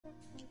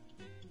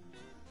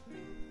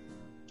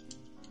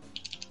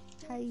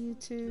Hi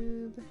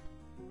YouTube.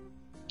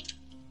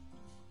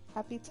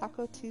 Happy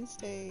Taco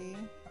Tuesday.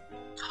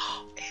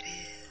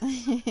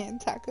 It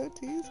is. Taco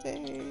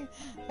Tuesday.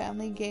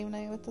 Family game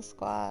night with the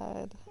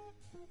squad.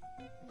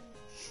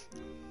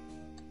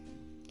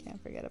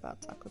 Can't forget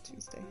about Taco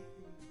Tuesday.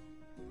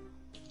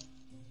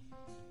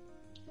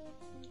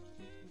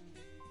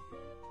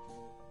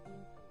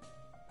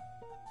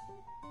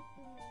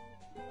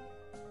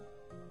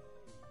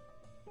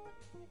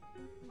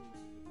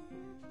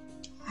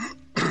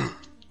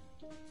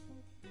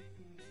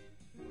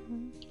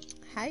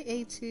 Hi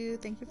A2,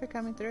 thank you for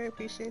coming through. I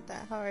appreciate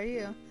that. How are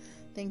you?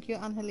 Thank you,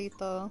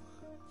 Angelito.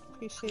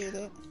 Appreciate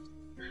it.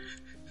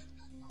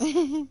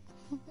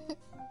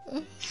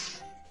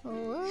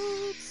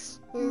 What?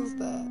 Who's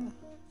that?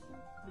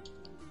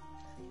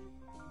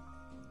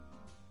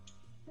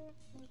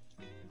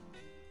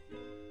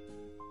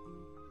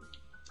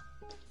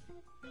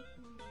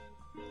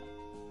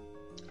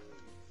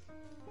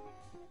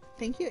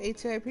 Thank you,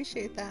 A2. I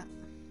appreciate that.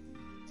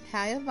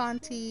 Hi,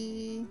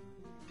 Avanti.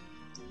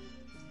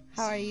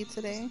 How are you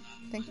today?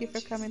 Thank you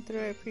for coming through.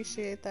 I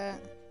appreciate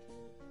that.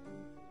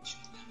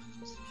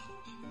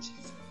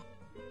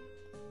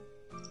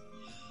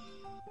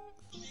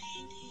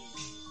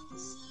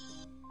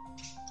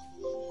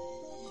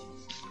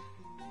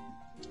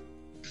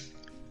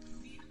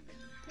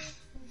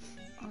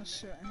 Oh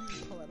shit, I need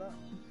to pull it up.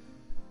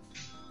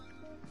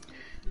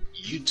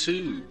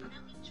 YouTube.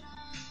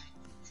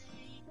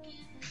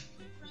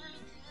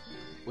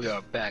 We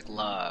are back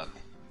live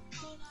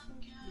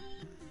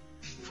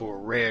for a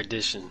rare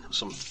edition of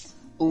some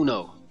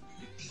Uno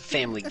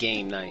family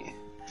game night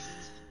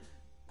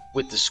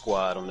with the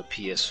squad on the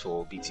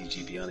PS4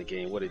 BTG Beyond the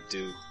Game. What it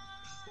do?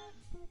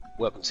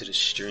 Welcome to the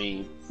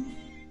stream.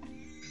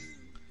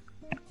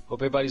 Hope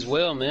everybody's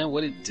well, man.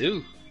 What it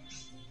do?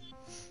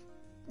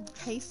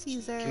 Hey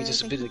Caesar. Give me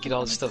just a bit to get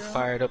all this stuff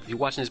fired up. If you're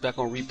watching this back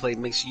on replay,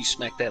 make sure you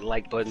smack that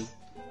like button,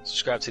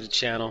 subscribe to the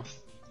channel,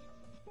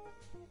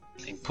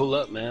 and pull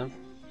up, man.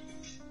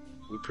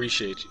 We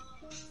appreciate you.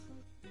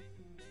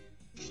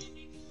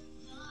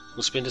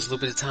 We'll spend this little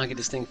bit of time, get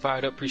this thing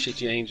fired up. Appreciate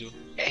you, Angel.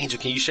 Angel,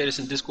 can you share this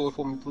in Discord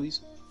for me,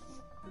 please?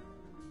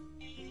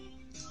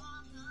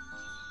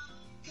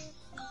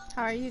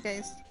 How are you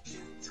guys?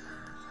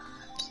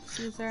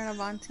 Caesar and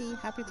Avanti,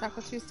 happy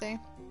Taco Tuesday.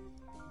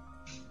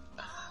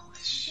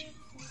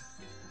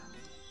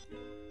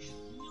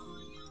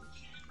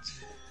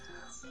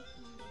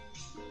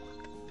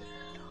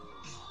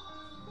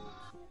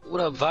 What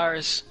up,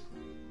 Virus?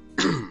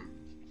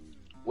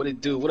 What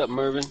it do? What up,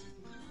 Mervin?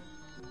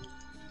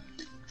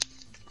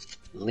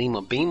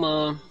 Lima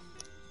Beema.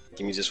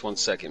 Give me just 1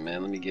 second,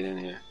 man. Let me get in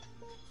here.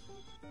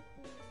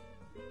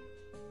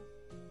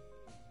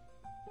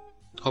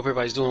 Hope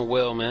everybody's doing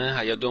well, man.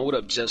 How y'all doing? What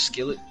up, Jeff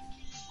Skillet?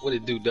 What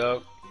it do,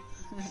 dog?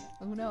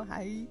 Uno,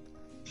 hi.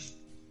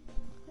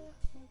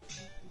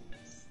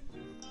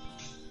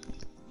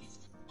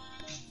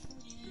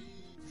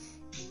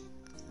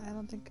 I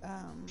don't think,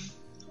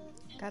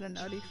 got a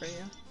noti for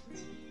you.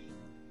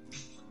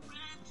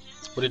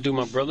 What it do,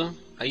 my brother?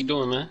 How you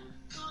doing, man?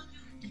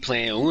 You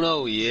playing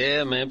Uno?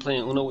 Yeah, man.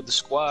 Playing Uno with the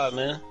squad,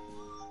 man.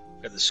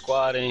 Got the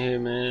squad in here,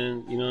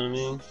 man. You know what I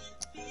mean?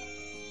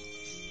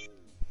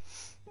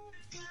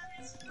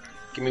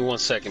 Give me 1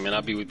 second, man.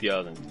 I'll be with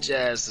y'all in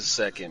just a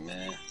second,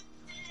 man.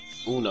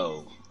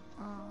 Uno.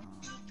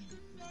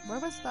 Where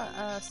was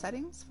the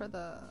settings for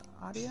the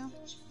audio?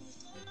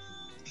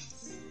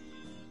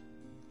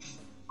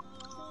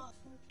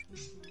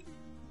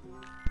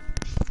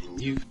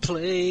 You've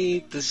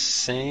played the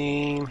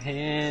same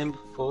hand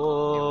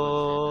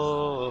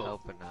before.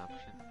 Help and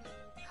options.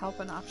 Help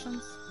and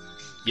options?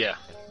 Yeah.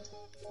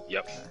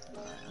 Yep.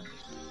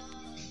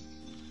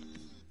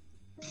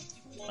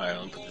 Alright,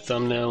 I'll put the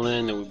thumbnail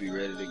in and we'll be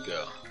ready to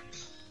go.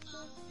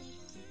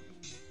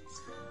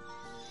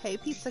 Hey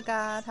Pizza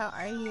God, how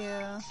are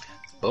you?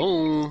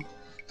 Boom.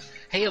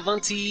 Hey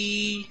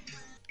Avanti.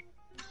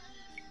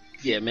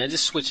 Yeah, man,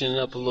 just switching it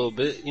up a little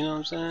bit, you know what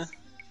I'm saying?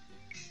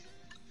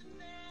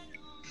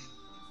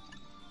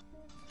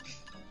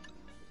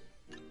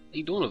 How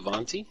you doing,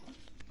 Avanti?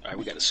 Alright,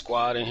 we got a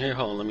squad in here.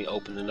 Hold on, let me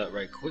open it up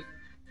right quick.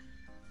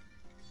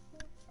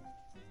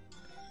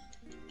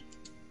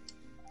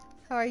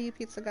 How are you,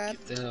 Pizza God?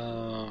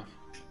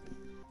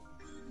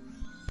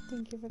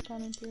 Thank you for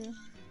coming through.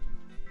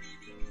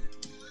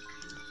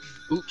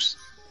 Oops.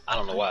 I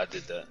don't know why I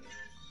did that.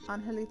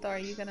 Angelito, are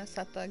you gonna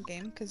set the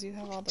game? Because you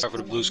have all the Sorry for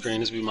the blue screen.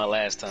 This will be my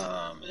last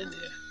time in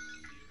there.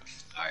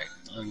 Alright,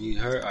 unmute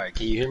her. Alright,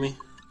 can you hear me?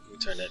 Let me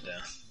turn that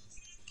down.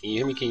 Can you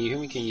hear me? Can you hear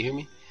me? Can you hear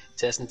me?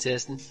 Testing,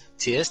 testing,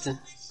 testing.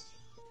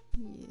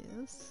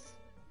 Yes.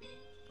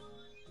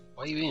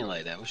 Why you being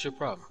like that? What's your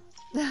problem?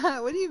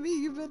 What do you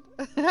mean? You've been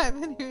I've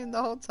been hearing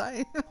the whole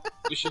time.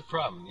 What's your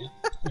problem, yeah?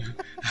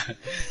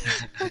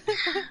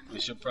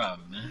 What's your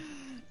problem, man?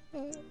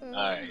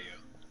 Alright, yo.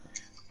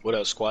 What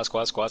up, squad?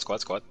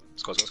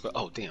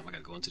 Oh, damn, I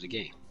gotta go into the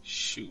game.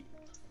 Shoot.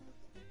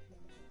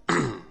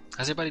 How's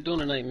everybody doing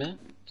tonight, man?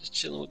 Just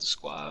chilling with the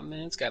squad,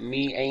 man. It's got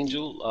me,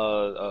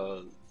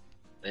 Angel,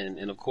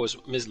 and of course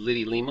Miss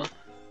Litty.Lima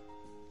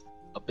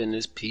up in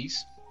this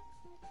piece.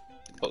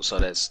 Oh, so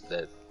that's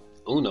that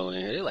Uno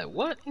in here. They're like,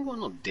 what? He want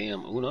no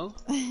damn Uno.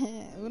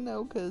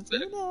 Uno, cause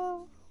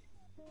Uno.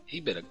 He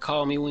better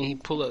call me when he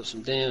pull up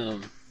some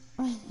damn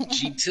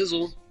G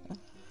Tizzle.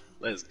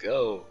 Let's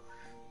go.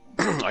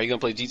 Are you gonna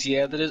play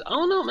GTA after this? I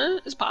don't know, man.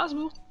 It's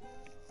possible.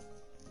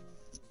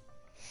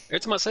 Every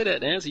time I say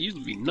that, the answer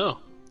usually be no.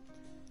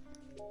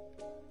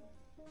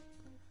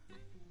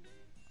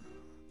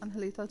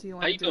 Angelito, do you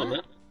want to do doing, it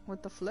man?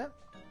 with the flip?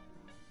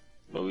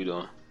 What are we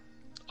doing?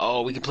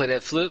 Oh, we can play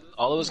that flip?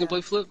 All of us can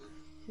play flip?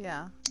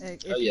 Yeah.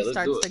 If yeah, he let's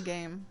starts do it. the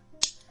game,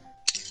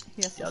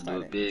 he has to Y'all start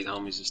do it big,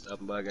 homies. Just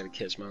stopping by. I gotta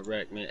catch my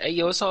rack, man. Hey,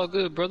 yo, it's all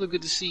good, brother.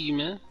 Good to see you,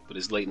 man. But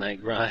it's late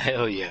night grind.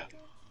 Hell yeah.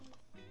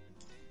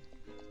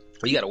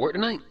 Oh, you gotta work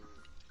tonight?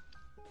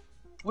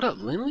 What up,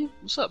 Lindley?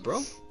 What's up,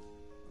 bro?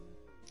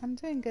 I'm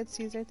doing good,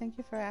 Caesar. Thank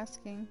you for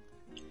asking.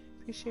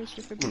 Appreciate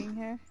you for being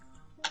here.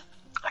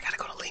 I gotta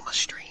go to Lima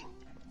stream.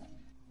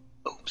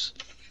 Oops.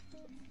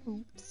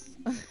 Oops.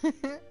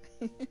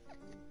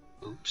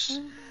 Oops.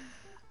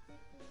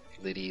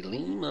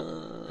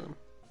 Litty.Lima.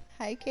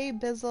 Hi, Kate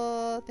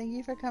Bizzle. Thank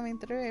you for coming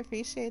through. I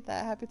appreciate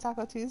that. Happy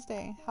Taco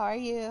Tuesday. How are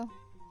you?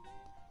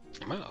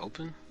 Am I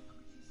open?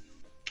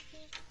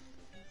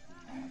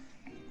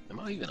 Am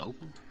I even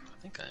open?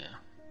 I think I am.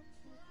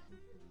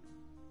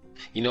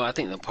 You know, I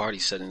think the party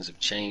settings have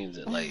changed.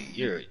 That like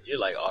you're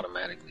like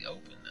automatically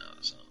open now.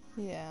 So.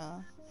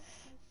 Yeah.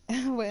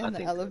 When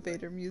the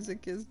elevator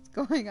music is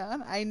going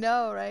on. I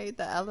know, right?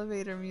 The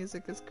elevator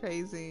music is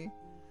crazy.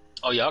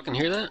 Oh, y'all can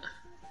hear that?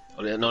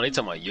 Oh, no, they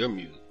talking about your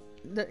music.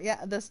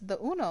 The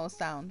Uno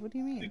sound. What do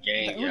you mean? The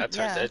game, I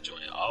turned that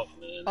joint off,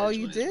 man. That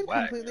you did?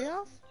 Completely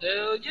off?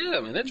 Hell yeah,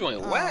 man. That joint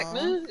whack,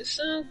 man. It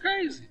sounds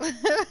crazy. I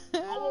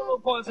don't want no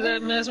parts of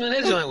that mess, man.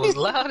 That joint was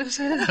loud as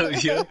hell,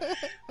 yo.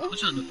 I'm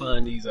trying to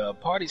find these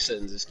party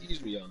settings.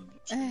 Excuse me, on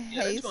the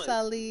Hey,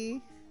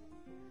 Sully.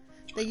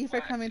 Thank you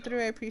for coming through.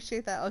 I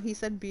appreciate that. Oh, he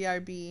said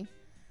BRB.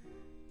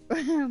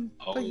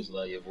 Always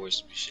love your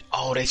voice.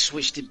 Oh, they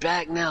switched it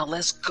back now.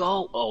 Let's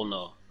go. Oh,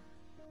 no.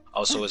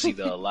 Oh, so it's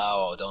either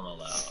allow or don't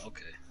allow.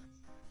 Okay.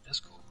 That's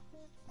cool.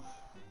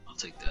 I'll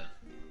take that.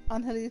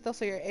 Angelito,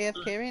 so you're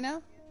AFK right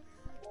now?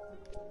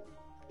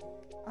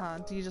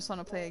 Do you just want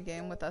to play a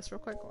game with us real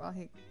quick while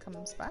he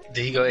comes back?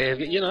 Did he go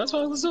AFK? You know, that's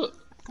fine. Let's do it.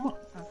 Come on.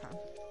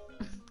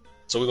 Okay.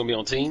 So we're going to be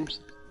on teams?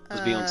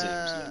 Let's be on teams.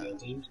 Let's be on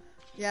teams.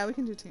 Yeah, we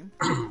can do team.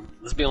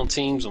 Let's be on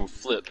teams on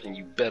flip, and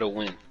you better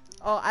win.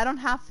 Oh, I don't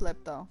have flip,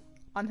 though.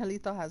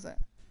 Angelito has it.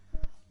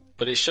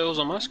 But it shows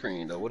on my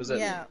screen, though. What does that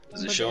mean?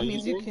 Does it show it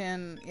means you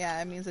can.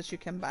 Yeah, it means that you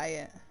can buy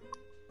it.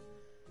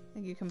 I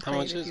think you can play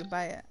it if you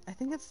buy it. I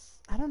think it's.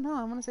 I don't know.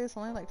 I want to say it's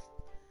only like.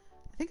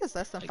 I think it's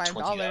less than like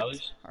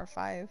 $5 or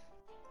 $5.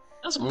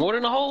 That's more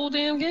than the whole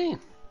damn game.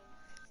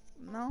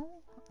 No,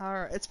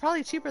 or it's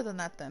probably cheaper than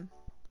that then.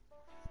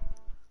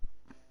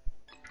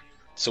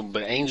 So,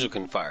 but Angel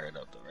can fire it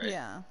up, though, right?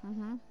 Yeah.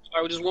 Mhm. All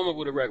right, we just warm up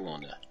with a regular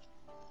one there.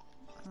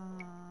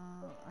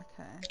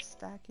 Okay.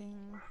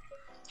 Stacking.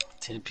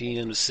 10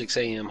 p.m. to 6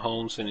 a.m.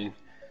 Homes finna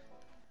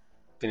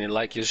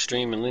like your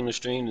stream and Lima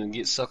stream and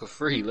get sucker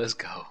free. Let's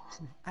go.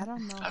 I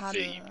don't know how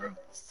to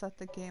set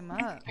the game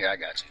up. Here, I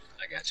got you.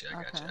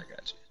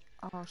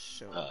 Oh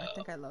shoot! I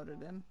think I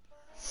loaded in.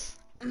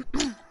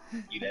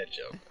 You that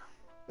joker.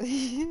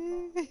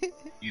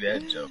 You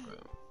that joker.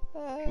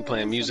 We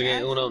playing music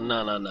ain't Uno?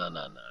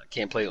 No.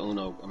 Can't play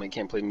Uno. I mean,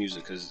 can't play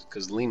music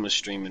because Lima's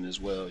streaming as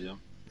well, yo.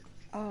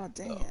 Oh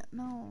dang it!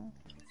 No.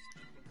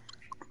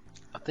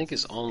 I think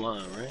it's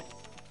online, right?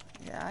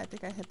 Yeah, I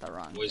think I hit the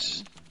wrong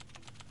Voice. thing.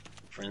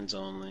 Friends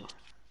only.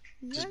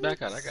 Yikes. Just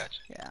back out. I got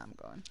you. Yeah, I'm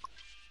going.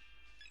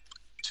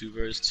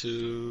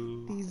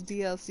 2v2. These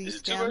DLC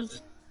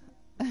scams.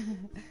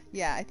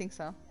 Yeah, I think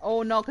so.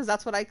 Oh no, because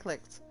that's what I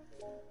clicked.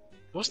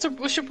 What's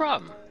your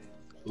problem?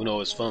 Uno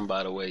is fun,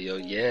 by the way, yo.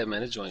 Yeah,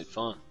 man, this joint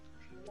fun.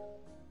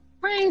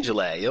 Where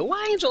Angel at, yo?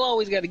 Why Angel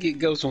always got to get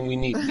ghosts when we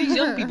need it? These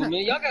young people,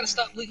 man, y'all got to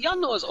stop. Y'all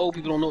know us old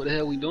people don't know what the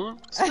hell we doing.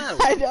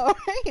 I know,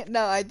 right?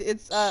 No,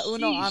 it's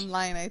Uno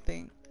Online, I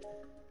think.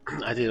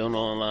 I did Uno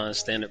Online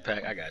standard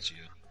pack. I got you.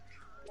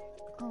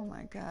 Oh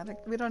my god,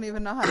 we don't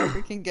even know how to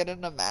freaking get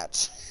in a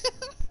match.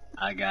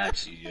 I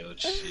got you, yo.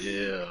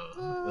 Chill.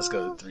 Let's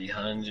go to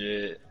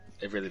 300.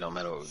 It really don't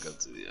matter what we go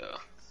to, yo.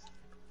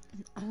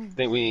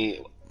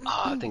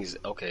 I think it's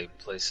okay.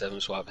 Play 7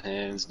 swap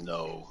hands.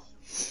 No.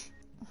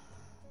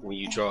 When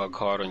you draw a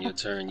card on your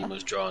turn, you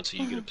must draw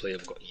until you get a play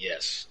of card.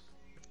 Yes.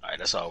 Alright,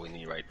 that's all we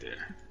need right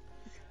there.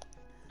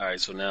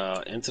 Alright, so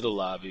now into the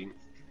lobby.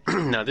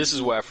 Now this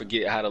is where I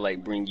forget how to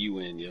like bring you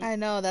in, yo. I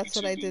know, that's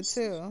what I did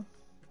too.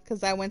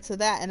 Because I went to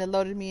that and it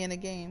loaded me in a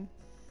game.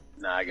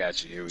 Nah, I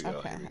got you. Here we go.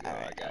 Okay,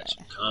 I got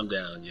you. Calm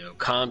down, yo.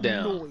 Calm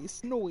down.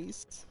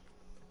 Noise.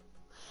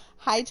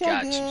 Hi,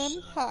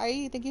 Dragoon. How are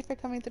you? Thank you for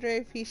coming through. I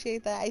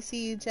appreciate that. I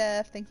see you,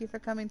 Jeff. Thank you for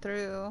coming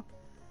through.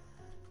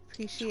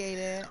 Appreciate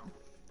it.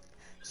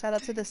 Shout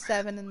out to the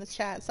 7 in the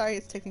chat. Sorry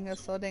it's taking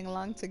us so dang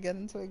long to get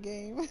into a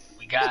game.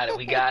 We got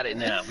it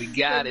now. We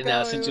got it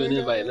now. Send you an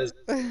invite. Let's.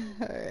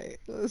 Alright,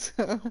 let's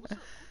go.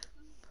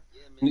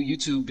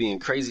 YouTube being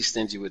crazy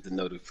stingy with the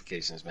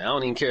notifications, man. I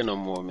don't even care no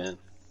more, man.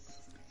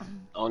 I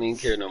don't even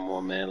care no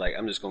more, man. Like,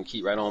 I'm just gonna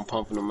keep right on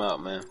pumping them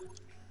out, man.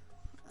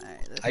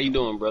 Alright, How you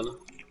doing, brother?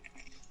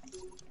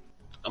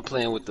 I'm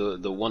playing with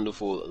the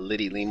wonderful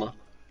Litty.Lima.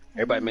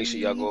 Everybody make sure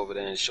y'all go over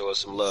there and show us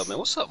some love, man.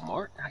 What's up,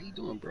 Mark? How you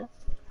doing, bro?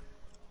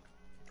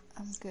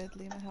 I'm good,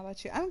 Lima. How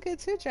about you? I'm good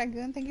too,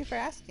 Dragoon. Thank you for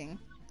asking.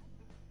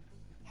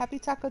 Happy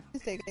Taco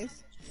Tuesday,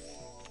 guys.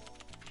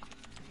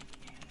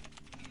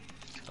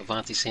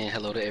 Avanti saying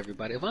hello to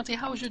everybody. Avanti,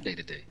 how was your day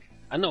today?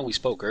 I know we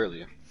spoke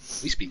earlier.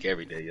 We speak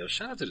every day, yo.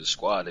 Shout out to the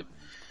squad.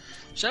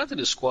 Shout out to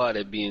the squad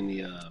that be in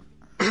the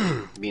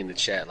be in the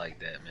chat like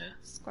that, man.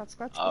 Squad.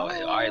 All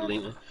right,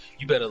 Lima.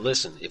 You better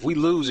listen. If we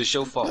lose, it's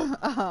your fault.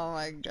 Oh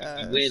my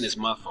gosh. If we win, it's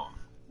my fault.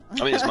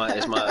 I mean,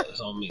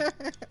 it's on me.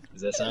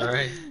 Does that sound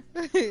right?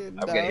 No,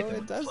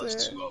 it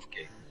doesn't. +2 off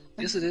K.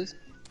 Yes, it is.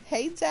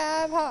 Hey,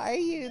 Dab. How are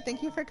you?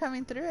 Thank you for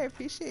coming through. I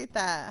appreciate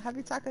that.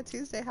 Happy Taco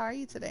Tuesday. How are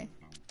you today?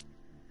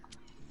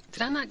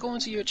 Did I not go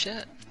into your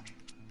chat?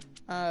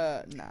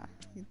 Nah.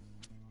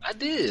 I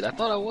did. I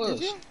thought I was.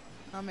 Did you?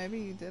 Oh, maybe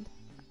you did.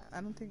 I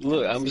don't think.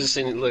 Look, I'm just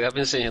saying. Look, I've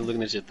been saying,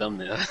 looking at your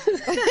thumbnail.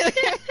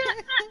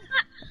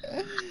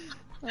 Oh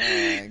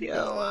my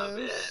Yo, my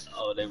bad.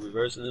 Oh, they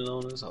reversing it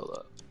on us. Hold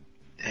up.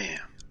 Damn.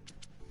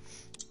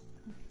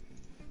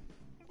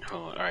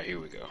 Hold on. All right, here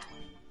we go.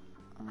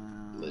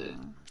 Lit.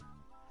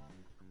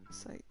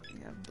 So you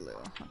have blue.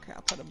 Okay,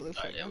 I'll put a blue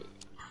for Right, you.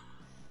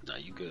 Nah,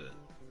 you good.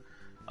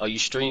 Oh, you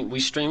stream? We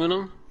streaming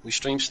them? We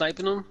stream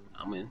sniping them?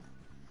 I'm in.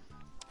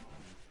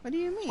 What do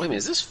you mean? Wait a minute,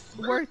 is this?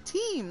 We're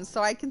teams,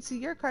 so I can see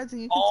your cards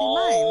and you can see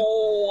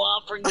Oh,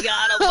 I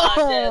forgot about that.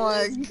 Oh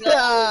my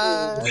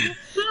god.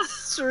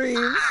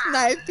 Stream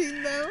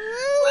sniping them.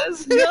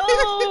 Let's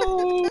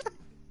go.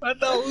 I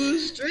thought we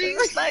was stream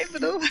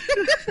sniping them.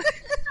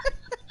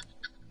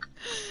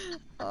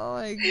 Oh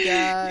my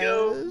gosh.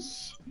 Yo,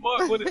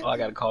 Mark, oh, I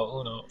gotta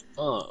call Uno.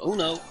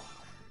 Uno. All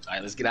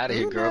right, let's get out of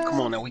here, girl. Come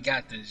on now, we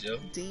got this, yo.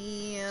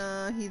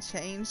 Damn, he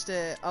changed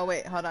it. Oh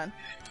wait, hold on.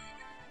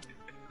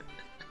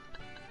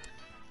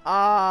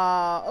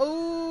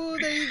 Oh,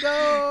 there you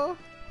go.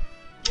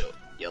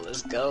 Yo,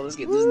 let's go. Let's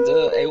get this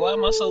done. Hey, why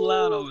am I so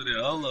loud over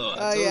there? Hold on.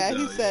 Oh yeah,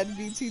 he said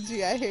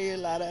BTG. I hear your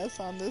loud ass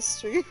on this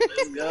stream.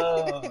 Let's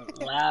go.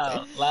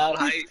 Loud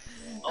hype.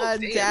 Oh,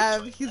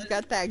 Dab, he's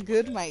got that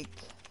good mic.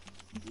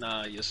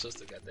 Nah, your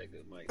sister got that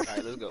good mic. All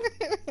right, let's go.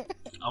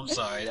 I'm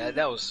sorry.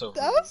 That was so.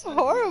 That was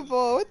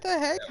horrible. What the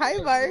heck? Hi,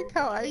 Mark.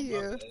 How are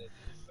you?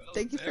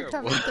 Thank you for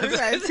coming through.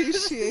 I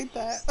appreciate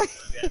that.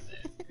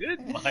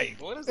 Good mic.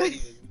 What does that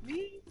even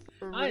mean?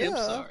 I am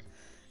sorry.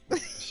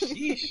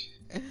 Sheesh.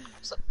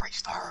 What's up,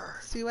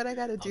 Braystar? See what I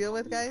gotta deal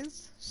with,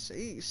 guys?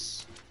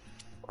 Sheesh.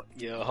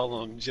 Yeah, hold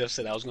on. Jeff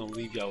said I was gonna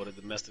leave y'all with a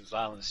domestic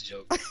violence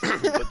joke, but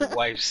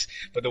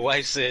the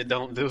wife said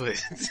don't do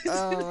it.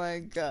 Oh my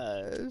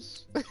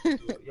gosh.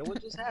 Yo,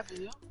 what just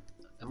happened, yo?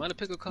 Am I the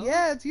pickle color?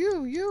 Yeah, it's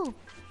you.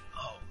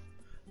 Oh,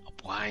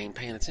 boy, I ain't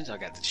paying attention. I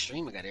got the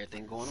stream. I got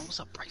everything going on.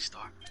 What's up,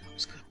 Braystar?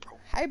 What's good, bro?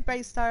 Hi,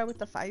 Braystar with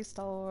the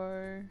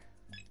 5-star.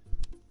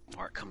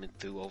 Mark coming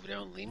through over there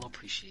on Lima.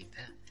 Appreciate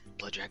that.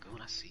 Blood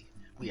Dragoon, I see.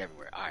 We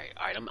everywhere. All right.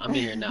 I'm in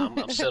here now.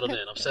 I'm settled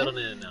in. I'm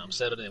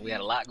settled in. We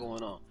had a lot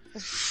going on.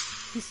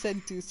 He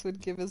said Deuce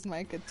would give his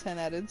mic a 10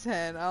 out of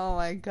 10. Oh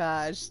my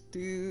gosh,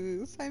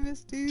 Deuce. I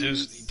miss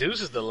Deuce.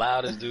 Deuce is the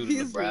loudest dude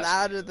in Nebraska. He's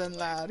louder than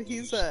loud.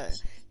 He's a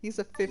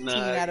 15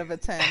 out of a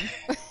 10.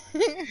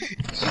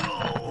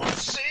 Yo,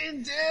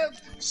 Sin Dev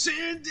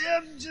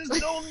just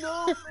don't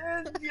know,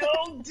 man.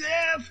 Yo,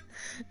 Dev.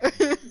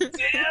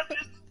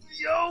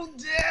 Yo,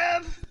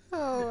 Dev.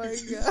 Oh my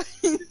god.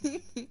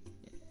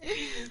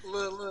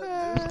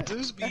 Look,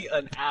 Deuce be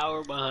an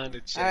hour behind the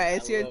chat. Alright,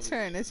 it's your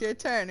turn. It's your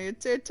turn. Oh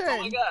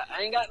my god,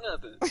 I ain't got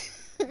nothing.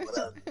 What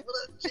up,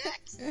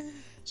 Jax?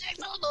 Jax,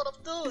 I don't know what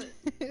I'm doing.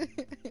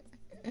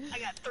 I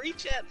got 3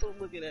 chats I'm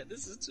looking at.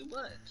 This is too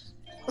much.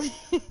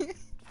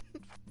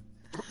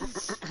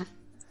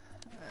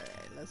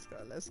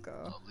 Alright, let's go.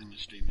 Oh, Lima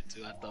streaming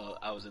too. I thought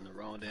I was in the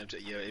wrong damn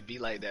chat. Yeah, it be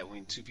like that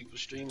when 2 people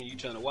streaming, you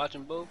trying to watch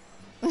them both.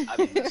 I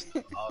be messing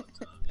up all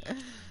the time. Yeah.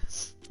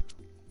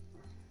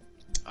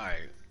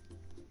 Alright,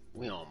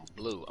 we on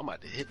blue. I'm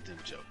about to hit them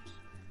jokes.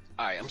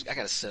 Alright, I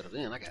gotta settle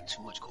in. I got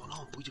too much going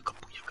on. Booyaka.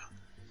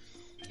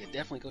 Yeah,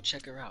 definitely go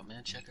check her out,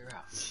 man. Check her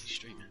out. She's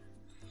streaming.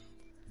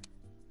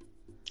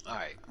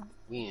 Alright,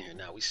 we in here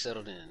now. We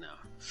settled in now.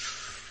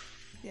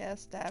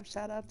 Yes, Dab.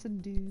 Shout out to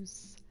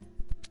Deuce.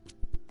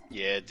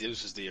 Yeah,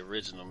 Deuce is the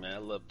original, man. I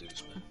love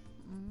Deuce,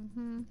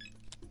 man.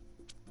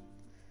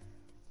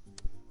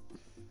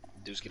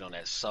 Deuce get on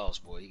that sauce,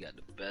 boy. He got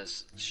the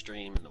best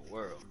stream in the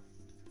world.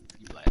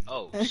 You be like,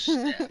 oh,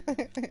 snap.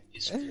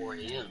 It's 4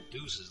 a.m.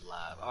 Deuce is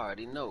live. I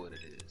already know what it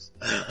is.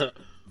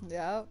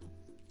 Yep.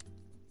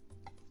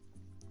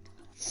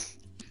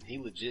 He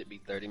legit be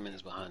 30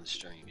 minutes behind the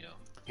stream, yo.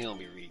 He don't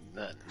be reading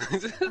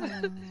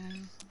nothing.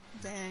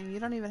 Dang, you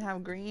don't even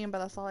have green, but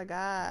that's all I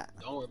got.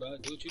 Don't worry about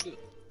it. Do what you do. Do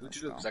what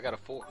you do, because I got a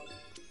 4.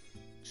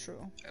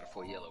 True. I got a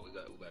 4 yellow. We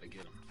got to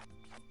get him.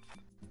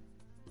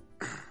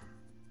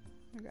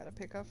 We gotta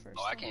pick up first.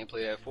 Oh, I can't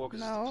play that 4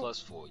 because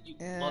it's the +4. You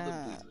mother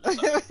Yeah.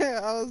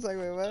 bleeper. I was like,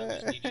 wait, what? I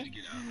just need you to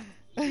get out.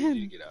 I just need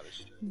you to get out of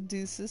shit.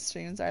 Deuce's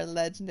streams are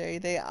legendary.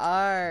 They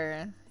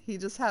are. He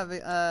just have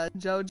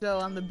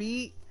JoJo on the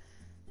beat,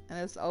 and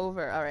it's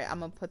over. All right, I'm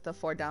gonna put the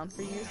 4 down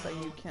for you so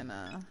you can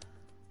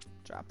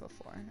drop a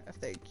 4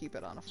 if they keep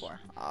it on a 4.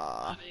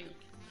 Aw.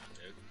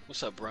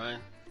 What's up,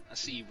 Brian? I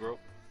see you, bro.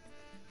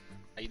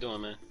 How you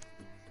doing, man?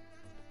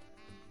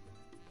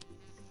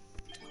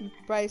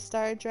 Bright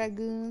Star,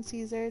 Dragoon,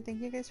 Caesar, thank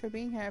you guys for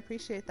being here. I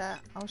appreciate that.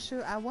 Oh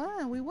shoot, I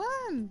won. We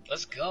won.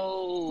 Let's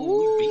go.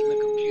 Woo. We're beating the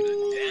computer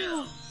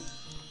down.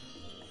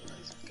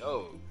 Let's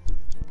go.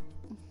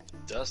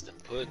 Dustin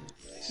Pudding.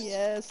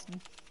 Yes,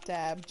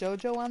 dab.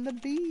 JoJo on the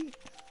beat.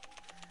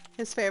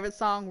 His favorite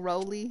song,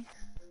 Rolly.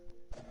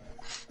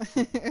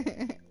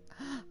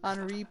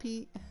 On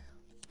repeat.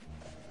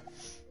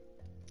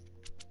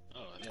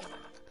 Oh, yeah.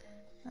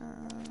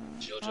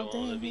 JoJo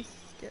on the beat.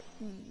 Skip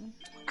me.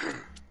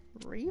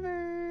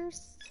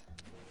 Reverse.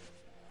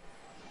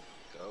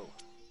 Go.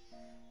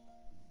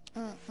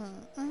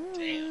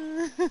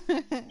 Damn.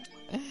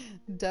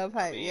 Dub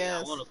hype, yes.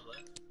 I wanna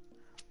play.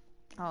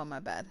 Oh, my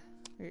bad.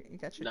 You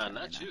got your. Nah, turn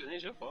not right you. now. It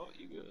ain't your fault.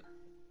 You good.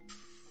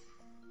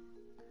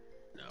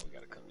 Now we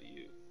gotta come to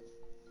you.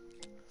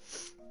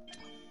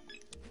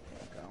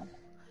 There you go.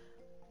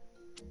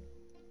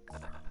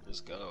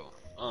 Let's go.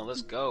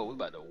 Let's go. We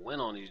about to win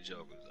on these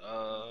jokers.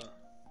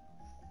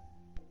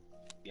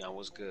 Yeah,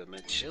 what's good,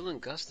 man? Chillin',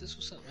 Gustus.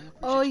 What's up, man?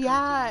 Appreciate Oh you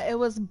yeah, coming it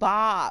was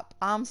Bop.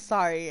 I'm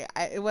sorry,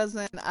 it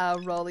wasn't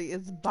Rolly.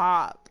 It's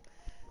Bop.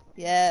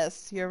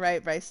 Yes, you're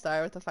right. Bright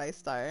Star with the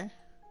 5-star.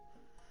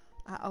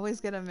 I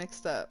always get them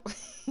mixed up.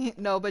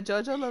 No, but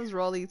JoJo loves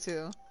Rolly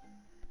too.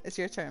 It's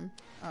your turn.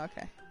 Oh,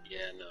 okay. through.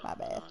 Yeah, no. My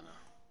bad.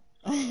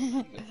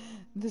 No.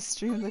 The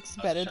stream looks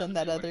better than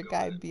that other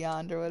guy ahead.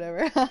 Beyond or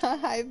whatever.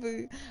 Hi,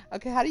 Boo.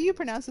 Okay, how do you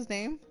pronounce his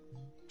name?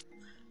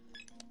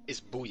 It's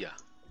Booyah.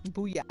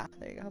 Booyah.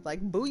 There you go. Like,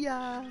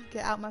 Booyah.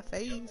 Get out my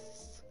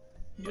face.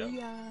 Yep.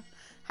 Booyah.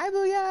 Hi,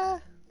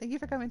 Booyah. Thank you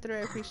for coming through. I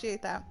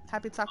appreciate that.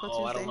 Happy Taco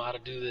Tuesday. I don't know how to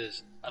do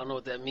this. I don't know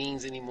what that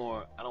means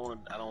anymore. I don't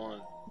want to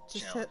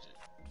Just challenge hit.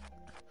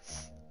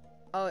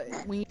 Oh,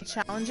 when you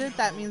challenge it,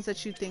 that means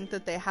that you think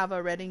that they have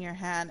a red in your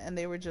hand and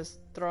they were just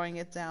throwing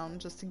it down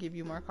just to give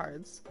you more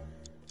cards.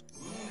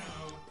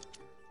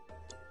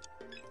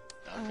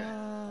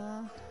 Okay.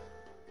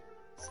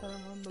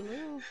 Cinnamon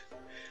blue.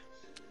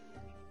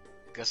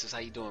 Gustus, how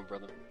you doing,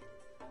 brother?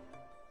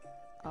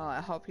 Oh,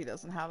 I hope he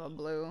doesn't have a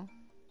blue.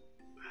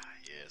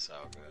 Yeah, it's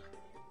all good.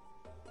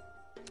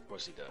 Of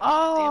course he does.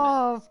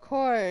 Oh, of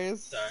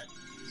course.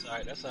 It's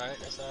alright. That's alright.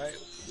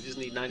 We just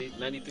need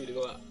 93 to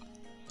go out.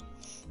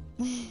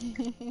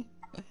 We're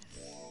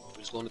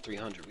just going to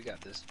 300. We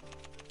got this.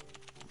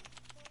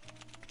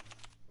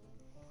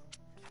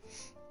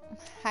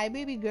 Hi,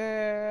 baby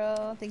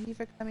girl. Thank you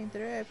for coming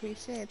through. I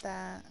appreciate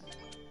that.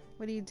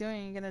 What are you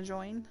doing? You gonna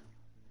join?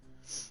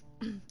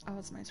 Oh,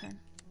 it's my turn.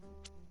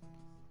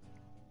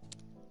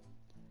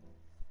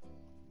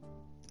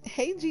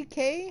 Hey,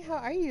 GK. How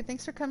are you?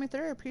 Thanks for coming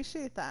through. I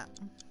appreciate that.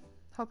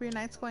 Hope your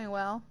night's going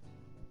well.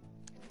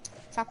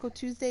 Taco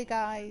Tuesday,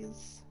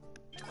 guys.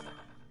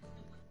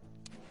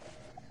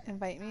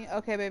 Invite me?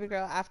 Okay, baby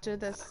girl. After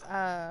this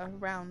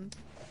round.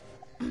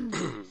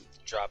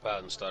 Drop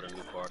out and start a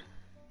new party.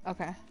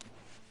 Okay.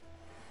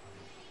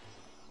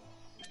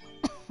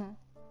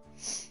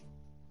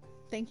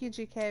 Thank you,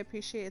 GK. I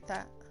appreciate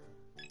that.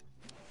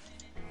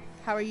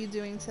 How are you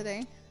doing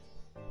today?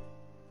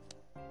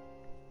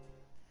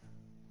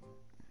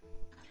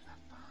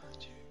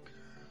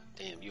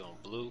 Damn, you on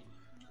blue?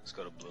 Let's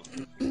go to blue.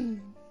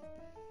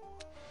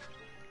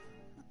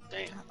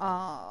 Damn.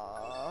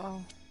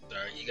 Oh.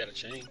 Sorry, you gotta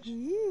change.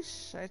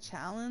 Yeesh. Should I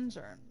challenge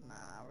or nah?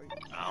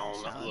 I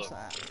don't know. Challenge Look.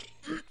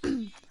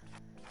 that.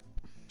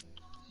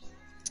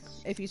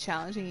 If you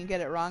challenge and you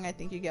get it wrong, I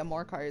think you get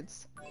more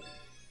cards.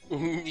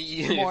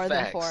 Yeah, More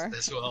than facts. 4.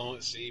 That's what I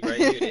want to see right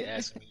here. They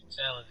asked me to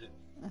challenge it.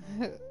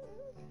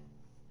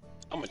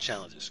 I'm gonna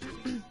challenge it, screw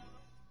it.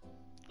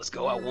 Let's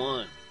go. I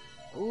won.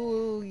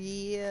 Ooh,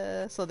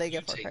 yeah. So they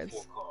get 4 take cards.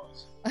 4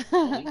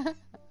 cards.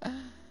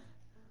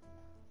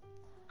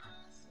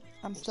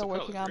 I'm still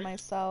working on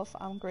myself.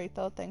 I'm great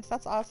though. Thanks.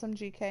 That's awesome,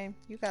 GK.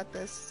 You got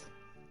this.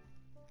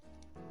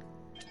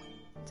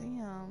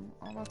 Damn.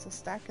 I'm about to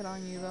stack it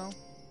on you though.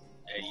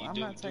 Hey, you I'm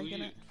not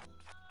taking it.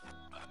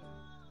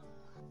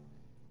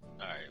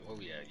 Alright, where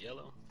we at?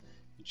 Yellow?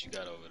 What you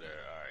got over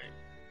there? Alright.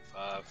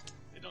 5.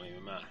 It don't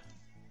even matter.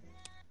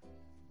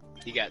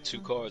 He got 2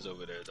 cards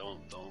over there.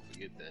 Don't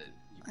forget that.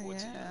 You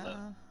 14 left.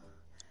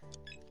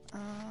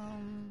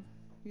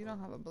 You don't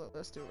have a blue.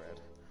 Let's do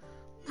red.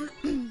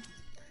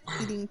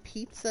 Eating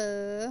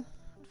pizza.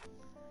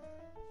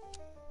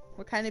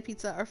 What kind of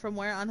pizza? Or from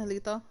where,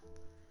 Angelito?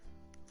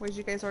 Where'd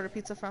you guys order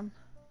pizza from?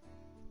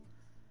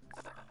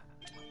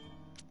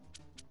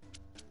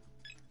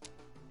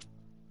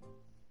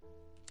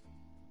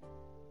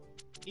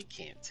 He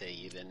can't tell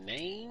you the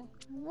name.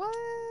 What?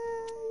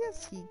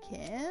 Yes, he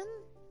can.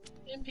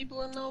 And people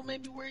will know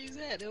maybe where he's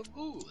at. They'll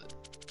Google it.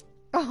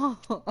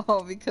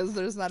 Oh, because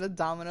there's not a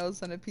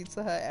Domino's and a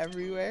Pizza Hut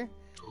everywhere.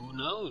 Who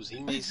knows?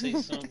 He may say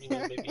some,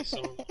 maybe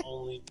some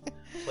only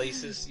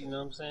places, you know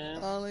what I'm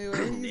saying? Only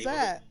where he's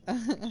Neighborhood. at.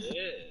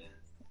 Yeah.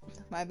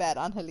 My bad,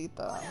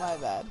 Angelito. My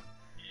bad.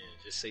 Yeah,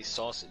 just say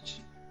sausage.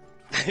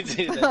 That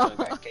joint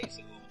got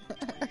queso.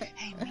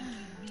 Hey, Minky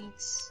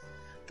Minks.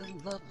 The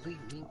lovely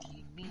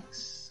Minky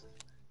Minks.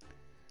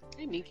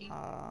 Hey, Minky.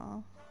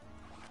 Aww.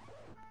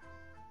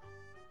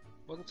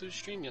 Welcome to the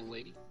stream, young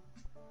lady.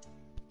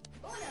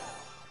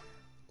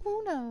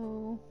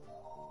 Uno.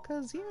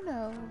 Cause you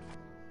know.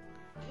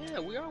 Yeah,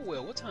 we are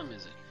well. What time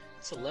is it?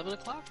 It's 11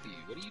 o'clock for you.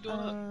 What are you doing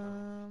up?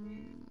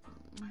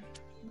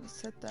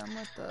 Sit them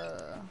with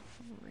the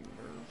readers.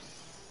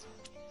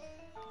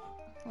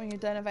 When you're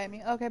done, invite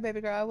me. Okay, baby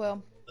girl, I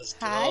will. Let's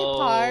Hi, go.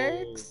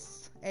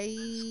 Parks. Hey,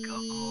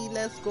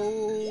 let's go.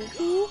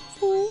 Woo,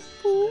 woo,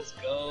 woo. Let's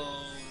go.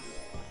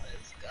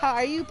 How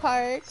are you,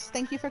 Parks?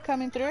 Thank you for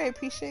coming through. I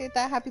appreciate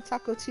that. Happy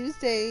Taco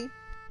Tuesday.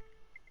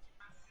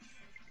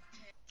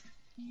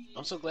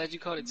 I'm so glad you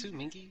caught it too,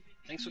 Minky.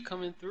 Thanks for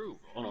coming through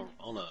on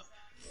a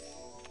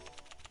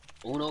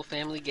Uno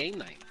family game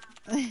night.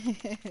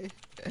 I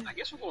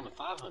guess we're going to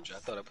 500. I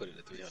thought I put it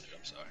at 300.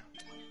 I'm sorry.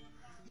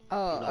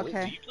 Oh, no,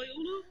 okay. Do you play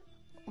Uno?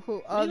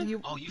 Who? Oh,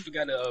 you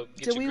forgot to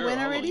get Did your we girl. win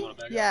already?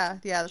 Yeah,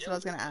 that's what I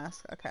was gonna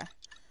ask. Okay,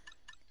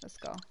 let's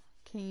go.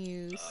 Can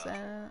you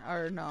send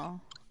or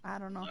no? I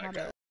don't know how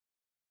to.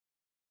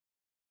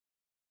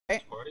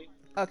 Party?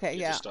 Okay,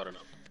 yeah. Just starting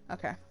up.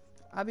 Okay,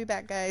 I'll be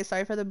back, guys.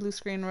 Sorry for the blue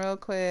screen, real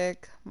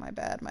quick. My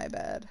bad. My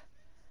bad.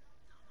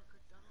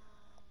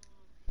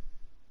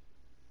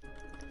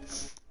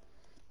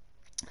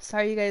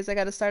 Sorry, you guys. I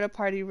gotta start a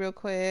party real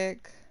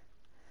quick.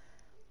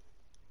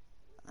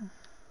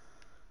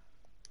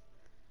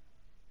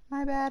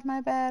 My bad,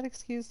 my bad.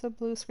 Excuse the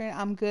blue screen.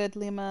 I'm good,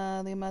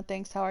 Lima. Lima,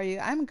 thanks. How are you?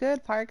 I'm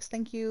good, Parks.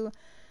 Thank you.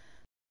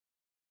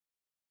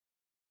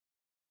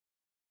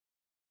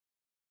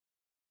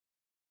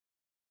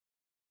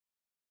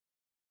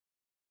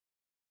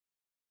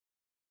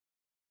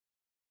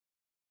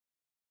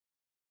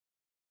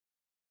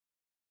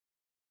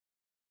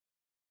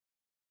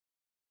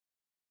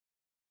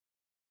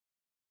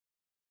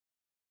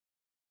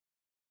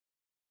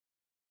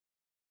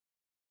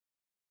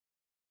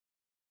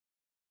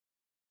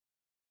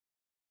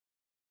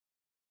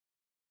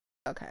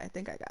 Okay, I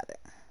think I got it.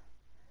 I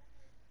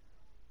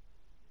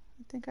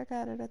think I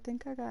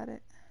got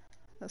it.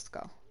 Let's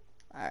go.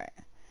 Alright.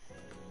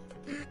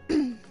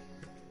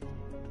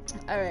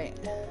 Alright.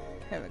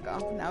 Here we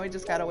go. Now we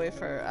just gotta wait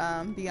for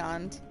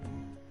Beyond.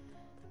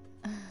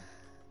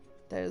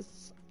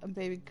 There's a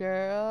baby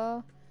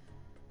girl.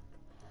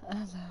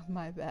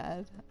 My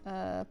bad.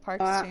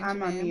 Parks changed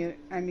I'm on name. mute.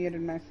 I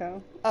muted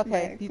myself.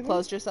 Okay, you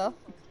closed yourself?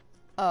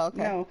 Oh,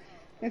 okay. No,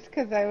 it's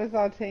because I was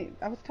I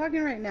was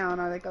talking right now,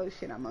 and I was like, oh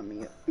shit, I'm on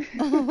mute.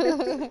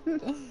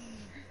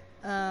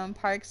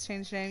 Parks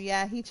changed name.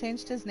 Yeah, he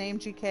changed his name,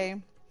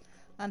 GK.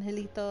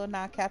 Angelito,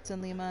 not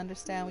Captain Lima.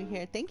 Understand we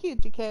here. Thank you,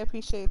 GK. I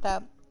appreciate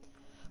that.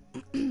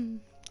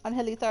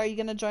 Angelito, are you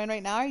gonna join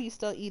right now? Or are you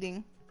still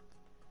eating?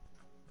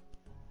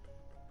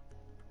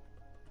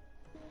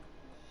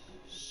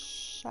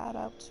 Shout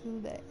out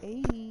to the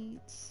 8.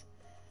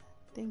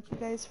 Thank you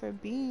guys for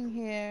being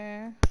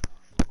here.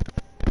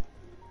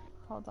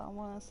 Hold on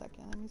 1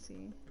 second. Let me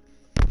see.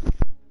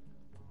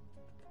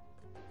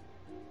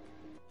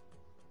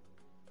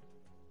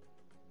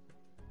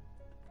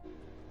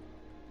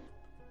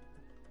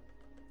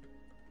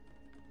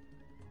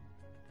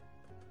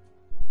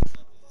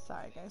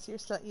 Sorry guys, you're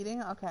still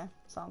eating? Okay,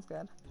 sounds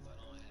good.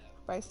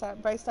 Bright Star,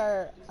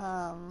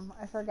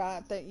 I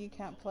forgot that you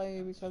can't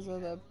play because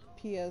of the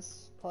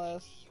PS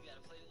Plus.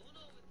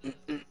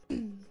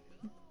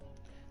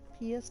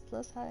 PS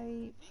Plus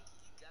hype.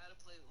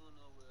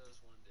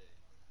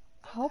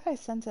 I hope I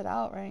sent it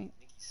out right.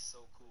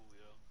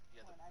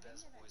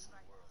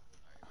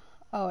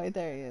 Oh wait,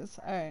 there he is.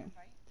 Alright.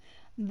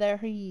 There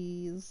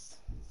he is.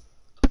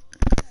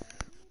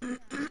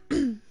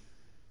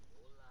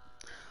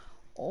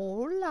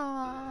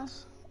 Hola.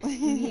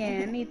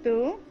 Bien, ¿y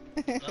tú?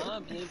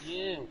 Bien,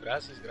 bien.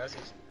 Gracias,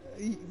 gracias.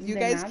 You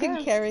guys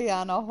can carry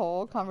on a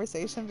whole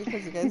conversation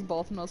because you guys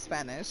both know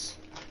Spanish.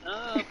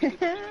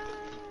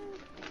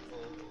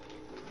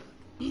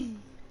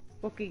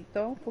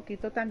 Poquito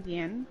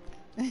también.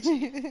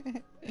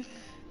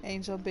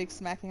 Angel big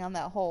smacking on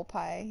that whole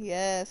pie.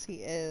 Yes, he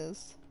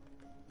is.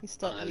 He's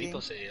still eating.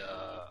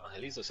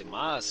 Angelito se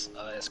más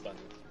español.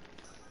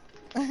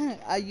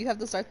 You have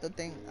to start the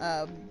thing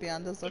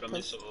beyond this.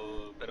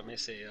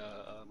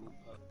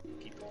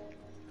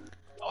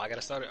 Oh, I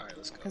gotta start it? Alright,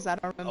 let's go. Because I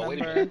don't remember. Oh,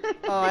 wait a minute.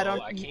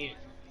 I can't.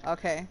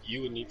 Okay.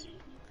 You would need to.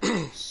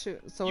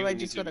 Shoot. So would I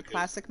just go to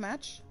classic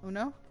match?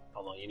 Uno?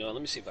 Hold on,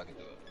 let me see if I can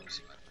do it.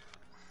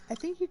 I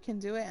think you can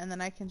do it, and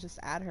then I can just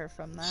add her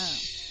from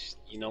that.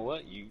 You know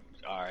what?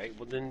 Alright,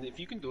 well then if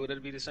you can do it,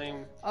 it'll be the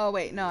same. Oh,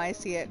 wait, no, I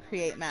see it.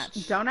 Create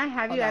match. Don't I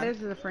have you added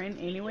as a friend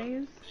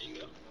anyways? There you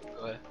go.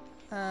 Go ahead.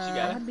 She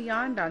got it.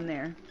 Beyond on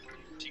there.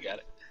 She got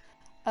it.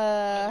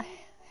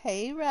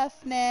 Hey,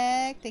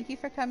 Roughneck. Thank you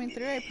for coming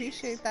through. I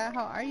appreciate that.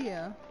 How are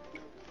you?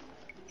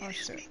 Oh,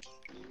 shit.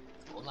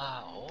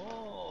 Hola,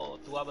 oh,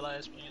 ¿tú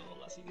hablas español,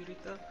 la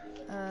señorita?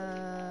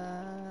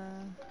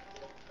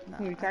 No,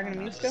 You I talking don't to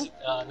know. me still?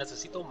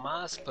 Necesito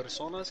más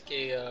personas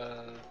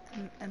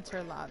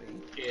Enter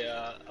lobby. que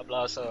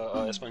hablas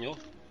español.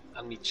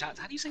 On mi chat.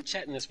 How do you say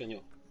chat in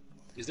español?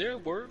 Is there a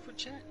word for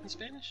chat in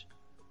Spanish?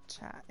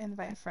 Chat.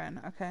 Invite friend.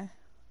 Okay.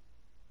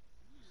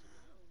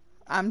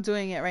 I'm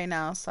doing it right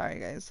now. Sorry,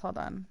 guys. Hold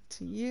on.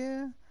 To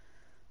you.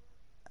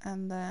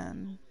 And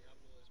then...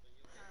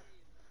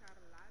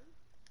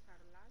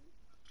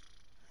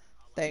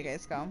 There you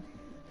guys go.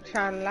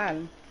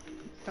 Charlal.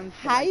 Some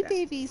shit Hi, like that.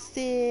 baby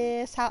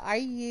sis. How are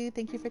you?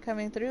 Thank you for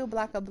coming through.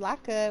 Blacka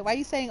Blacka. Why are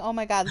you saying, oh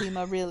my god,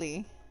 Lima,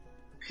 really?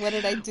 What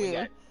did I We do?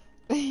 got.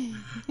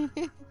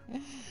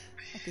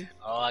 Okay.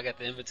 Oh, I got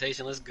the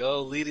invitation. Let's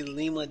go.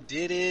 Litty.Lima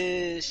did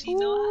it. She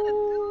know how to do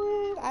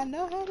Ooh, I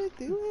know how to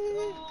do it.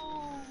 it.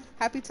 Oh.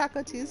 Happy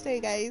Taco Tuesday,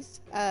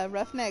 guys.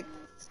 Roughneck,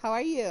 how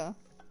are you?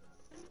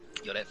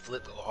 Yo, that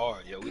flip go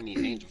hard. Yo, we need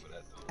Angel for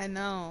that though. I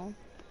know.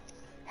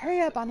 Hurry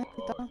up, Flip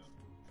go hard. Anita.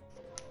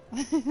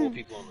 4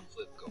 people on the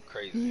flip go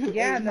crazy. You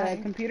Yeah, ate the my...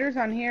 computers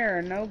on here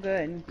are no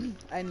good.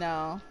 I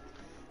know.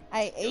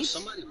 I Yo, ate...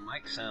 somebody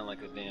mic sound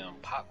like a damn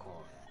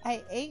popcorn.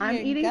 I ate I'm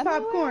your eating gummy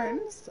popcorn.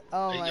 worms.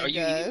 Oh my Are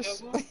you eating gosh.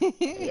 popcorn?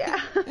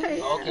 Yeah.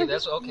 Oh, okay,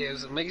 that's okay. I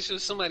was making sure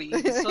somebody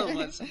eating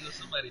something. I said, yo,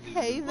 somebody needs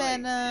to Hey, do mic.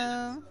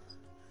 Venom.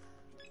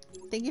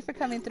 Thank you for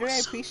coming through. I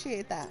What's up?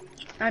 appreciate that.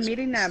 I'm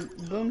eating that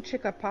Boom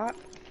Chicka Pop,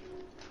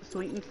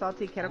 sweet and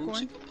salty kettle Boom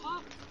corn. chicka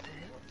pop?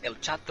 El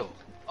Chato.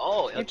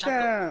 Oh, El It's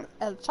Chato.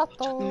 a El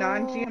Chato.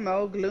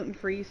 non-GMO,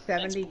 gluten-free,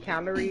 70 That's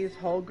calories,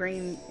 whole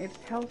grain. It's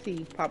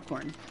healthy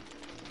popcorn.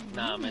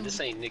 Nah, man, this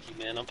ain't Nikki,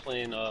 man. I'm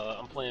playing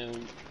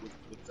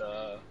with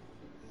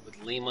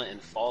Lima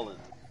and Fallen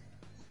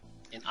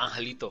and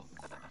Angelito.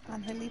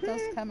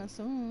 Angelito's coming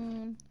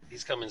soon.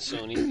 He's coming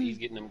soon. He's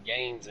getting them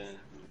gains and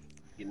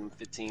getting them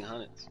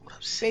 1500s. What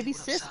up, Sid? Baby What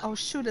up, sis. Sid? Oh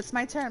shoot, it's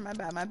my turn. My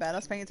bad. I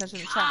was paying attention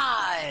to the chat.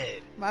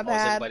 God! My Oh, it's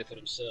bad. everybody for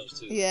themselves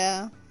too.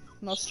 Yeah.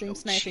 No stream No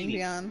sniping cheating.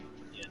 beyond.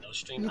 Yeah, no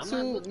stream. You I'm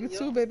not too, looking, you yo.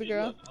 too, baby Hey,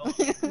 girl.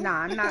 look,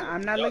 Nah,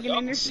 I'm not looking y'all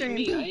in can your see stream.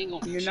 me. I ain't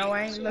gonna be You know cheating,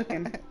 I ain't so.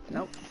 looking.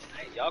 Nope.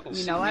 Hey, y'all can You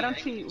see know me. I don't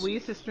ain't cheat. gonna We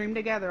used to stream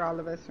together, all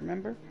of us.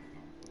 Remember?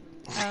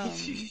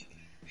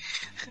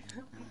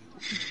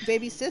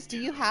 Baby sis, do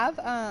you have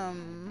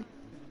Uno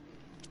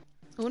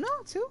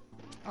too?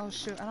 Oh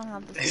shoot, I don't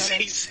have the setup.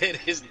 He said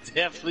it's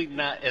definitely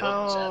not El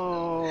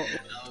Oh.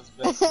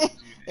 Chato.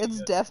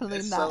 It's definitely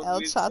That's not so El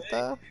good,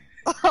 Chato.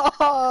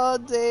 Oh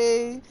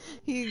dang,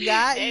 he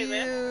got Hey,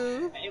 man.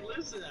 you. Hey,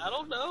 listen, I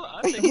don't know.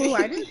 I think Ooh,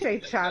 I didn't say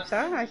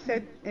chata. I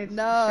said it's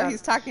No,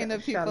 he's talking to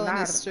people in the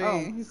shalar.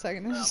 street. He's talking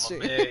in the my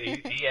street.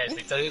 man, he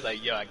actually told me, he was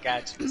like, yo, I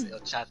got you. It's El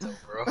Chato,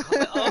 bro. I'm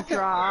like, oh, okay,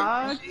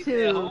 Draw appreciate that,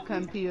 to homie.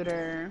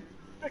 computer.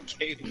 I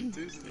can't even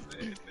do this,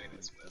 man.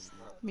 That's messed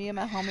up. Me and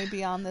my homie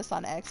be on this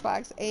on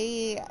Xbox.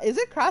 Hey, is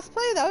it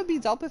crossplay? That would be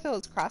dope if it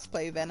was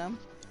crossplay, Venom.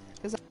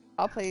 Because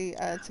I'll play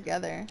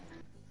together.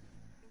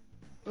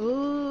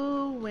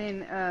 Ooh,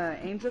 when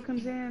Angel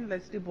comes in,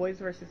 let's do boys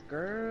versus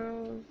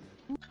girls.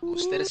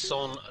 Ustedes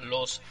son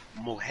los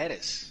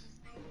mujeres.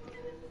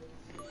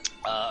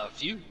 A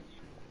few.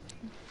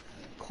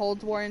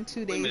 Cold War in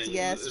 2 Wait a days. minute,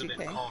 Yes, wait a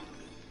minute, GK. hold on.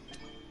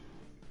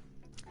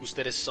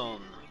 Ustedes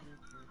son.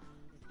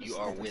 You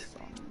are with.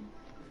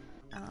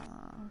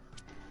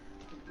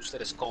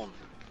 Ustedes con.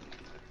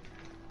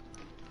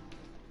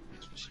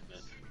 That's what she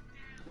meant.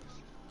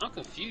 I'm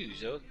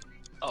confused, yo.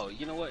 Oh,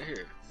 you know what?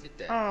 Here, hit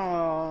that.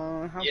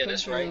 Oh, how Yeah, could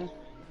that's you? right.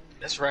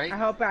 That's right. I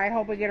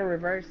hope we get a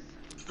reverse.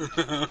 She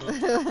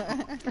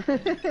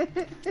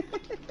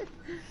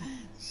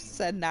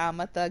said, nah, I'm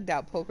a thugged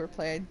out poker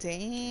player.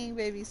 Dang,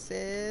 baby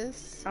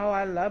sis. Oh,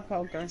 I love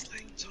poker. It's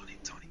like Tony.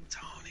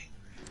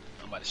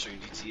 I'm about to stream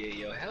GTA,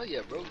 yo. Hell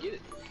yeah, bro, get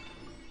it.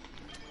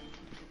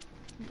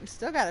 We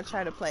still gotta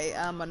try to play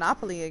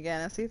Monopoly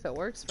again and see if it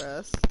works for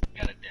us.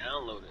 Gotta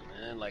download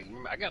it, man. Like,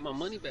 remember, I got my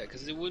money back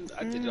because it wouldn't.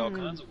 I did it all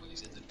kinds of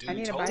ways. And the dude I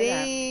need to told buy me.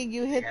 that. Dang,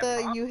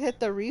 you hit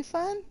the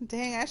refund?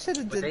 Dang, I should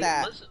have But did they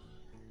that. listen.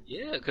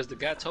 Yeah, because the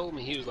guy told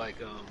me, he was like,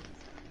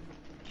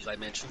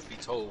 man, truth be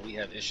told, we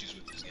have issues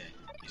with this game.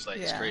 He's like,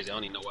 it's Yeah. crazy. I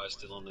don't even know why it's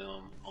still on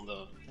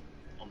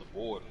the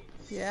board.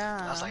 Yeah.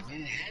 And I was like,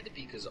 man, it had to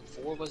be because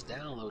 4 of us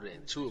downloaded it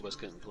and 2 of us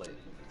couldn't play it.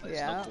 Like,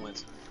 Yeah. It's no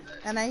coincidence.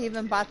 And I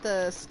even bought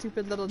the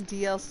stupid little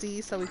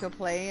DLC so we could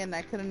play, and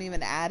I couldn't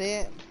even add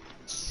it.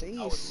 Sheesh.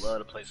 I would love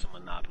to play some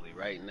Monopoly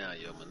right now,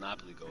 yo.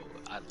 Monopoly go.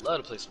 I'd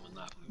love to play some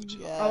Monopoly with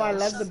you. Yeah. Oh, I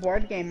love the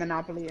board game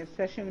Monopoly,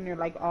 especially when you're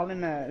like all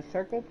in a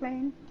circle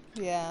playing.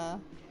 Yeah.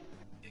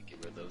 Yeah, get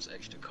rid of those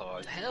extra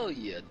cards. Hell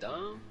yeah,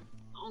 Dom.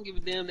 I don't give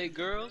a damn they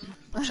girls.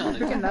 I'm trying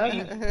to Freaking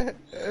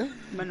love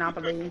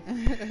Monopoly.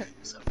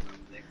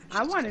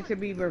 I want it to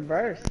be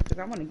reversed because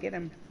I want to get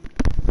him.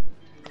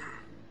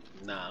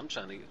 Nah, I'm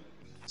trying to get.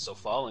 So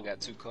Fallen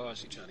got 2 cards.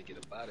 She trying to get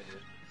up out of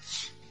here.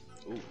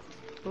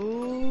 Ooh.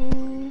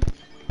 Ooh.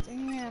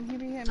 Damn, he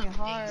be hitting me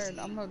hard.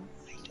 I'm a...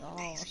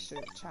 Oh,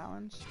 shit.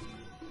 Challenge.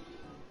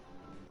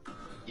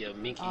 Yeah,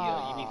 Minky,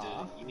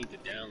 Aw. you need to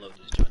download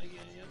this joint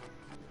again, yeah.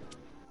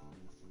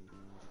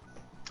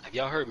 Have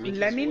y'all heard Minky's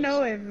Let me voice?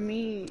 know if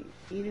me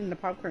eating the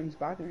popcorn's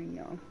bothering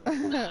y'all.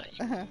 Nah,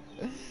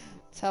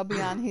 Tell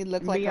Beyond he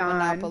looked like a Beyond,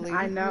 Monopoly,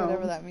 I whatever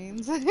know. that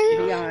means.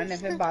 Beyond,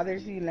 if it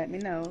bothers you, let me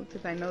know,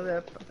 because I know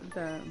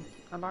the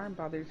alarm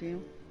bothers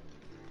you.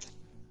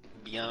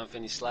 Beyond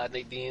finished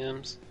sliding they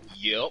DMs?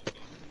 Yup.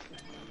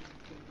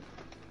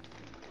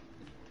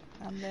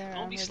 I'm there.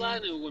 Don't I'm be ready.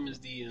 sliding in women's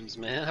DMs,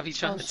 man. I be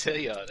trying to tell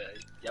y'all that.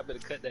 Y'all better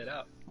cut that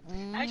out.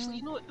 Actually,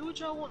 you know what? Do what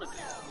y'all want to do.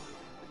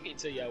 I can't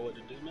tell y'all what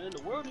to do, man.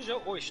 The world is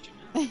your oyster,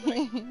 man.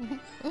 Like,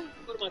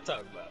 what am I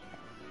talking about?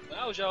 When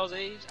I was y'all's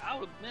age, I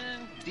would,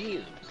 man,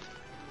 DMs.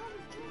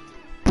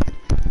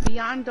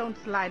 Beyond don't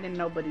slide in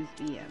nobody's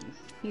DMs.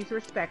 He's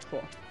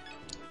respectful.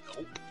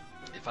 Nope.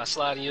 If I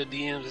slide in your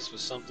DMs, this was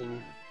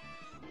something.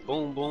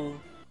 Boom, boom.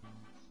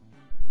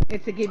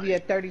 It's to give you a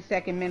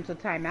 30-second mental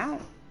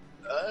timeout.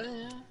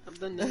 Yeah, I've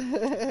done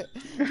that.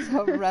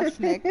 So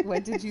Roughneck,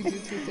 what did you do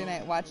Tuesday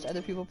night? Watched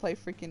other people play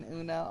freaking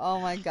Uno. Oh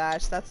my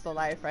gosh, that's the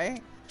life,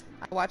 right?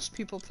 I watched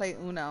people play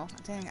Uno.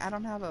 Dang, I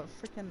don't have a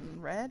freaking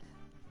red.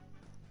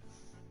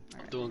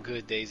 I'm doing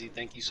good, Daisy.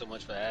 Thank you so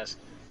much for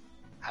asking.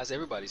 How's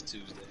everybody's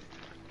Tuesday?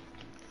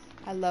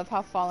 I love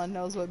how Fallen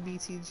knows what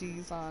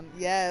BTG's on.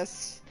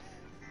 Yes,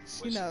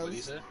 she knows. What do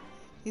you say?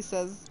 He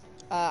says,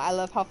 I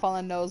love how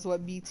Fallen knows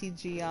what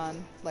BTG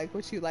on, like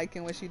what you like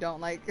and what you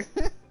don't like.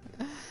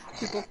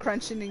 People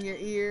crunching in your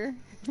ear.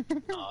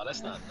 Oh,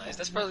 that's not nice.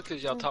 That's probably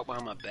because y'all talk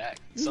behind my back.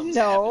 Something's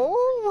No,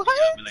 happened. what?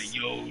 Yeah, I'll be like,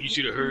 yo, you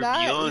should have heard Not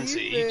Beyonce.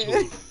 He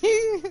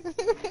even.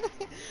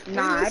 told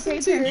Nah, I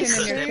pay to your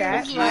attention in your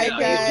chat. streams, Yeah, my I pay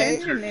guy.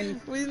 attention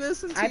in. We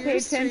listen to I your pay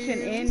attention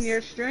in streams.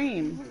 your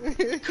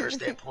stream. curse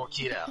that poor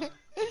kid out.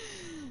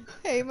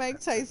 Hey,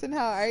 Mike Tyson,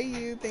 how are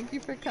you? Thank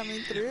you for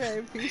coming through. I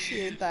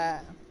appreciate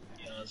that.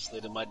 Beyonce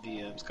slid in my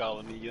DMs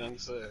calling me young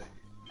son.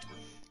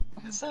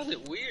 That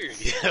sounded weird,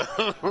 you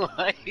know?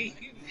 Like,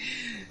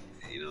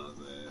 you know what I'm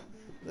saying?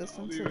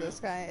 Listen to this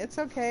guy. It's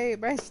okay,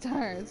 Bright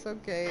Star. It's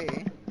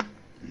okay.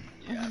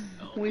 Yeah,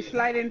 no, We yeah.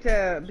 slide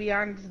into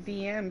Beyond's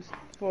DMs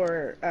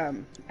for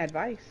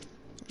advice.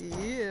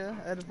 Yeah,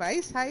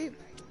 advice hype.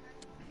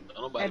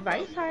 Don't nobody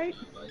Advice bother me hype.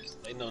 with my advice.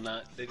 They know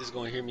not. They just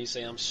gonna hear me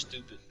say I'm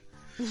stupid.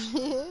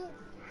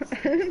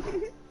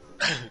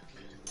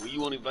 What you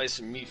want advice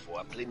from me for?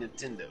 I play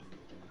Nintendo.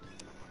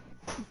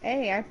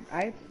 Hey,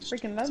 I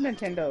freaking love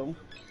Nintendo.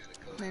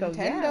 Nintendo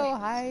yeah.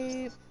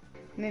 hype.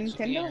 Thanks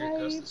for being Nintendo here, hype.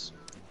 Custis.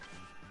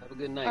 Have a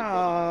good night, brother.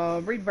 Oh,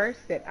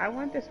 reversed it. I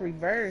want this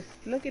reversed.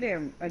 Look at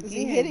him again. Is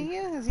he hitting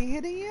you? Is he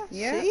hitting you?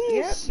 Yep,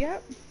 Sheesh.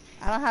 yep.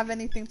 I don't have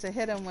anything to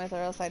hit him with, or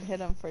else I'd hit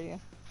him for you.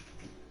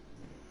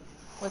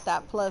 With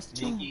that plus.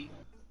 Nikki,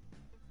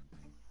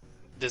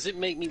 does it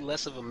make me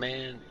less of a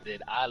man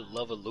that I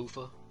love a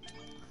loofah?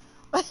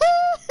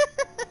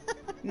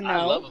 No.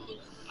 I love a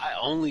loofah.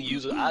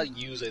 I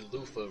use a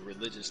loofah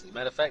religiously.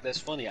 Matter of fact, that's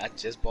funny. I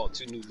just bought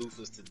 2 new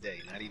loofahs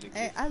today. Not even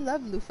Hey, kidding. I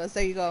love loofahs.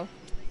 There you go.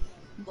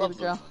 Love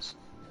Baby girl. loofahs.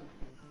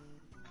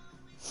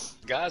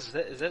 Guys,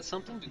 is that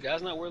something? Do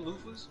guys not wear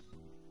loofahs?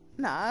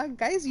 Nah,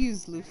 guys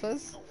use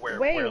loofahs.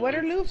 Wait, what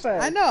are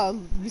loofahs? I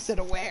know. You said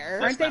aware.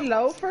 Aren't they Wear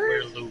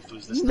loafers?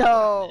 loofahs. That's not what I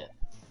No. meant.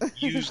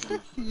 Use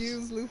loofahs.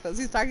 Use loofahs.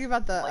 He's talking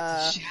about the,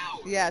 Like to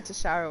shower. yeah, to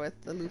shower with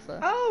the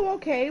loofah. Oh,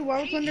 okay. Well,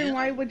 I was wondering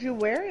why would you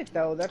wear it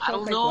though? That's I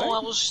don't know. I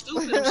was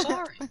stupid. I'm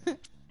sorry.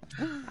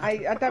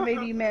 I thought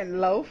maybe you meant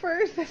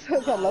loafers. That's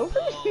a loafer.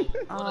 Oh,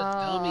 what a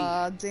dummy.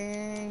 Aw,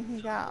 dang.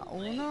 He got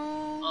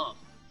Uno.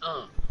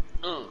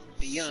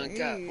 Beyond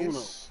got Uno.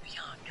 Sheesh.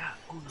 Beyond got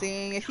Uno.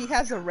 Dang, if he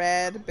has a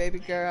red, baby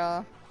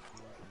girl.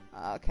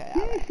 Okay,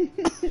 alright.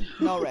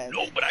 No red.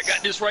 No, but I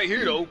got this right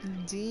here though.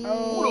 Dang.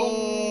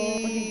 Oh,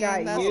 he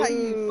got That's how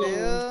you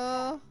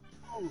feel.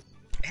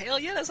 Hell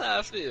yeah, that's how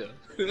I feel.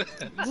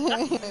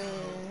 Dang.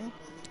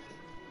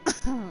 2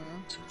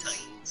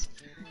 Titans.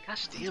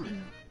 Gosh damn it.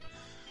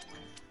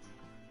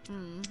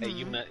 Hey,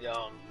 you met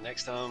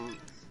next time,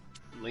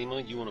 Lima,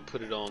 you want to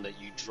put it on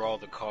that you draw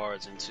the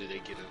cards until they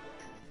get you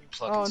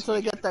plug Oh, into until they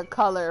it. get the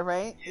color,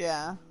 right?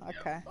 Yeah.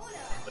 Okay.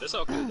 But it's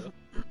all good though.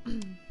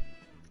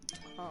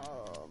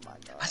 Oh my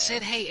god. I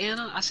said, hey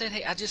Anna. I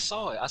just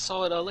saw it. I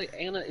saw it late.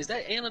 Anna, is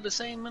that Anna the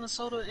same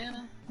Minnesota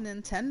Anna?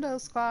 Nintendo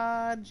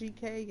Squad,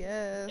 GK,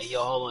 yes. Hey,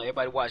 yo, hold on.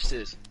 Everybody watch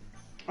this.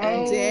 Oh,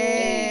 Dang.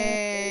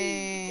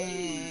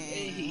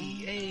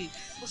 Hey.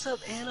 What's up,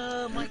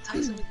 Anna? Mike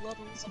Tyson,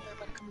 McLovin. What's up,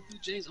 everybody coming through?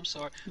 James, I'm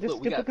sorry. this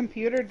Look, stupid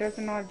computer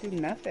doesn't know how to do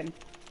nothing.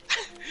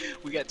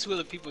 we got 2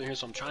 other people in here,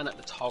 so I'm trying not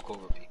to talk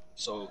over people.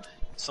 So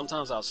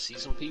sometimes I'll see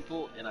some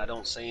people and I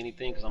don't say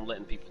anything because I'm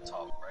letting people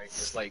talk, right?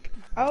 It's like,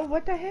 Oh,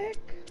 what the heck?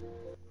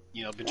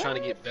 you know, I've been trying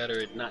to get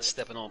better at not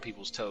stepping on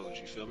people's toes,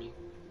 you feel me?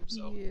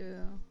 So,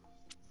 Yeah.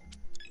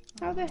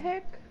 How the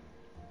heck?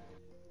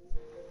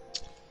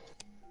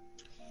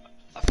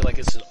 I feel like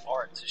it's an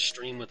art to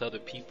stream with other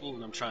people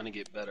and I'm trying to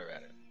get better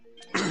at it.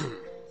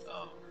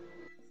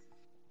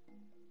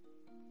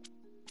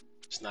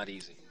 It's not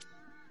easy.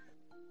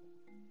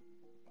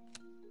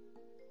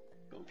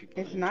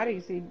 people It's to not enjoy.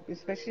 easy,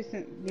 especially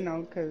since, you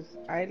know, because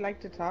I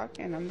like to talk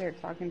and I'm there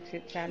talking,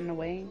 chit chatting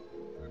away.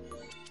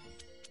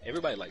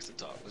 Everybody likes to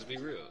talk. Let's be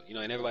real, you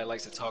know, and everybody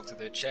likes to talk to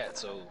their chat.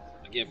 So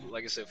again,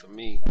 like I said, for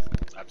me,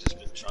 I've just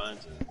been trying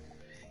to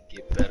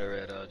get better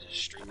at just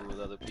streaming with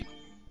other people.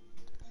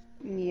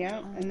 You Yeah,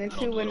 know, and then I don't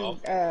too do it when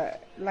often.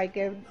 like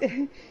if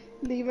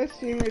Lima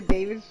stream or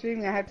David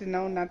stream, I have to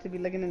know not to be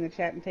looking in the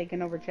chat and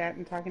taking over chat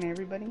and talking to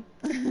everybody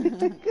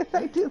because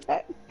I do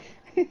that.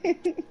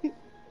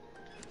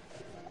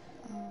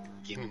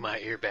 Give me my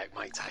ear back,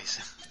 Mike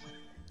Tyson.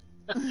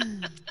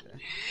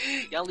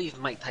 Y'all leave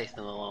Mike Tyson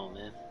alone,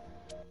 man.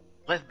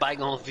 Let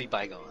bygones be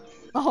bygones.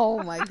 Oh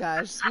my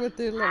gosh, with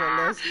your little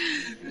lisp,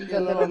 The your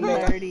little little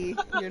mess.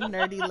 your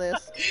nerdy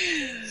lisp.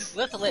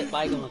 Let's let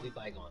bygones be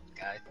bygones,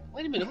 guys.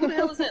 Wait a minute, who the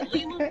hell is that?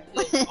 Lima?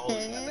 Yo, oh,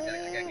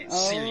 I gotta get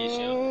serious,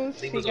 yo. Oh,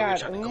 she Lima's over here got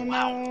trying to go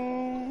out.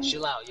 Uno.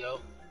 Chill out, yo.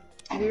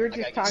 We were I just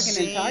gotta get talking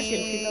and serious, talking.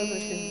 yo. She knows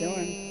what she's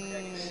doing. I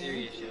gotta get Dang.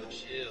 serious, yo.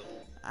 Chill.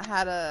 I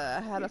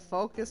had to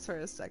focus for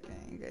a second.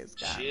 You guys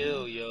got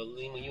Chill, me. yo.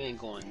 Lima, you ain't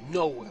going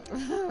nowhere.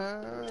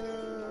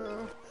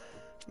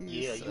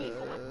 You Yeah, you ain't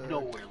going suck.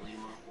 nowhere,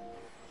 Lima.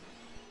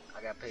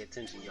 I gotta pay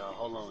attention, y'all.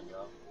 Hold on,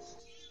 y'all.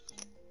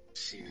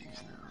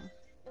 Serious now.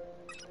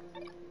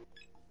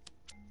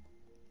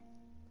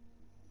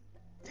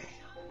 Damn.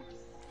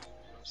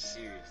 I'm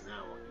serious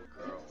now on you,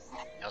 girl.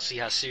 Y'all see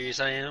how serious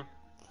I am?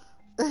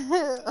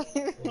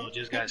 Uno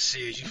just got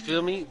serious. You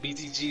feel me?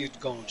 BTG is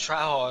gonna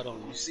try hard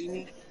on you. You see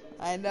me?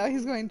 I know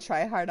he's going to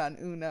try hard on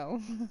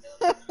Uno.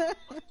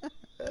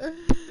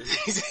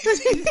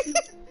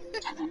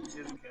 He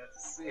just got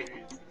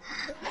serious.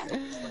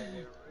 It's like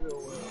that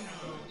real world,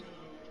 bro.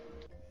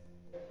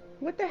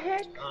 What the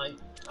heck? I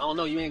don't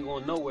know. You ain't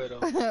going nowhere though.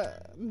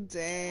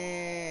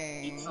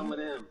 Eat some Dang. of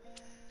them.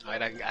 All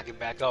right, I can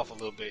back off a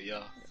little bit,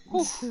 y'all.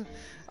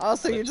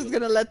 Also, you're just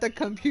gonna let the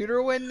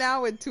computer win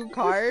now with 2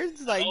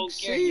 cards? I Like, don't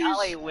care. Y'all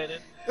sheesh. ain't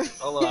winning.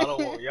 Hold on, I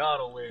don't want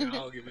y'all to win. I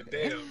don't give a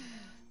damn.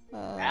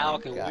 Oh Al my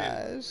can win.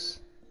 gosh.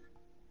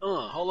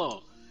 Hold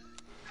on.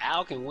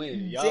 Al can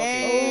win. Y'all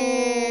can't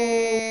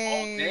win.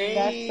 Oh Dang.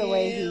 That's the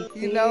way he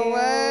damn. You know feels.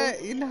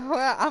 what? You know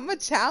what? I'm gonna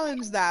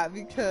challenge that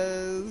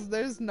because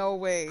there's no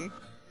way.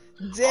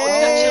 Oh, you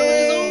got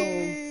challenges on?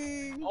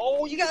 Dang.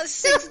 Oh, you got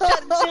 6 to try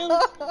to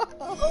challenge.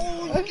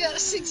 Oh, you got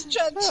 6 to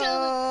try to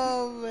challenge.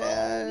 Oh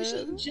Oh, you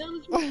shouldn't man.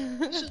 challenge me.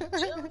 You shouldn't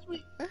challenge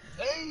me.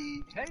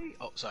 Hey.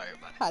 Oh, sorry,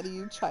 everybody. How do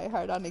you try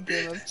hard on a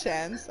game of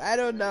chance? I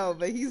don't know,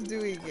 but he's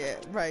doing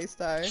it, Bright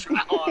Star. Try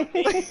hard,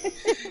 baby.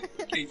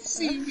 You can't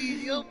see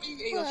me, yo.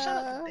 Hey, yo, shout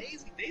out to Uh,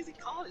 Daisy. Daisy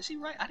called it. She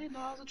right. I didn't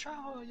know I was a try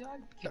hard, yo. I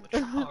became a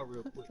try hard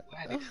real quick.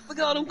 Look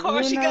at all them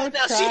cards she Uno got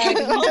now. She try. can't.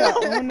 He's Hold a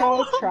on.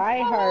 Uno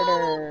try Hold on.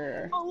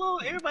 harder.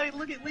 Hold on. Everybody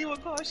look at Lima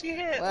card she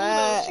had.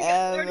 Uno. She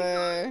got 30 Whatever.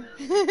 cards.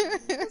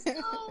 Let's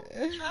go.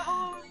 Try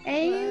hard. Hi,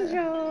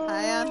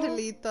 Angel.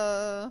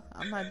 Angelito.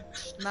 I'm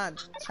not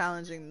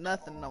challenging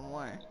nothing no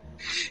more.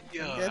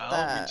 Yo, Forget I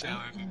don't be that.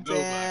 challenging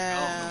nobody. I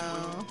don't know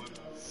Damn. what's going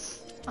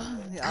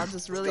on. Y'all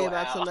just Let's really go,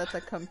 about to Al. let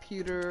the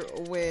computer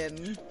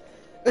win.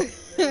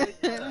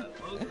 Yeah.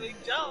 Big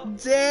job.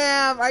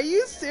 Damn, are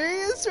you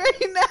serious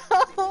right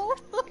now?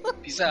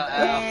 Peace out,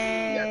 Al.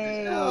 You got this,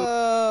 Dang. Al.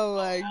 Oh Oh,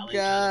 my Al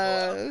ain't trying to go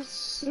out.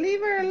 gosh. Leave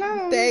her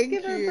alone. Let's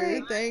give Thank her a you,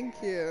 break.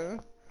 thank you.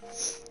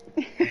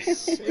 Baby,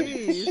 chill.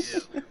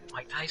 Sheesh.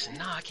 Mike Tyson,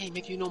 nah, I can't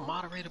make you no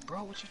moderator,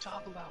 bro. What you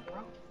talking about,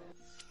 bro?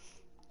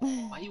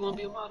 Why you wanna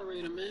be a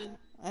moderator, man?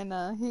 I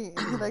know, he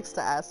likes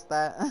to ask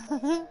that.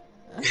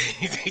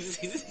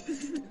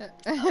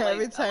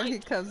 Every I time like he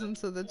comes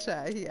into the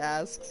chat, he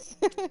asks.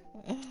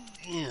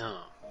 Damn.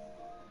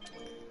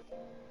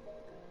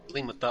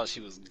 Lima thought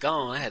she was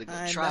gone. I had to go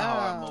I try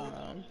hard mode know.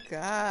 on her.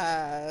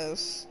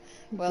 Gosh.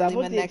 Well,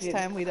 Double Lima, next digits.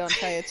 time we don't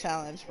try a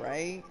challenge,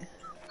 right?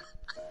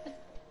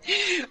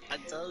 I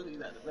told you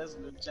not to mess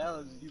with the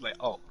challenge. You like,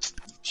 oh,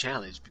 you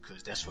challenge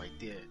because that's right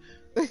there.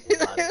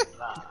 Blah, blah,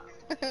 blah.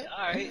 Yeah,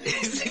 alright.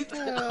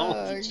 I don't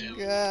be Oh challenging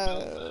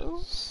nobody.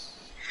 gosh.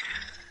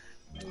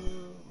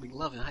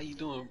 McLovin, how you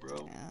doing,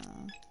 bro?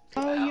 Yeah.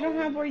 Oh, you don't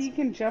have where you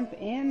can jump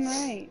in,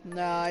 right?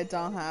 No, I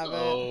don't have it.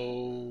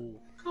 Oh,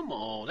 come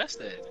on. That's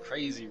that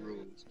crazy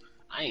rules.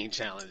 I ain't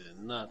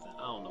challenging nothing.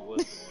 I don't know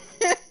what's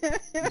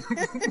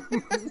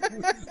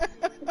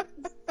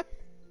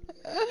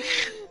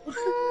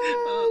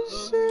Oh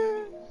going on.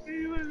 shit.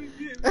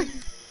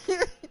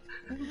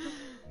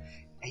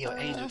 Hey, yo,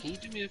 Angel, can you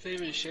do me a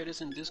favor and share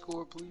this in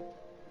Discord, please?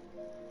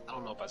 I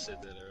don't know if I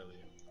said that earlier.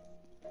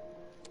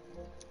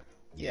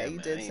 Yeah, you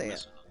man, did I ain't say it.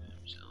 messing with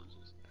them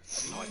challenges.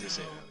 Oh, I did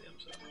say it earlier. I'm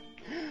sorry.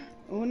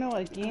 Uno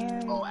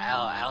again. Oh,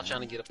 Al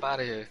trying to get up out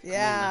of here.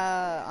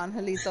 Yeah,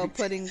 Angelito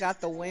Pudding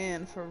got the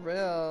win for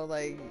real.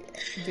 Like,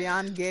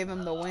 Beyond gave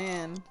him the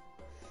win.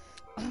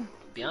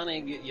 Y'all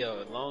ain't get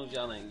as long as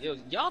y'all ain't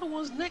y'all the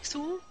ones next to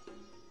him.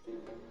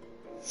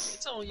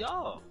 It's on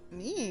y'all.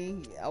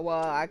 Me?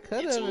 Well, I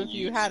could It's have on if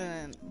you you.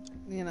 hadn't,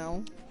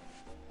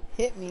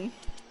 hit me.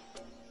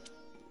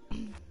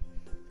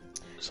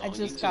 It's I on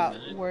just you too, got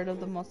man. word of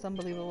the most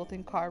unbelievable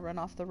thing: car run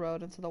off the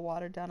road into the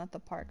water down at the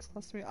parks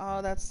close to me.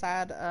 Oh, that's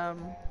sad.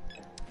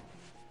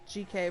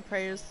 GK,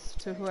 prayers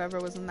to whoever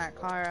was in that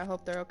car. I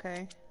hope they're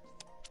okay.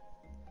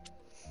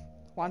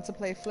 Want to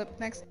play Flip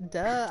next?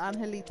 Duh,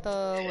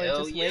 Angelito. We're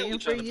Hell just yeah, waiting we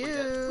for trying to put that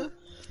you. Flip.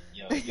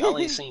 Yo, if y'all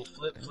ain't seen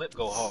Flip, Flip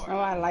go hard. Oh,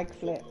 I like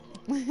Flip.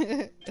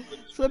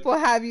 Flip will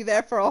have you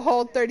there for a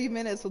whole 30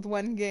 minutes with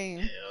one game.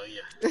 Hell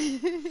yeah.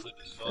 Flip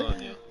is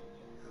fun, yo.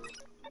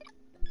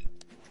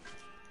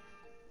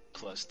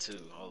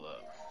 +2, hold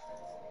up.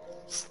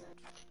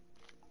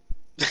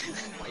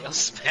 Why y'all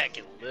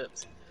smacking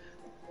lips?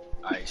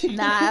 Alright,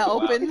 Nah,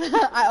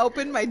 I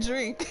opened my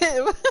drink.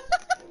 Yo,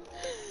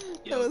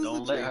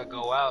 don't let her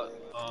go out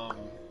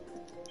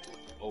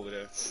over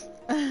there.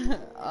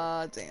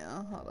 Oh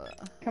damn, hold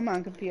up. Come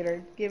on,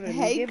 computer. Give it.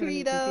 Hey give it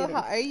Greedo, computer.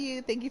 how are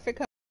you? Thank you for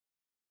coming.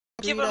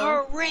 Giving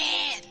her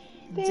red!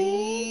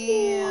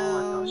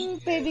 Damn. You,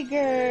 baby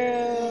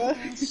girl.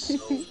 So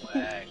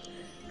whack.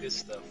 Good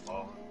stuff,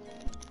 Paul.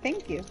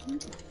 Thank you.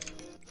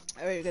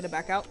 Alright, you're gonna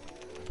back out?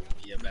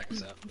 Yeah, back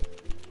us out.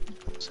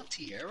 What's up,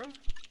 Tiara?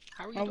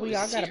 How are you Oh, doing? we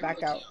all gotta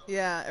back out.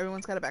 Yeah,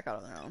 everyone's gotta back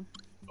out on their own.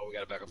 Oh, we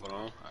gotta back up on our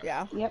own? All right.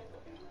 Yeah. Yep.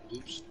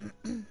 Oops.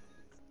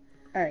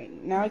 Alright,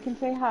 now I can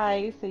say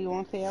hi so you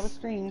won't say I was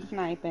stream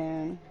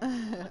sniping.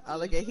 Oh,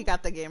 look at, he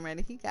got the game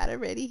ready. He got it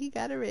ready. He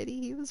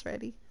was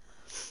ready.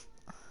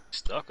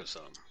 Stuck or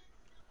something?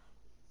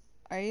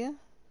 Are you?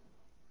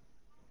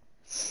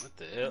 What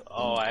the hell?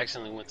 Oh, I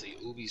accidentally went to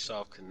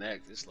Ubisoft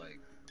Connect. It's like,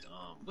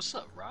 what's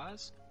up,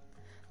 Roz?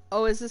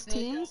 Oh, is this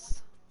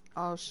Teams?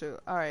 Oh, shoot.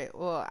 Alright,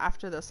 well,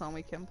 after this one,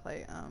 we can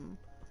play,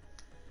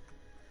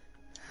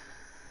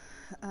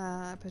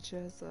 I put you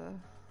as a...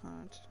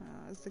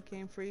 is the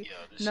game free?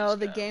 Yeah, no,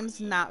 the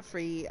game's not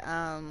free.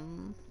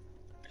 Sorry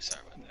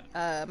about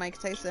that.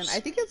 Mike Tyson. I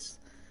think it's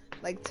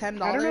like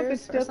 $10. I don't know if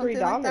it's still $3.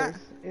 Like that.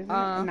 Isn't it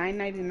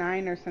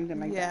 $9.99 or something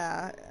like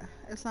that? Yeah,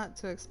 it's not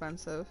too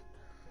expensive.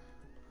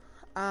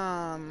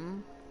 At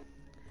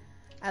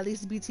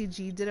least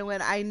BTG didn't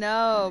win. I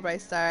know,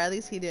 Bryce Star. At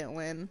least he didn't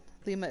win.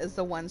 Lima is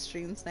the one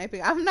stream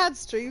sniping. I'm not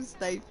stream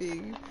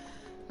sniping.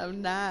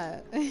 I'm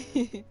not.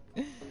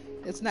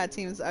 It's not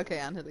Teams. Okay,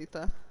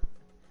 Angelita.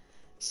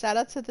 Shout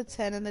out to the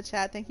 10 in the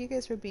chat. Thank you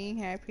guys for being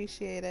here. I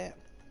appreciate it.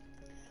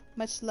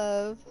 Much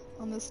love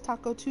on this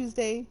Taco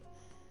Tuesday.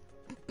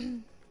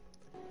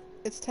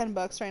 It's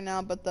 $10 right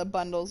now, but the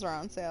bundles are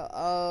on sale.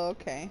 Oh,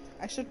 okay.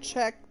 I should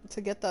check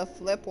to get the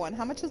flip one.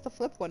 How much is the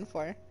flip one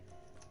for?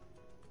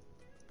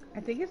 I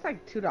think it's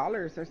like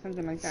 $2 or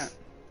something like that.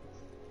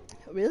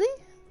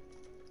 Really?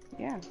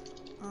 Yeah.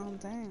 Oh,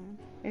 dang.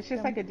 It's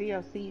just like a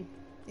DLC.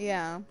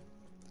 Yeah.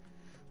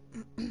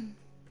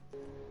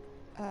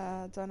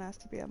 Don't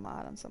ask to be a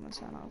mod on someone's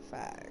channel.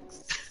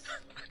 Facts.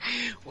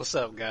 What's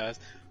up, guys?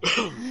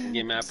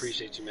 Yeah, man, I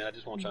appreciate you, man. I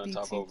just want to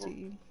talk over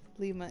him.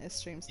 Lima is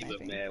stream He sniping.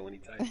 look mad when he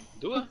types.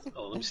 Do I?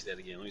 Oh, let me see that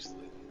again. Let me see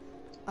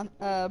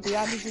that.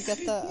 Beyond, did you get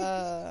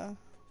the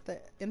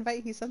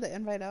invite? He sent the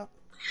invite out.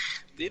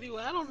 Did he?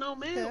 Well, I don't know,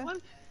 man. Yeah. What?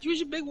 Use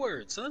your big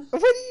words, son.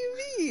 What do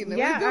you mean?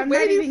 Yeah, I'm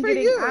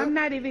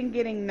not even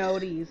getting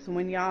noties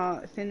when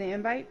y'all send the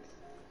invites.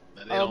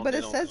 Oh, but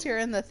it says you're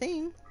in the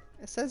thing.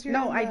 It says you're.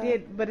 No, in the... I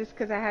did, but it's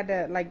because I had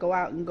to like go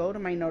out and go to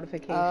my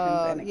notifications.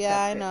 And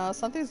yeah, I know.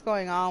 Something's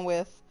going on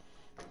with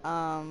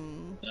Nah,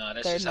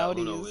 that's their just how noties.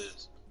 Uno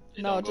is.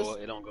 It No, don't go.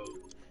 It don't go.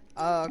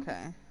 Oh,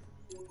 okay.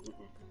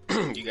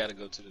 You gotta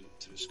go to the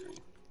screen.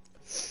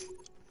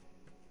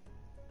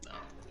 No.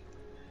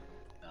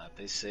 Nah, if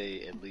they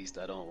say at least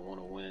I don't want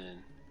to win,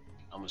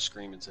 I'm gonna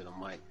scream into the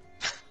mic.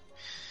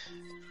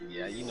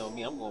 Yeah, you know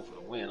me, I'm going for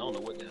the win. I don't know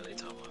what the hell they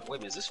talking about. Wait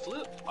a minute, is this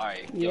Flip?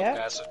 Alright, yo,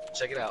 guys, so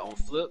check it out. On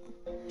Flip,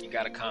 you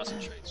gotta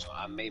concentrate. So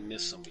I may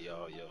miss some of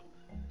y'all, yo.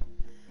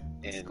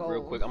 And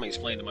real quick, I'm gonna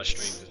explain to my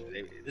stream.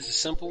 This is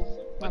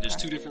simple, but there's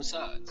two different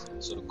sides.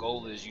 So the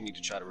goal is you need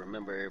to try to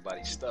remember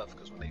everybody's stuff,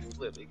 because when they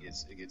flip, it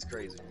gets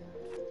crazy.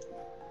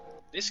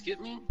 They skip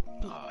me?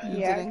 Oh,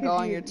 yeah, didn't go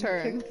on your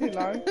turn. Too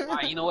long.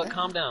 Alright, you know what?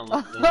 Calm down.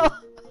 Oh.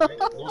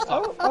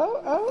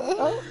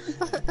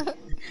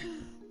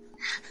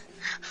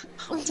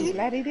 I'm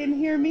glad he didn't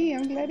hear me.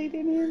 I'm glad he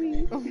didn't hear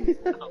me. I'm doing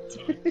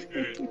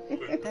good.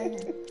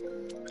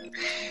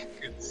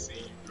 Good to see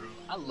you, bro.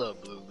 I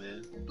love Blue,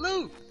 man.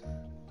 Blue!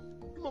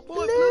 My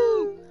boy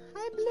Blue!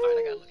 Hi, Blue! Alright,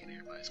 I gotta look at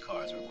everybody's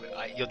cards real quick.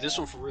 Alright, yo, this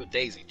one for real.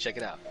 Daisy, check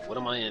it out. What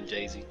am I in,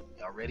 Daisy?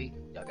 Y'all ready?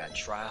 Y'all gotta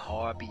try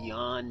hard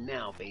beyond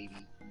now, baby.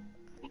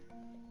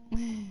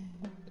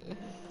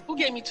 Who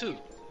gave me 2?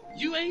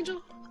 You,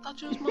 Angel? I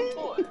thought you was my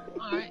boy.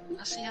 Alright,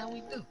 I see how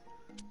we do.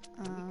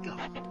 Here we go.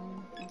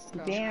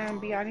 Damn,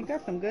 Beyond, you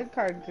got some good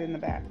cards in the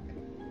back.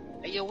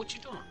 Hey, yo, what you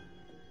doing?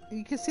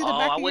 You can see the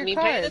back of your I wasn't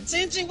even paying cards.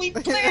 attention. We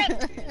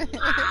flipped.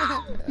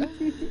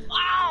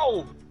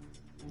 Ow!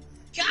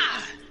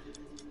 God!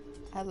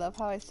 I love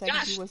how I said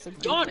Gosh, he was a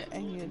darn griefer it.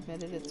 and you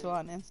admitted it to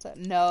on Insta.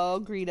 No,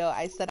 Greedo,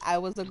 I said I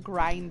was a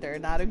grinder,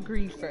 not a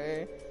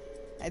griefer.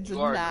 I did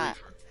You are not. a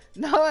griefer.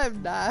 No,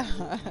 I'm not.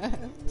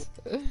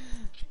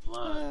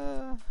 line.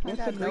 I What's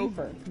got a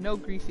griefer? no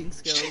griefing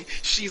skills.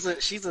 she's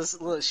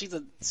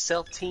a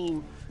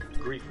self-team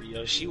griefer,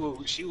 yo. She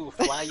will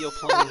fly your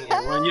plane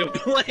and run your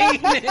plane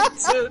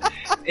into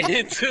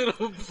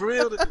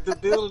the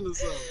building or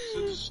something.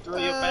 She'll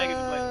destroy your package.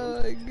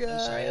 Oh my I'm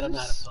sorry, I don't know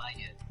how to gosh. fly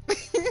yet.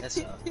 That's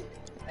all.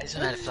 I just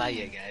don't know how to fly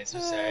yet, guys.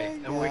 I'm sorry. Oh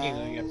my I'm working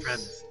on it, I gosh.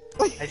 promise.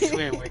 I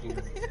swear I'm working on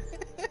it.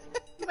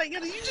 Like,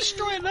 did you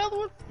destroy another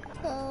one?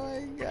 Oh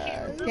my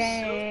gosh.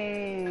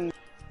 Dang. Is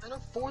that a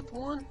fourth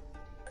one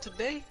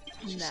today?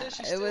 She Nah, said she's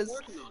it still was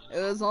working on it.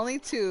 it was only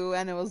 2,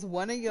 and it was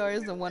one of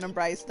yours and one of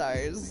Bright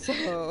Stars.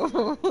 So.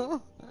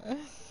 Oh my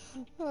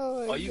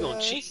Oh, you gonna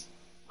gosh. cheat?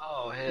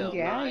 Oh hell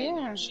Yeah, no, I ain't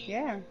yeah, gonna cheat.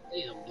 yeah.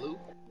 Damn, Blue.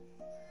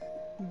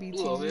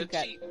 Blue over BTG here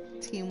got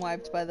cheating. team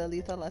wiped by the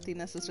Lethal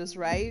Latina Sisters,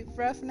 right,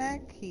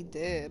 Roughneck? He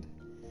did.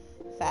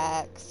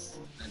 Facts.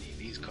 I need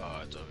these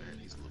cards over here.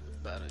 These a little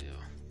bit better, yo.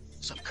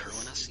 What's up,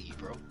 Kerwin? I see you,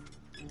 bro.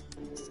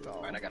 Let's go.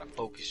 Alright, I gotta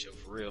focus, yo,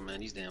 for real, man.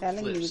 These damn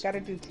Telling you, we flips. gotta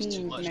do There's too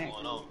teams much next.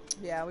 going on.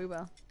 Yeah, we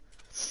will.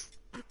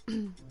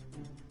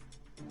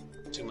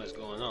 Too much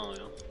going on,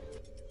 yo.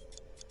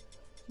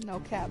 No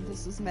cap,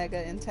 this is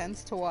mega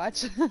intense to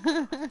watch.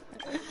 Yeah,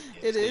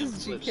 It these damn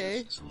is, flips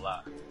GK. It's a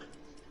lot.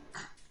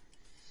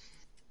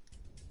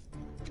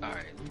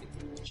 Alright,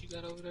 what you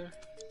got over there?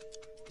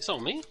 It's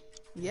on me?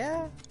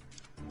 Yeah.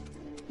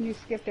 You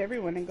skipped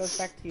everyone and goes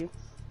back to you.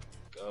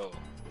 Go.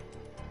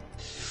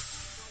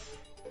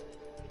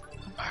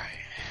 Alright.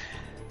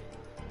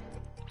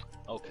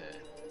 Okay.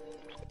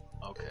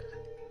 Okay.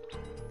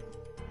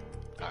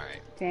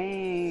 Alright.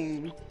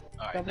 Dang.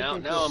 Alright, Double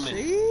now I'm in.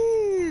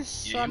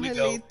 Sheesh, Yeah, here we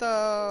go.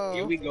 Angelito.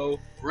 Here we go.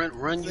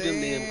 Run you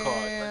them damn cards.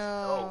 Let's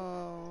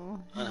go.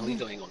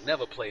 Angelito ain't gonna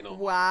never play no more.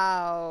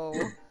 Wow.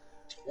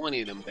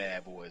 20 of them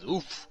bad boys.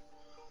 Oof.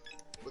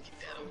 Look at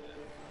that over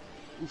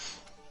there.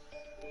 Oof.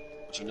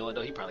 But you know what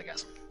though? He probably got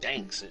some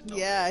dank sitting over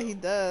Yeah, there. he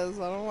does.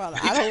 I don't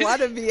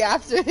want to be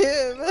after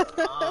him.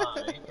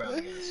 He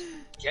probably got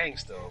some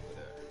gangster over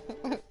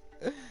there.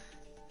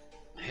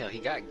 Hell, he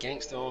got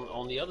gangster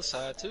on the other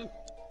side too.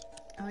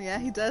 Oh yeah,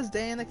 he does.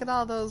 Dang, look at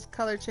all those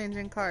color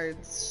changing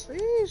cards.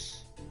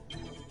 Sheesh.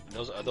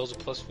 Those are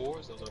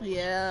 +4s? Those are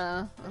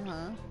Yeah.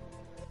 Alright.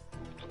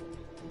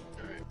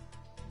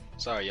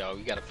 Sorry, y'all.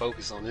 We gotta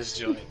focus on this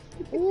joint.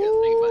 We gotta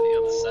think about the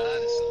other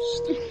side. It's so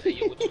stupid. Hey,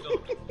 yo, what you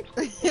doing?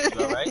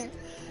 You alright?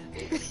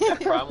 You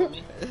got a problem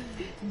with me?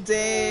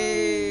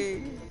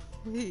 Dang.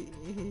 He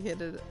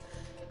hit it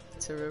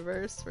to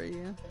reverse for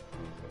you.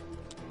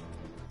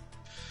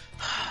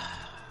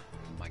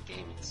 My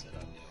gaming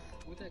setup, yo.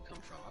 Where'd that come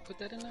from? I put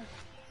that in there?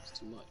 It's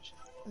too much.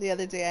 The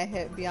other day I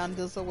hit Beyond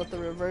Dizzle with the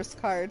reverse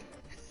card.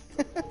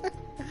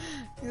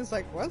 He was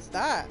like, what's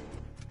that?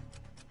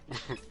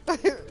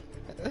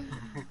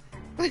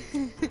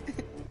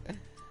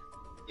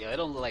 Yeah, it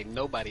don't look like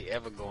nobody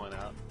ever going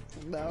out.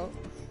 No.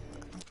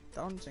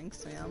 Don't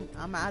jinx me.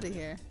 I'm out of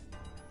here.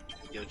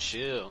 Yo,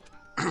 chill.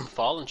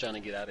 Fallen trying to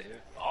get out of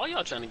here. All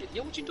y'all trying to get.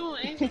 Yo, what you doing,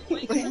 Angel?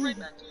 Wait, come right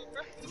back to you,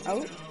 bro.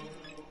 Oh.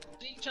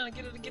 You trying to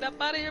get her to get up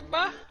out of here,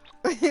 bro?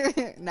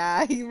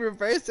 Nah, he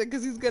reversed it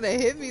because he's gonna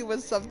hit me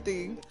with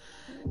something.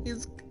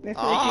 He's. That's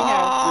what you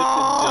have.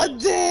 Oh,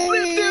 dang!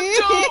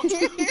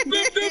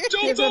 Flip them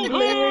jumps It's a on blue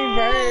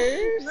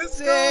reverse. Let's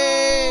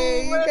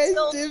Dang, you go. guys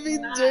did me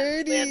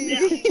dirty.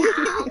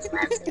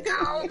 Let's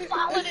go.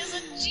 Fallen is a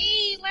G.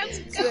 Let's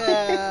go.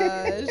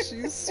 Yeah,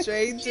 she's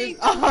straight to.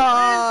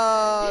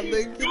 Oh,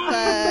 look at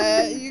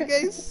that. You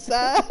guys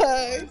suck.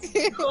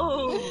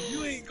 Go.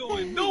 You ain't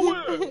going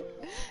nowhere.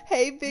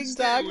 Hey, Big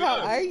Stay Dog, with how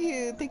us. are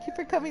you? Thank you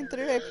for coming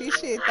through. I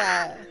appreciate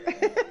that.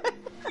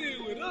 Stay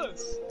with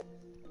us.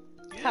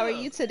 How are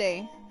Yeah. you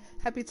today?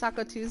 Happy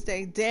Taco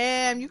Tuesday.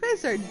 Damn, you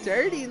guys are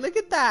dirty. Look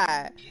at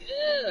that.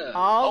 Yeah.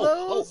 All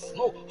Ho, those?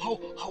 Ho, ho,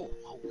 ho, ho,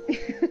 ho.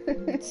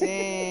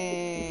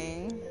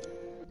 Dang.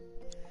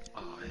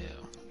 Oh,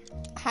 hell.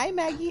 Hi,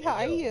 Maggie. How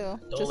are you?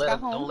 Just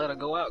got Don't home. let her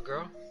go out,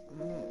 girl.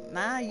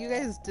 Nah, you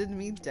guys did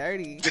me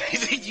dirty.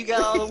 You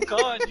got all them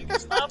cards. You can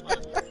stop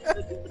her.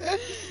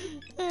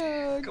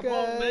 Oh, Come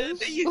on, man. gosh.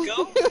 There you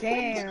go.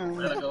 Damn.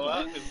 Let her go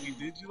out because we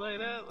did you like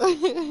that. Like,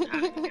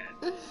 you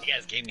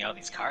guys gave me all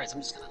these cards. I'm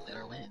just gonna let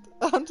her win.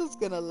 I'm just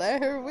gonna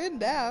let her win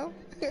now.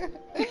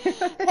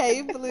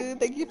 Hey, Blue,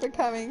 thank you for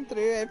coming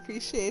through. I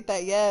appreciate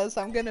that. Yes,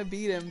 I'm gonna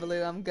beat him,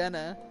 Blue. I'm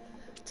gonna.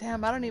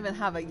 Damn, I don't even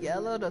have a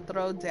yellow to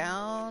throw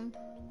down.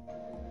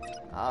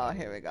 Oh,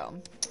 here we go.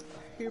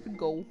 Here we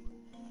go.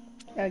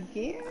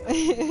 Again?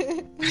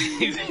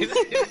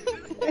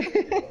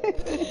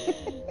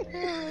 Oh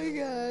my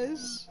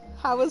gosh.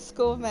 How was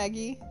school,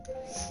 Maggie?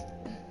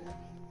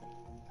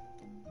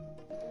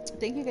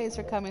 Thank you guys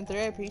for coming through.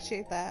 I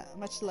appreciate that.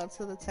 Much love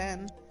to the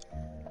 10.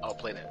 I'll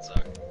play that.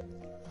 Sorry.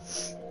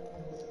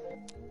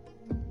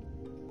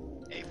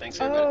 Hey, thanks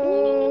everybody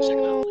for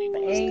checking out. Let's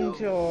go.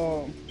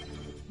 Angel.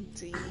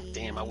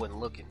 Damn, I wasn't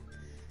looking.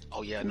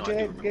 Oh yeah, no, I do Good,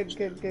 remember. good,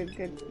 good, good,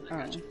 good. I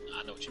got you.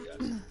 I know what you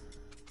got. I know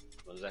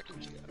exactly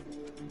what you got.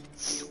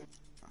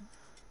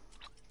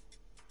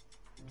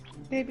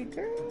 Baby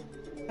girl.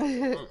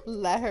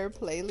 Let her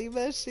play,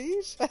 Lima.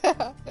 Sheesh.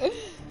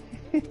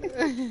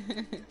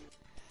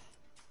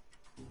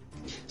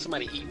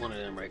 Somebody eat one of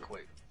them right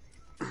quick.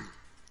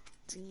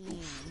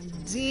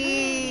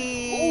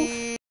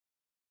 D.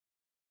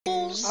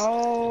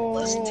 Oh,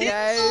 you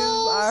guys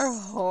are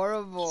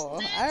horrible.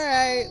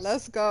 Alright,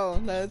 let's go.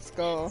 Let's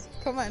go.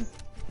 Come on.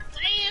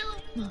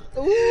 Damn.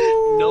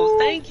 Ooh. No,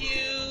 thank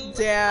you.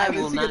 Damn. I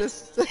will not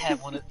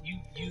have one of you.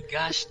 You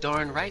gosh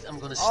darn right. I'm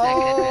gonna stack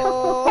that down.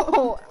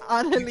 Oh,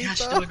 You gosh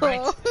darn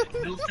right.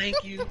 No,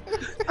 thank you.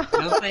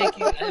 No, thank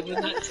you. I will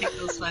not take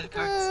those 5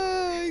 cards.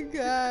 Oh my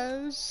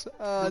gosh.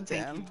 Oh, No,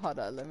 damn. Hold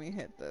on. Let me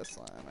hit this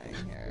one right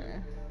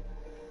here.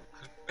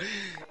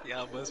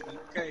 Y'all must be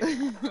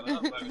crazy.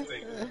 I'm about to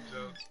take them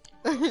jokes.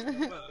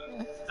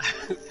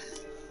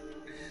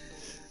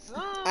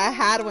 I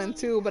had one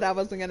too, but I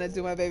wasn't gonna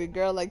do my baby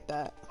girl like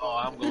that. Oh,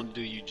 I'm gonna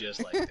do you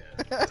just like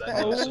that. Cause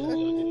I know as soon as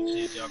y'all get a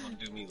chance, y'all gonna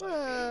do me like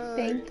that.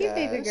 Thank you,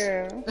 baby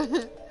girl.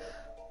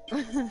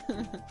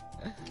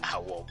 I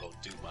won't go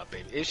do my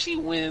baby. If she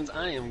wins,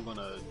 I am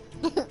gonna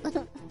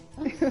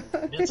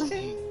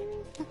mentally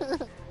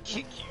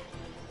kick you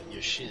in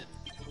your shin.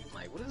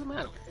 Like, what is the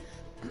matter with you?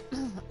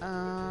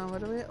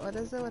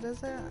 What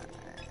is it?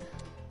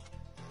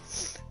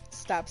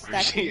 Stop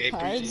stacking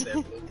cards.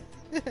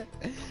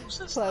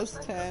 Plus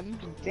 10.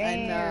 Damn. I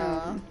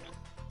know.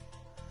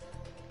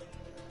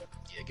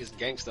 Yeah, it gets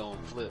gangsta on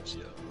flips,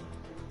 yo.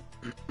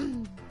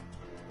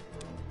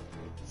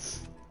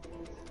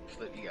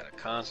 Flip, you gotta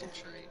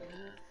concentrate,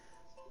 man.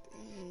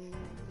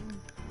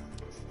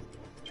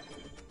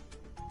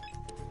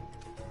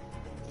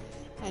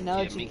 I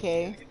know, Yeah,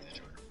 GK.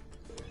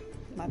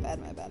 My bad.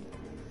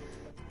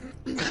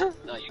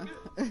 No, you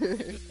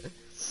good.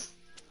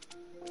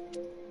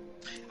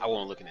 I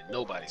wasn't looking at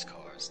nobody's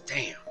cards.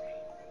 Damn.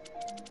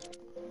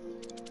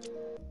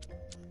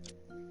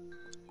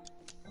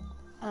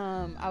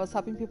 I was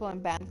helping people in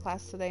band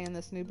class today in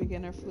this new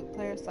beginner flute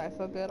player, so I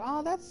feel good.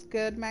 Oh, that's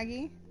good,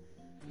 Maggie.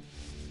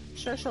 I'm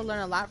sure she'll learn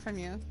a lot from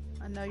you.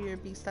 I know you're a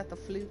beast at the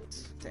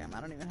flute. Damn, I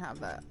don't even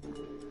have that.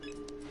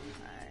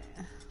 Alright.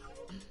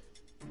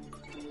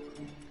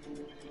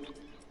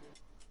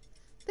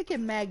 Look at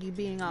Maggie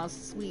being all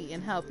sweet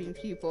and helping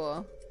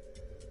people.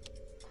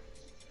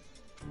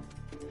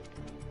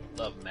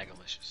 Love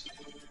Megalicious.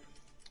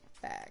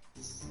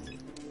 Facts.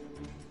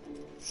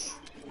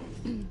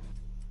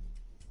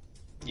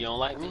 You don't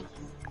like me?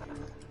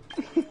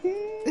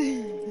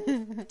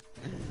 Damn.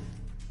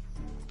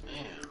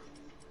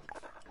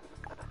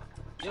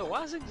 Yo,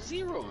 why is it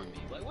zeroing me?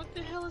 Like, what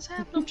the hell is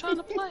happening? I'm trying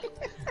to play.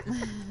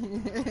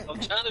 I'm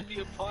trying to be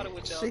a part of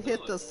what y'all doing. She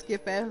hit the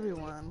skip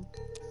everyone.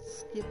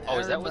 Skip Oh,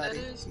 everybody. is that what that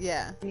is?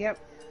 Yeah. Yep.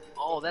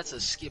 Oh, that's a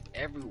skip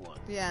everyone.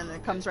 Yeah, and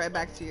it comes right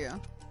back to you.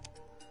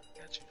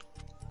 Gotcha.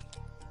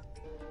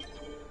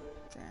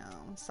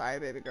 Damn. Sorry,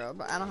 baby girl,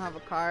 but I don't have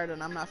a card,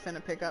 and I'm not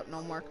finna pick up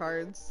no more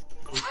cards.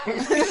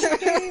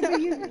 Okay, but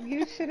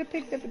you should have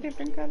picked up a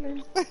different color.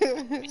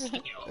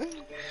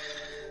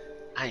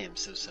 I am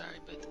so sorry,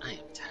 but I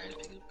am tired of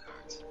picking up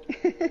cards.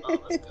 Oh,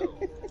 let's go.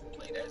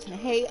 Play that.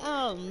 Hey,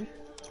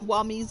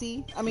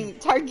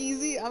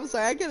 Targeezy. I'm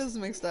sorry, I get this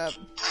mixed up.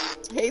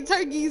 Hey,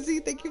 Targeezy,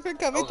 thank you for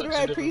coming through.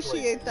 I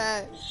appreciate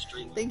that.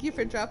 Thank you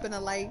for dropping a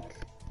like.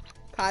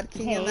 Cod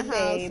King in the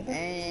house.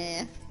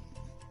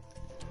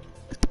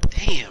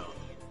 Damn.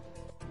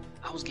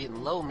 I was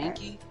getting low,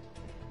 Minky.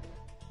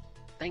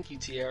 Thank you,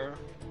 Tiara.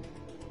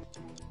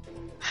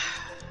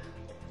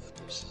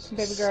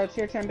 Baby girl, it's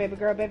your turn, baby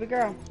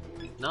girl.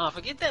 Nah,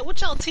 forget that. What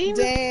y'all team?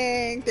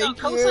 Dang,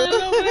 thank you. Over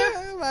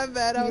there? My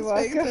bad, I was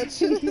paying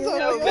attention.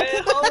 Yo,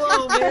 man,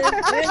 hold on, man.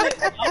 Damn it.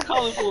 I'm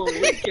calling for a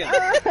recount.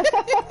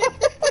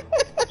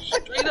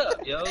 Straight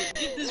up, yo.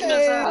 Get this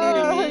mess out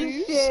of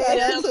here, man. Shout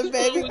out to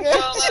baby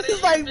girl.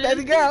 She's like,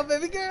 baby girl.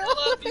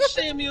 Hold up, you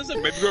shame me. I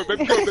said, baby girl.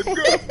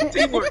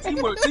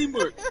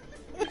 Teamwork.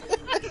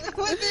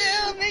 What the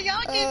hell, man?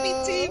 Y'all can't be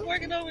team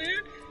working over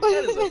here.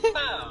 That is a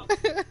foul.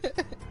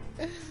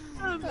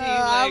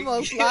 I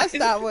almost lost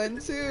that one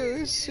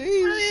too.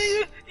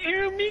 Sheesh.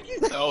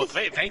 Oh,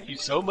 thank you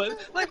so much.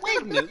 Like,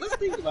 wait a minute, let's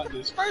think about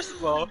this. First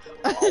of all,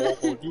 I won't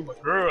gonna do my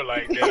girl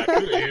like that. I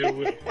could have hit her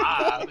with a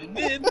 5, and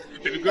then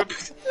baby girl,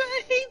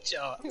 I hate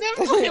y'all.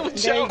 Never playing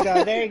with y'all.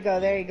 There you go.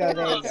 Oh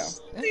my gosh.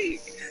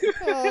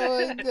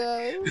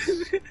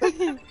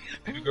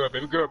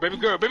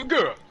 Baby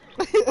girl.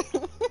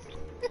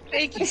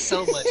 Thank you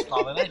so much,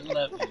 Paula. I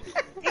love you.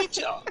 Hate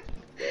y'all.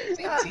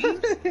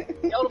 Teams?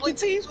 Y'all wanna play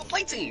teams? We'll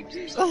play teams.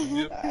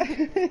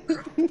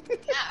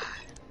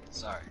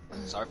 Sorry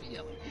for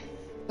yelling.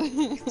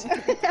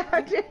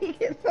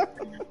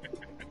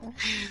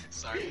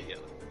 Sorry for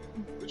yelling.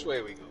 Which way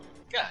are we going?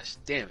 Gosh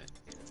damn it.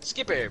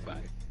 Skip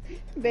everybody.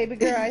 Baby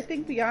girl, I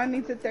think Beyond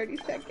needs a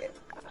 30-second.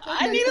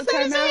 I need a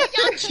 30-second.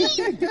 Y'all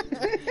cheating.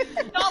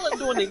 Y'all are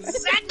doing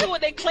exactly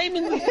what they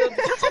claiming the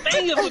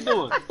Pennsylvania for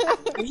doing.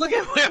 And look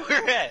at where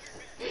we're at.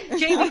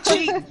 Can't be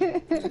cheating.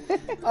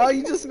 Oh,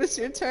 you just missed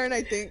your turn,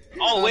 I think.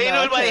 Oh, wait,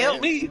 nobody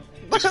help me.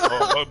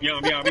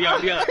 Beyond.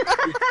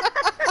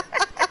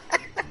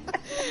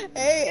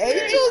 Hey,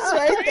 Angel's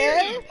right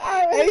there.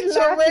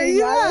 Angel, where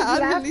you at? I was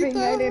laughing.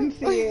 I didn't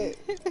see it.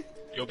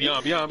 Yo,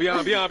 beyond. Yeah.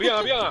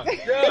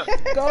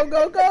 Go,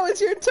 go, go! It's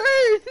your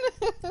turn.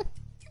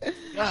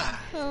 Ah.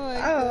 Oh my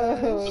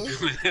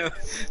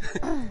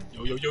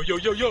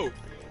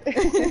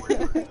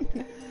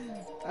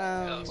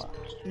Yo.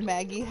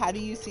 Maggie, how do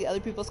you see other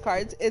people's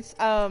cards? It's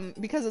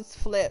because it's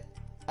flip,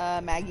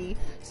 Maggie.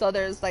 So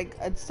there's like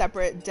a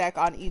separate deck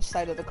on each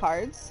side of the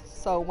cards.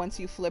 So once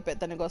you flip it,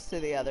 then it goes to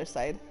the other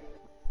side.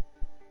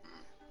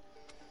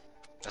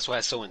 That's why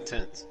it's so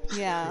intense.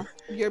 Yeah,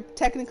 you're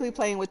technically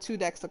playing with 2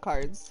 decks of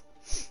cards.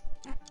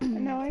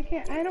 No, I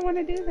can't. I don't want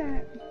to do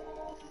that.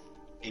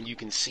 And you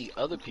can see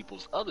other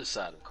people's other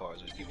side of the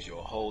cards, which gives you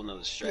a whole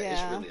nother strat. Yeah.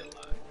 It's really a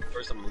lot.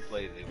 First time we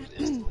played it, it was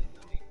instantly.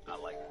 I mean, I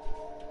like it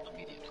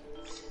immediately.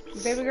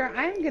 Baby girl,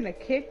 I'm gonna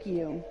kick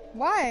you.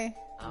 Why?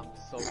 I'm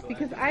so glad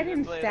Because you I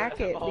didn't play stack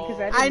that. it. Because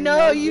I Oh. didn't I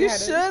know you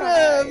had a should have.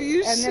 five.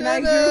 You And should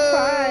then have.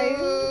 I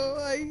drew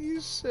 5.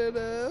 You should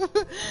have.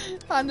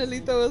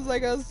 Angelito was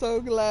like, I'm so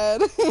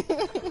glad.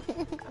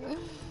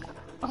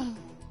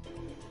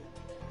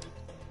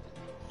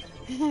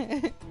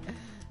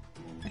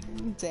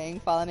 Dang,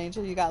 Fallen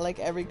Angel, you got like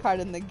every card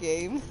in the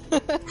game.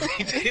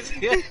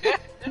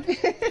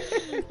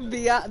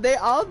 Beyond, they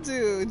all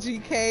do.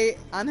 GK,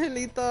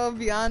 Angelito,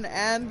 Beyond,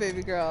 and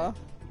Baby Girl.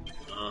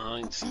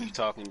 You see you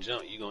talking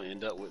junk, you're gonna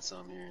end up with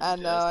some here. I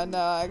know,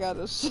 I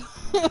gotta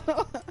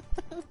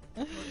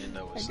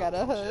I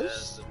gotta hush.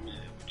 Just a minute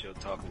with your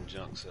talking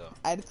junk self.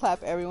 I'd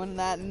clap everyone in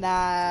that.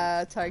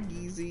 Nah,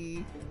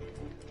 Targizi.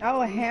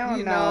 Oh hell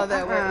You no! know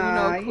that we're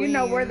Uno You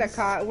know we're the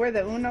queens. we're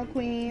the Uno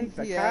queens,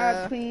 the Yeah.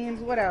 card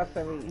queens. What else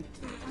are we?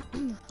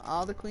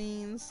 All the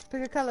queens.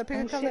 Pick a color, pick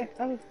Oh a color. shit!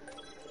 Oh,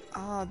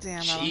 Oh,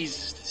 damn.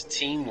 Jesus, this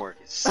teamwork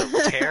is so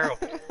terrible.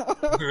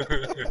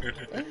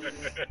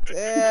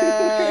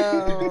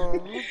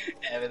 Damn.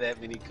 Having that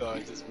many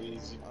cards just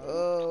means you,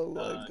 Oh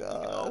my you can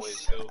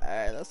always gosh. go.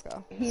 Alright, let's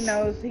go. he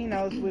knows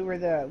we were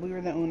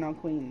the Uno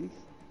queens.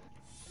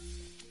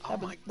 Oh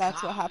my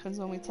That's God. what happens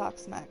when we talk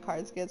smack.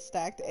 Cards get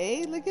stacked.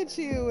 Hey, look at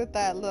you with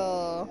that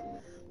little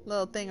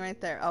thing right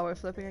there. Oh, we're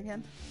flipping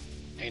again?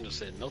 Angel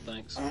said no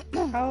thanks.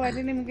 Oh, I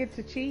didn't even get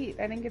to cheat.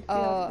 I didn't get to see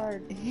all the Oh,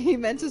 cards. he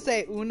meant to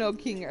say Uno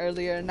King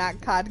earlier,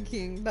 not COD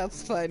King.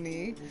 That's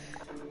funny.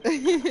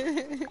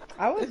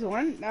 I was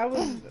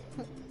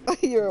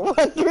You were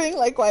wondering,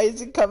 like, why is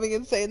he coming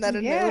and saying that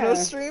in the Yeah. Uno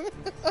stream?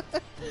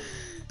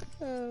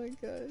 Oh my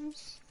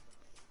gosh.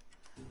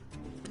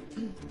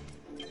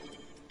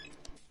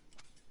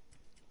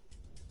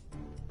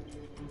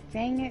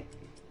 Dang it!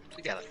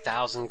 We got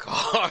 1,000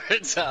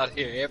 cards out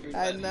here,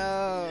 everybody. I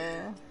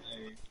know.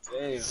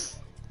 Damn.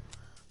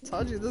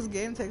 Told you this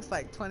game takes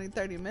like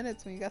 20-30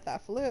 minutes when you got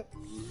that flip.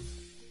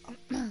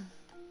 Alright,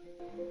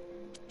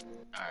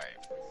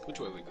 which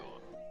way we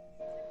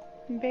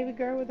going? Baby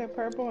girl with her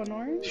purple and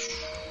orange.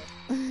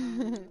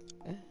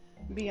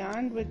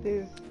 Beyond with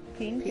this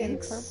pink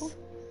Pinks. and purple.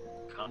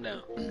 Calm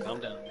down. Calm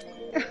down.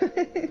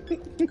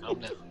 Calm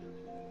down.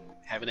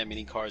 Having that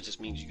many cards just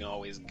means you can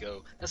always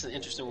go. That's an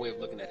interesting way of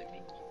looking at it,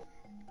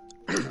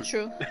 Minky.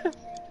 True.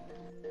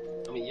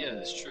 I mean, yeah,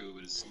 it's true,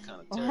 but it's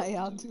kind of Why terrible.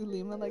 y'all do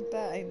Lima like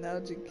that? I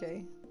know,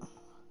 GK.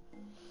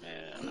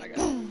 Man, I got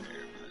to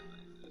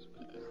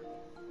prepare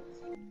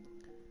for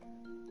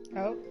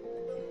Oh,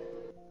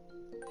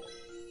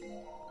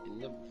 in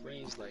the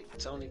brains like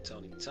Tony.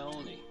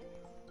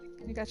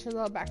 You got your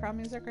little background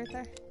music right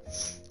there?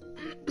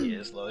 Yeah,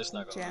 it's low. It's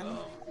not gonna. Jam.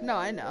 No,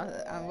 I know.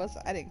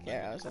 I didn't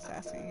care. I was just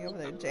asking. You over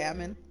there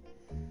jamming?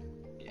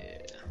 Yeah,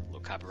 a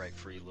little copyright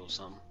free, little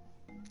something.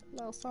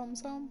 Little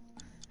something.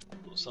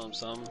 Little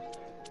something.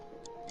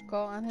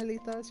 Go,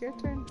 Angelito. It's your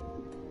turn.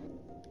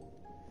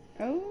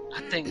 oh.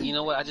 I think, you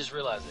know what? I just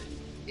realized it.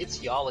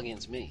 It's y'all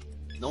against me.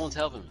 No one's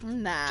helping me.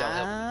 Nah. Y'all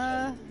helping each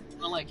other.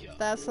 I don't like y'all.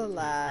 That's a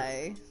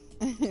lie.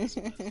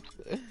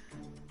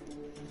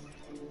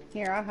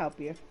 Here, I'll help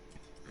you.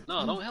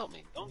 No, don't help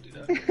me. Don't do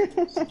that.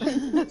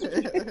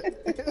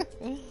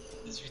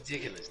 It's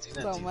ridiculous. Do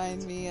not Don't do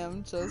mind me.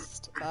 I'm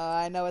just.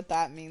 I know what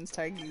that means,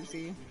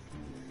 Targizi.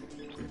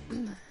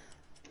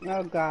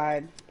 Oh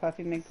God,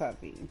 Puffy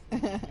McPuffy.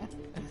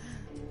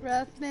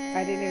 Roughneck.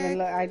 I didn't even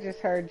look. I just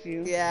heard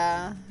you.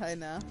 Yeah, I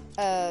know.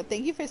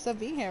 Thank you for still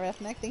being here,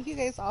 Roughneck. Thank you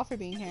guys all for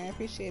being here. I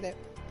appreciate it.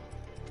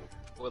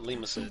 What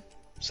Lima said.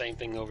 Same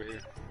thing over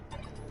here.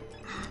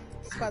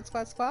 Squad.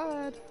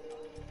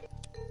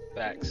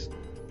 Facts.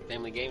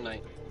 Family game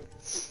night.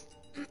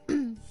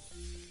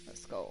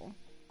 Let's go.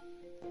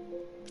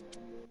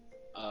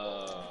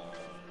 Oh.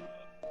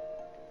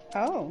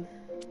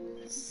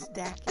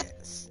 Stack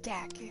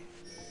it.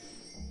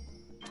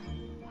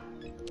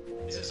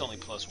 This is only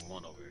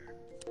 +1 over here.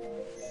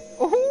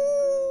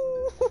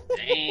 Ooh.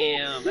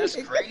 Damn, that's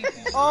crazy.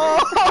 Oh,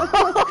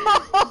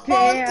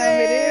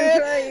 Damn, it is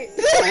right.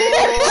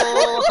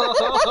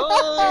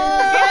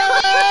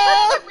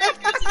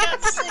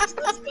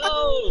 Let's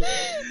go.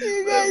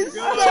 You guys Let's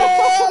go.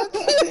 suck.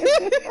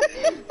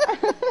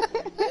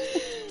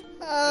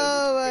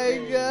 Oh my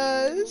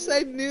gosh.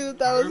 I knew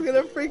that was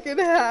gonna freaking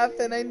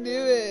happen. I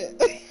knew it.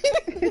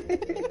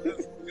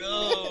 Let's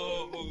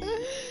go.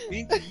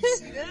 Minky, you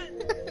see that?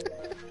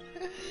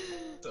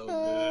 So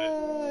good.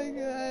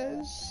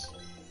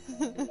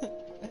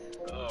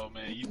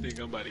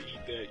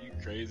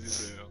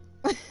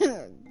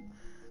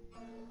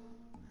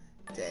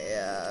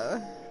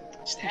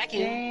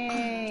 Stacking.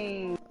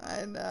 Dang.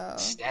 I know.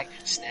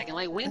 Stacking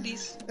like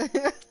Wendy's.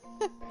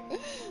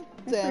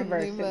 Damn,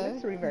 reverse it. Lima,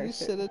 Let's you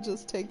reverse it. should have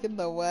just taken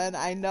the one.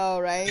 I know,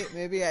 right?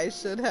 Maybe I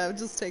should have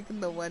just taken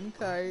the one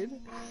card.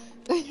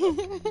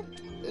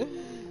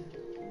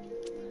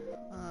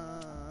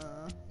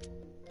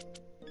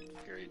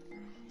 Great.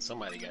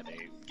 Somebody got their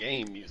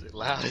game music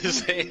loud as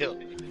hell.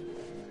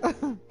 I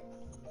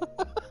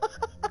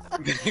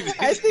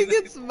think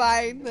it's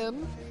mine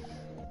then.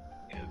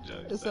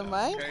 Is it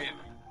mine? Crazy.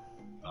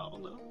 I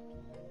don't know.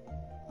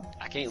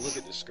 I can't look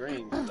at the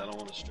screen because I don't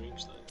want to stream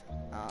stuff.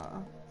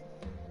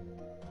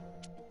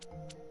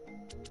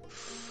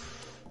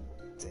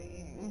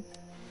 Dang.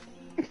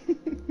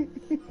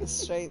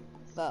 Straight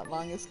the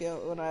longest game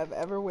Uno I've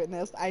ever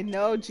witnessed. I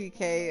know,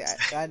 GK.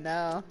 I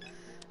know.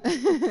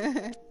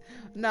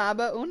 Nah,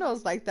 but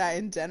Uno's like that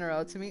in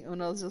general. To me,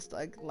 Uno's just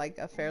like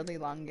a fairly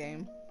long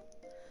game.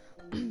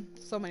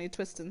 So many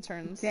twists and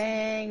turns.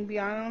 Dang,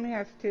 Beyond only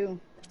has 2.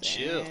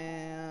 Chill.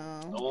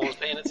 Damn. No one was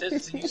paying attention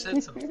to you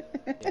said something.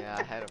 Yeah,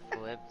 I had a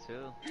flip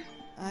too.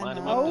 I Mind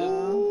him know. up,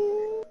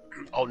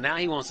 dude. Oh, now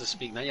he wants to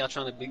speak. Now y'all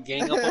trying to big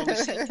gang up on me.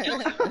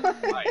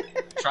 Right.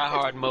 Try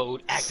hard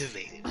mode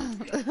activated.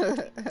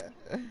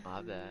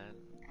 My bad.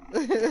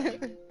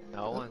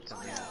 No one can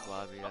leave this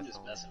lobby. I'm That's just the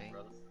only messing, thing.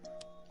 brother.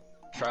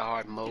 Try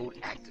hard mode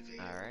activated.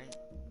 Alright.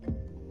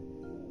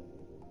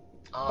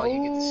 Oh,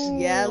 you get to see.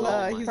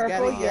 Yellow. Oh, He's my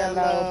got Purple, a yellow.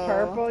 yellow.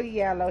 Purple,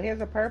 yellow.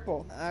 Here's a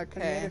purple. On the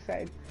Okay. other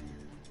side.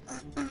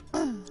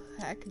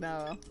 Heck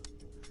no.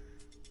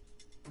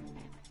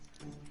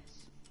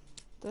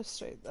 The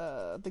straight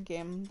the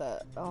game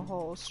that a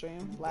whole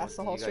stream lasts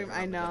the whole You guys stream.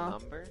 I remember the know.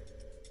 number?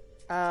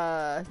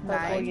 Purple,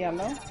 9.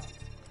 yellow.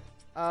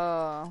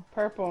 Oh,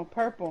 Purple,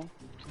 purple.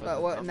 but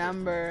the what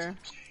number?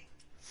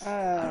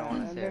 don't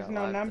wanna say There's it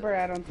no out loud, number,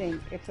 I don't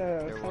think. It's a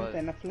There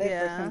something, was. a flip or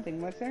Yeah.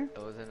 something. What's there? It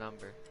was a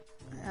number.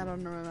 I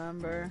don't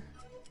remember.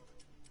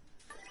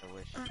 I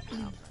wish. I'm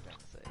not gonna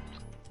say.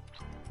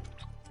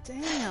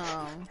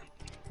 Damn.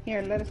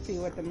 Here, let us see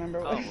what the number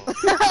Oh, was. well,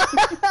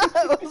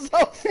 That was so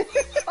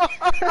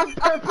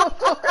Purple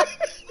forest.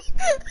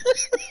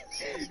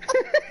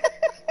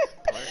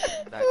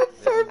 that,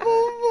 purple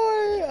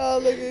boy. Oh,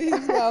 look at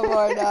he's got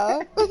more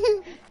now.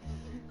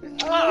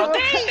 Oh,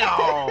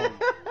 damn!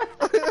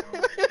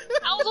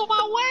 I was on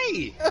my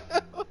way!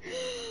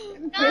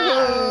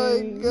 Oh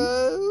my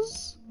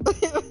gosh.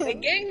 They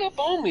ganged up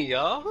on me,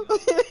 y'all.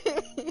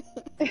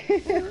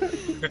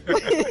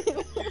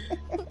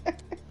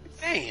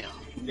 Damn.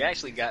 You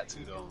actually got to,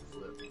 though, on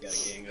flip. You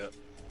gotta gang up.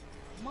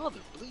 Mother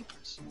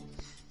bleepers.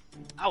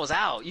 I was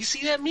out. You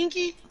see that,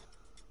 Minky?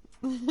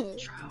 Try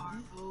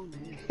hard mode,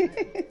 man.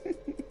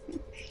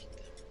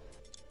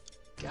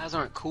 Guys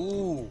aren't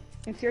cool.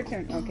 It's your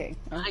turn. Okay.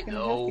 I was I gonna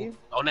help know. you.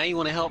 Oh, now you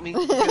want to help me?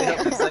 You gonna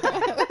help me second?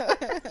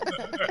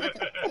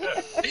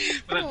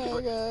 Oh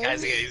my God.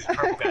 Guys, these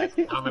purple guys.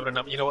 I don't remember the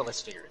number. You know what?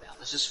 Let's figure it out.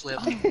 Let's just flip.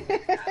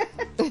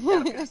 Don't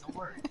worry.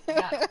 You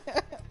got it.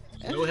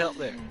 No help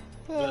there.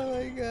 Oh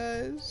my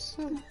gosh.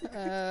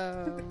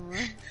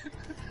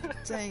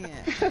 Dang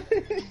it.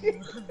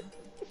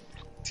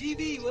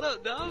 TV, what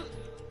up, dog?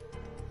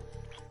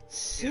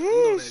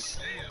 Sheesh.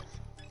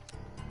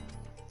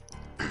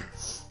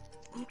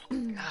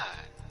 God.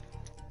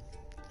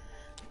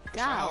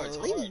 Howard's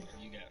hard Golly.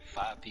 when you got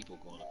 5 people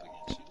going up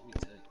against you. Let me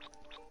tell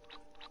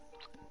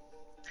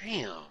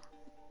you.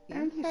 Damn.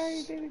 I'm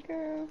sorry, baby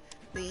girl.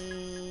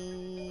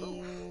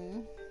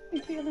 Ding.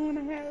 It's the other one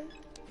I have.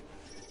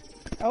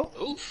 Oh.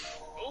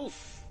 Oof.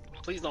 Oof.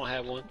 Please don't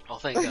have one. Oh,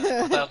 thank God.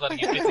 I thought I was about to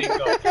get 15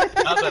 cards. I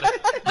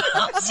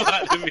was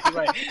about to be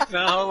like,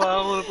 no, hold on, I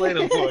don't want to play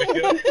no more.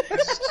 Yo.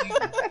 This is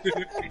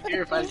cheating.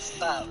 Everybody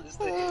stop. It's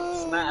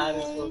not how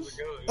this supposed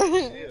to go.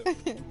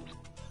 Chill.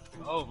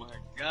 Oh my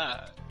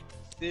God.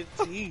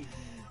 15.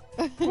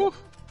 Woo. Oh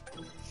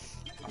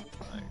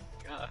my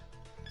God.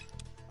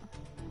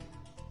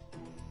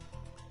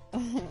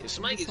 If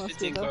somebody This gets must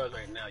be 15 the- cards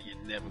right now,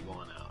 you're never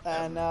going out.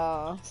 I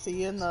know.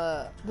 See you in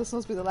the. This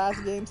must be the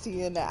last game. See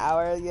you in the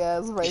hour.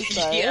 Yes, right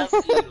side. Yeah,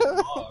 I'll see you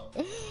tomorrow.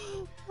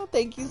 Well,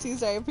 thank you,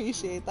 Caesar. I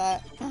appreciate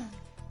that. Oh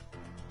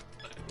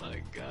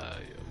my God,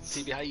 yo.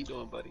 TV, how you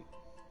doing, buddy?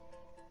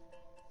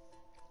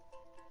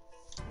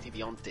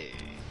 Tibiante.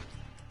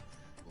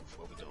 Oof,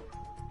 what we doing?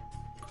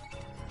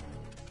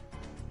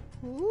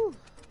 Ooh.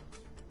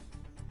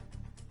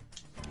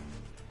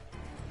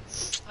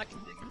 I can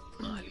dig it.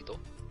 Angelito.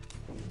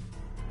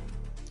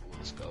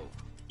 Let's go.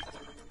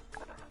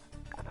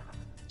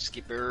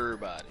 Skip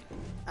everybody.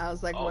 I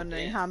was like Oh,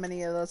 wondering damn. how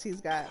many of those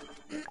he's got.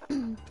 Does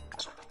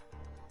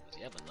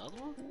he have another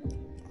one?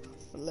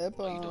 Flip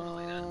Oh, you doing it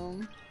like that?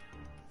 'em.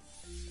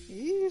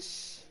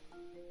 Yeesh.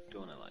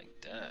 Doing it like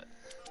that.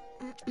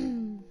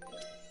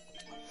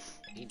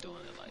 He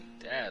doing it like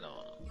that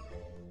on him.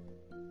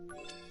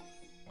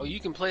 Oh, you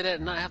can play that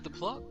and not have the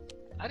plug?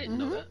 I didn't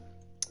know that.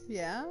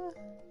 Yeah.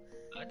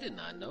 I did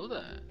not know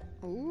that.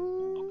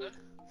 Ooh. Okay.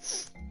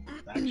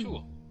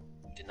 Factual.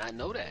 Did not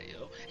know that,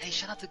 yo. Hey,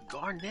 shout out to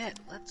Garnett.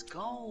 Let's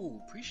go.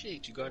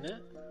 Appreciate you,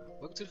 Garnett.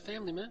 Welcome to the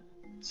family, man.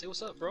 Say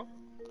what's up, bro.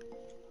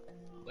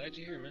 Glad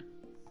you're here, man.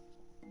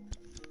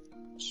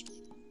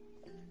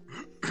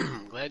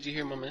 Glad you're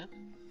here, my man.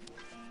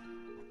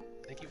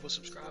 Thank you for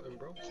subscribing,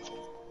 bro.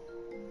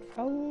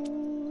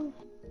 Oh.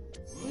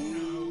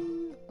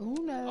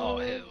 Uno. Oh,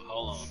 hell,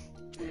 hold on.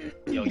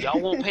 Yo,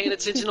 y'all weren't paying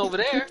attention over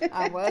there.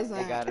 I They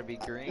wasn't. gotta be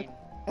green.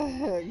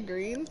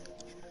 Green?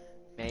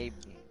 Maybe.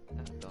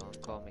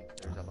 Don't call me.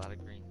 There's a lot of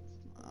greens.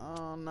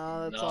 Oh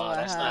no, that's No, all I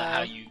that's have. not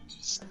how you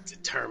just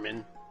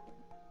determine.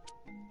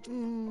 I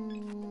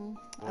don't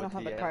have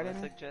Do the you card have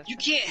in a it. suggestion? You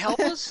can't help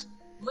us,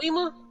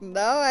 Lima?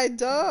 No, I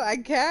don't. I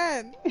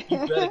can't. You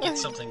better get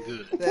something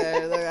good.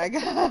 There, look, I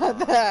got Oh,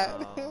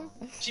 that. no.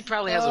 She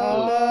probably has a blue.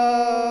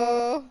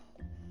 Oh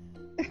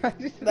no. Alright,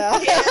 she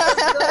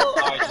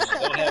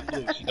don't have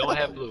blue. She don't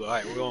have blue.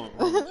 Alright, we're going.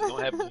 She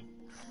don't have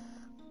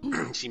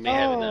blue. She may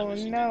have it now. Oh But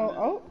she no. didn't.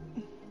 Oh.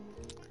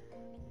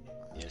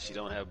 Yeah, she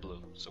don't have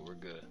blue, so we're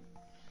good.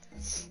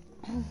 She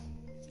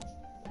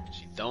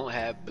don't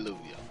have blue,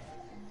 yo.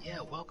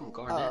 Yeah, welcome,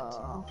 Garnett.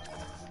 Oh.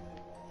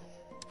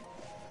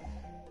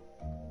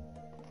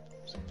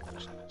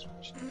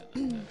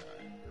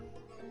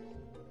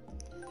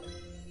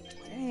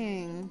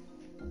 Dang.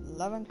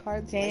 11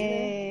 cards later.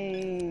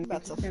 Dang.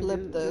 About to She's gonna flip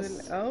do this.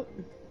 it. Oh.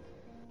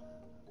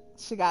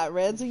 She got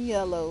reds and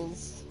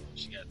yellows.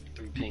 She got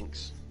 3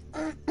 pinks.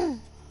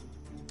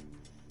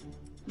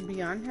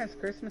 Beyond has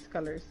Christmas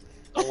colors.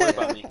 Don't worry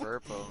about me.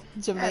 Purple.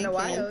 And Jamaican.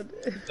 wild.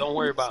 Don't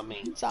worry about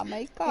me.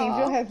 Jamaica.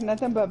 Angel has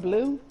nothing but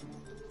blue.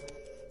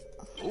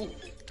 Ooh,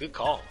 good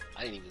call.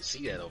 I didn't even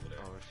see that over there.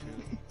 Oh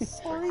shoot.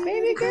 Sorry,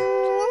 Baby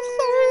girl. I'm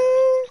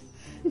sorry.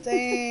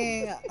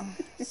 Dang.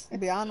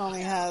 Beyond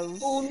only has.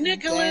 Ooh,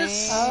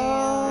 Nicholas. Dang.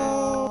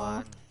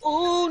 Oh.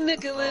 Ooh,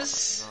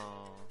 Nicholas.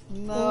 No.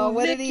 No,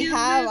 what did he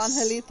have,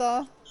 Nicholas.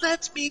 Angelito?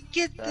 Let me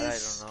get That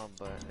this. I don't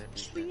know, but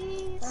if you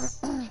Please.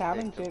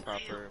 Challenge pick the it.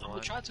 proper I'm gonna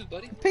one. try to,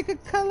 buddy. Pick a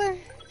color.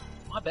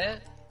 My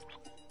bad.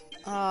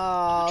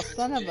 Oh,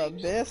 son of a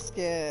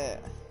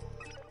biscuit.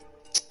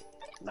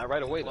 Not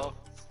right away though.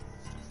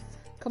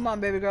 Come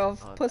on, baby girl.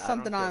 Oh, Put I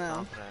something don't on feel him.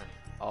 confident.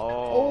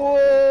 Oh.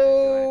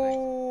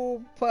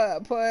 Oh,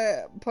 put.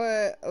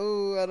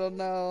 Oh, I don't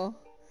know.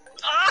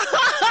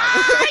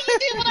 You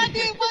did what I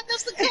did. What?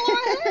 That's the color I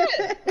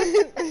had.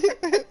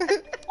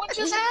 What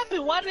just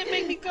happened? Why did it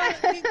make me go?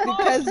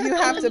 Because you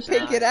have to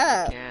pick it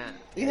up.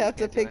 You have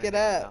to can't do pick it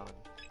anything up. without-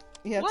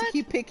 You have to What?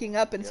 keep picking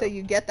up until Yep.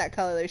 you get that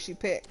color that she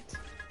picked.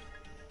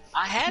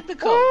 I had the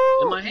color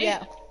in my hand.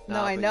 Yeah. No,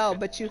 Nah, I but know, you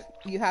but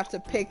you have to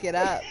pick it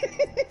up.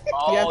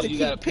 Oh, You have to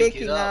gotta keep pick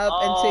picking it up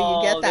until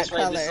you get that that's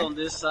right, this is color. on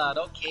this side.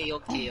 Okay.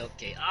 Oh, Yeah.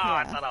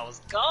 I thought I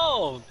was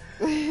gone.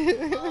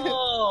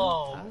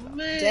 Oh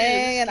man.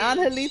 Dang, and this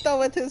game- Angelito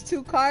with his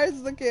 2 cards,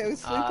 look at him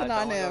sleeping on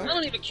don't I him.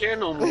 don't even care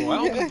no more. I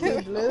hope he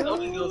goes, I hope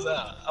he goes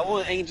out. I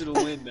want Angel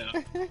to win now.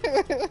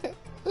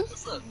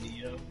 What's up,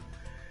 Neo?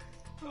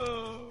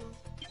 Oh.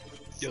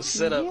 Yo,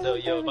 setup though,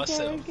 yo. My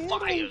setup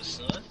fire,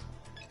 son.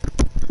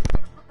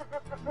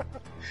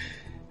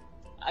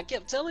 I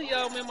kept telling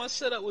y'all, man, my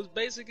setup was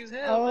basic as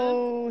hell, man.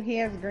 Oh, he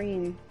has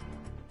green.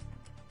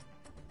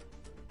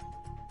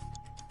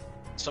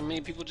 So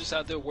many people just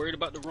out there worried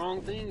about the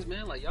wrong things,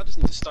 man. Like, y'all just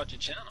need to start your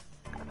channel.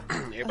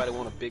 Everybody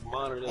want a big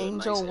monitor.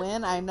 Angel nice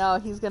win? I know,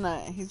 he's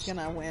gonna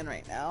win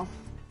right now.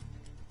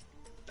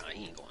 Nah,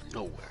 he ain't going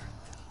nowhere.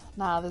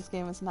 Nah, this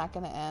game is not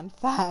gonna end.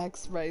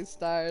 Facts, Bright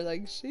Star.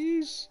 Like,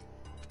 sheesh.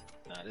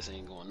 Nah, this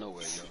ain't going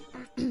nowhere,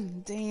 yo.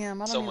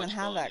 Damn, I So don't even much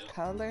have fun, that yo.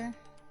 color.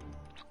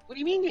 What do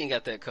you mean you ain't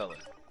got that color?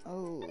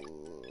 Oh.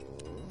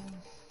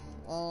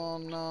 Oh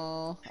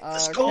no.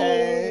 Let's go.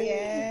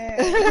 Okay.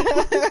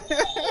 Yeah.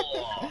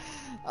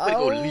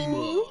 Oh, way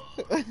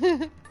to go,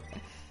 Lima.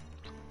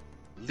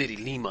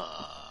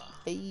 Litty.Lima.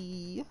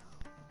 Hey.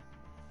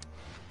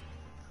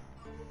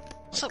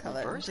 What's up, Color.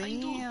 reverse? How you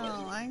doing, Damn,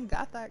 buddy? I ain't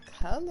got that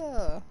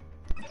color.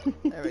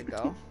 There we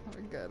go.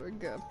 We're good. We're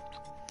good.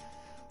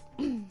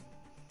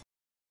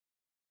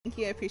 Thank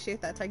you. I appreciate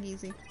that,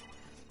 Tagizi.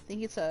 Thank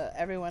you to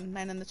everyone.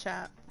 9 in the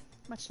chat.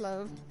 Much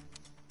love.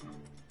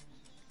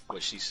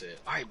 What she said.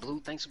 All right, Blue.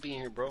 Thanks for being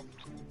here, bro.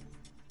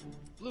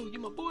 Blue, you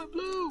my boy,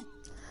 Blue.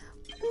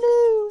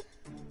 Blue.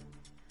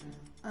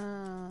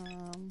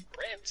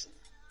 Branson.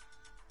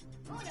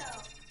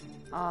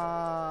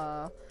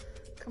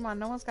 Come on.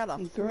 No one's got a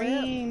flip.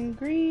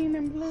 Green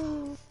and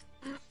blue.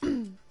 I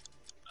ain't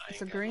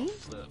It's a got green? no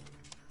flip.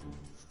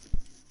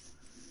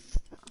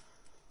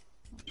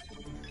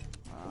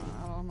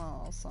 I don't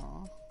know.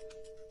 So.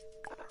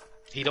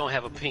 He don't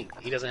have a pink.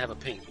 He doesn't have a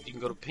pink. If you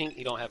can go to pink,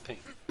 he don't have pink.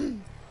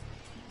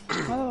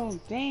 Oh,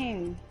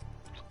 dang.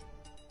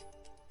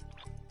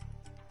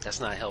 That's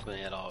not helping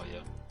at all,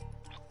 yo.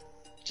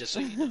 Just so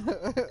you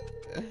know.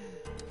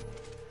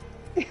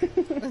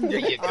 There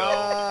you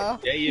go.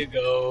 There you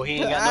go. He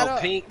ain't I got no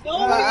don't- pink. No, I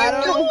what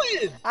are don't- you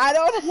doing? I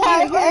don't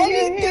have Here,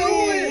 anything.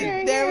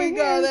 here, There we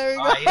go. There we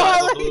go. Alright, he don't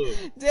have a blue.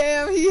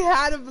 Damn, he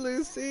had a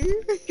blue. See,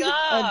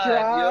 God, A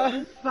draw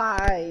yo.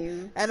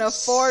 5. and a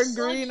 4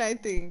 green. I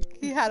think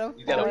he had a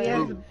He's got 4. a yeah.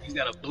 blue. He's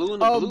got a blue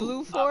and a Oh, blue.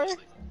 blue 4?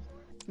 obviously.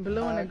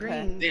 Blue and a Okay.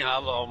 green.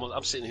 Damn,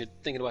 I'm sitting here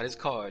thinking about his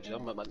cards, yo.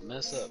 I'm about to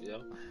mess up,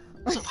 yo.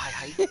 What's up,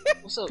 Hi?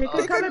 What's up? Pick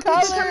a color, pick a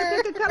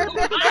color. pick a color,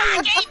 pick a color.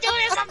 I can't do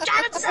this. I'm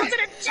trying to sell to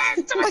the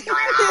chest. What's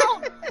going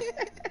on?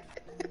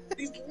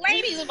 These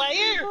ladies in my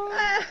ear.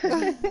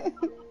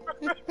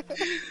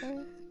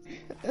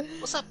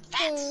 What's up,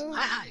 Fats?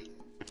 Hi.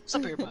 What's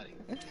up, everybody?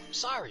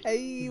 Sorry.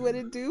 Hey, what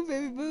it do,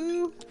 baby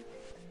boo?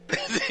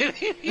 There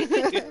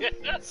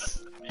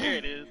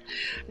it is.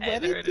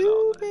 What it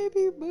do,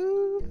 baby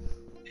boo?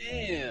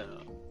 Damn.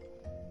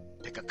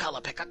 Pick a color,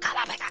 pick a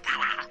color, pick a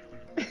color.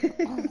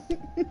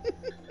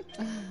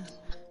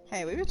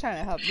 Hey, we were trying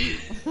to help you.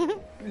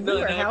 We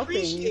were I helping,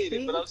 you appreciate it,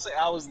 see? but I'm saying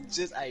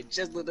I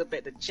just looked up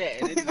at the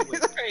chat and it just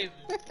went crazy.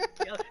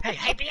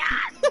 Hey,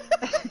 Beyond!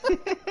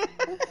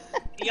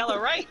 Y'all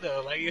are right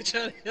though, like you're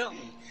trying to help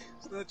me.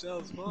 It's not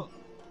y'all's fault.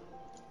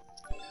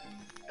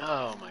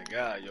 Oh my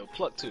god, yo,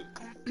 pluck two.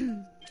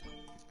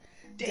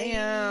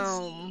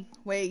 Damn.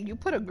 Wait, you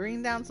put a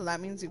green down, so that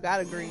means you got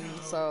a green,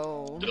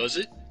 so Does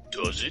it?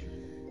 Does it?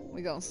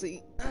 we gonna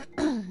see.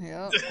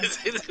 Yep.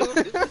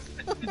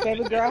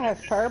 Baby girl has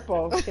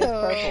purple. She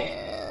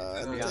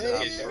has purple. We got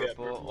Damn.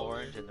 purple,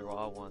 orange, and the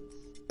raw ones.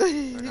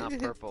 They're not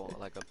purple,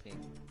 like a pink.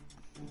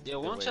 Yeah,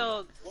 why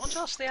don't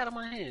y'all stay out of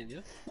my hand,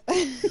 yo?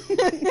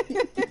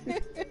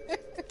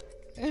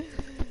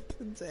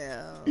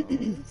 Damn.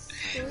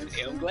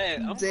 Yeah, I'm glad.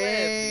 I'm glad.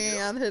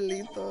 Dang,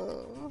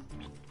 Angelito.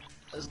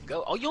 Let's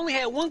go. Oh, you only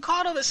had one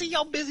card of it. See,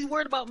 y'all busy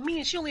worried about me,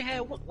 and she only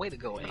had one. Way to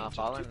go, Angel. Not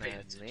falling You paid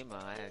at attention. Lima,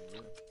 I had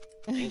you.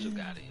 Angel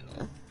got it,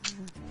 yo.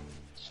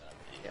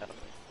 Yep.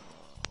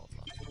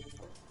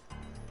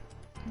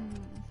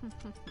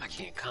 I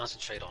can't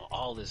concentrate on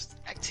all this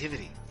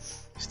activity.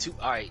 It's too.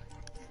 All right.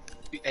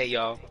 Hey,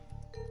 y'all.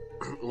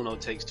 Uno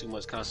takes too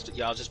much concentration.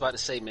 Y'all just about to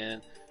say,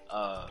 man.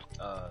 Try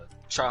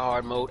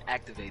hard mode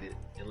activated.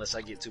 Unless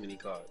I get too many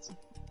cards.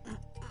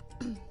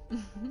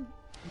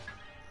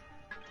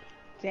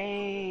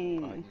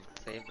 Dang. Oh, you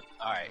saved it.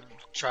 All right.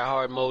 Try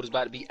hard mode is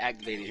about to be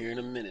activated here in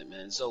a minute,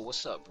 man. So,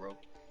 what's up, bro?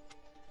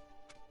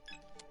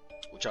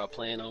 What y'all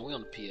playing on? We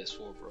on the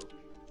PS4, bro.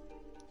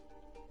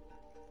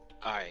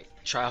 Alright,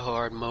 try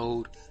hard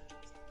mode.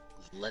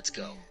 Let's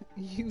go.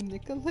 You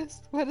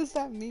Nicholas? What does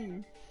that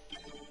mean?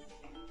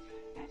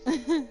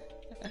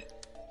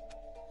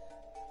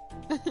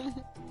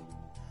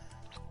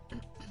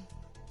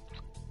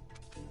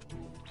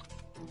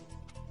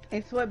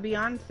 It's what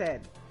Beyond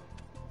said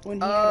when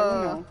he had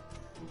Uno.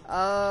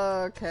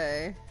 Oh,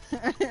 okay.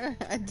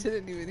 I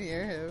didn't even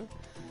hear him.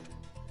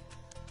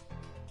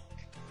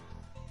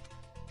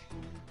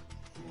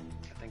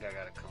 I think I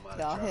gotta come out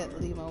Y'all of try hit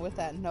hard Lima mode. with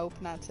that nope,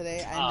 not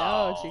today. I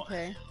know, Oh.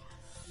 GK.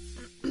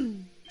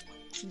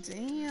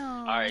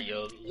 Damn. Alright,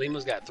 yo,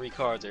 Lima's got 3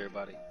 cards,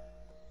 everybody.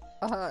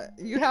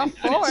 You have I didn't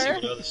see 4.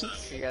 what other side.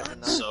 She has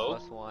another So,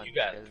 +1. you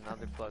got She has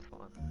another +1.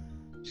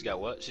 She's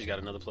got what? She's got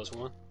another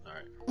 +1?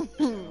 Alright.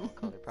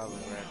 Color probably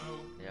red.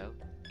 Yep.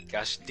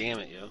 Gosh damn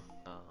it, yo.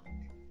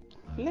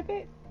 Flip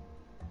it.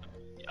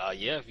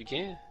 Yeah, if you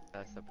can.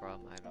 That's the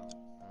problem.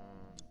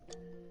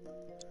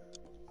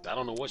 I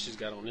don't know what she's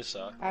got on this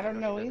side. I don't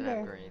know she doesn't have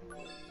either.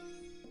 green.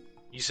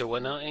 You said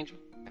what now, Angel?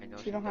 I know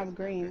She don't have doesn't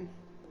green.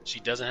 She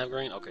doesn't have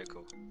green? Okay,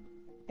 cool.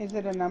 Is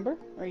it a number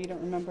or you don't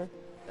remember?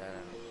 That I don't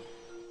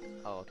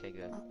know. Oh, okay,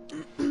 good.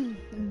 Damn.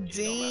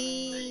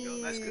 There you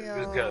go. That's good.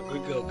 Good go.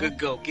 Good go. Good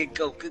go. Good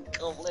go. Good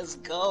go. Let's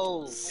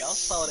go. Y'all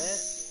saw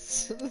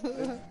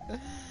that.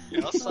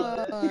 Y'all saw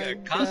that. You gotta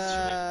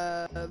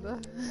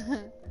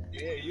concentrate.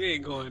 Yeah, you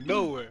ain't going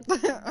nowhere.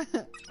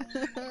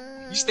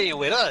 You staying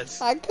with us.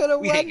 I could have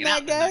We won hanging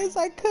that, out guys.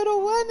 I could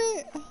have won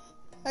it.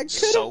 I could have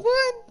So?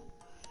 won.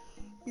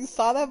 You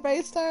saw that,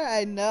 Braystar?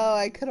 I know.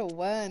 I could have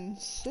won.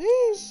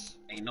 Sheesh.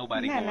 Ain't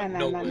nobody Nah, going nah,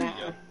 nowhere, nah, nah.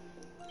 yo.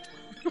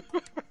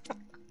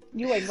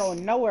 You ain't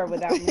going nowhere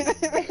without me. Nowhere.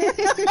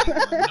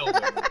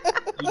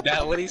 You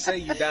down? What he say?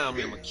 You down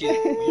me? I'ma kill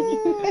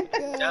you.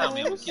 You down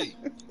me? I'ma kill you.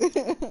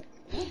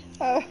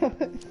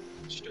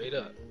 Straight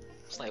up.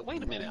 It's like,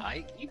 wait a minute,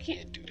 Ike. You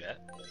can't do that.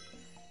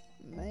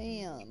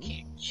 Man. You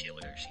can't kill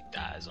her if she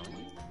dies on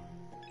you.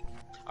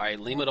 Alright,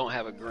 Lima don't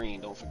have a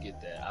green. Don't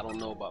forget that. I don't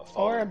know about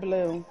fall. Or a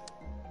blue.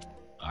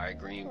 Alright,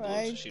 green, blue.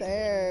 Right so she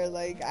there.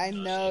 Like, I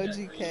know,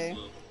 she got GK.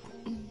 green,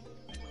 blue.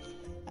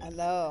 I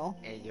know.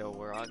 Hey, yo,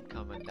 we're all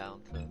coming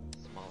down to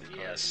small cards.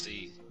 Yeah,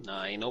 see.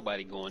 Nah, ain't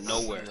nobody going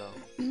nowhere. So,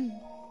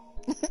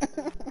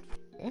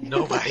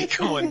 Nobody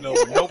going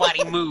nowhere.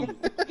 Nobody move. no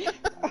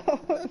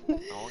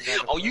one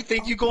got a Oh, you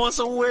think you going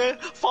somewhere?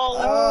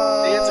 Falling?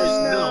 Oh, The answer is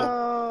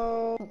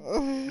no.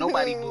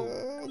 Nobody move.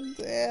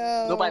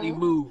 Damn. Nobody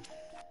move.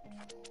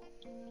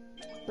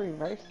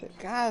 Reverse it.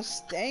 Gosh,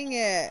 dang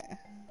it.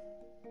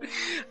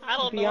 I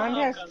don't Beyond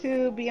know. has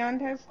 2.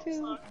 Beyond has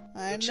 2.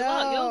 I Chill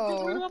out, yo.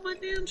 Quit worrying know. about my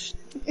damn shit.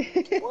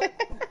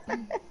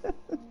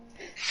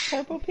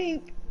 Purple,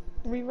 pink.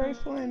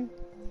 Reverse one.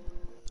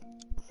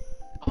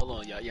 Hold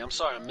on, y'all. Yeah, I'm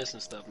sorry I'm missing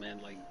stuff, man.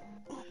 Like,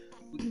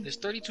 there's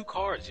 32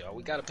 cards, y'all.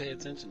 We gotta pay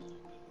attention a little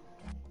bit.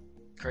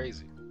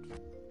 Crazy.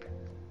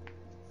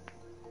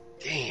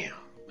 Damn.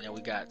 Man,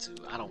 we got to.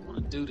 I don't want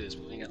to do this,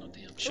 but we ain't got no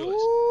damn choice.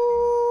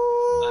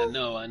 Ooh. I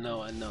know.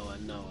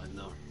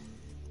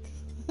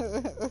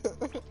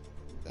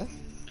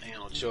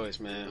 choice,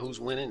 man. Who's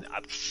winning?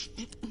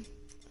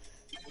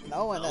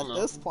 No one I at don't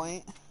know. this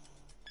point.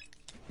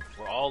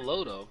 We're all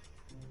low though.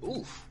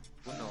 Oof.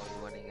 Who knows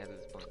winning at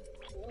this point?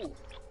 Ooh.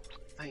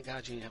 Thank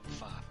God you didn't have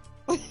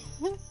a 5.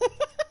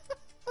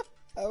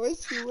 I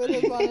wish you would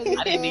have wanted to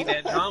I didn't need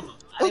that drama.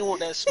 I didn't want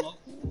that smoke.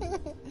 I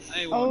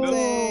didn't want no.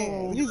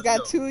 Dang, he's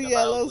got 2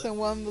 yellows and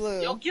 1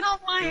 blue. Yo, get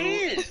off my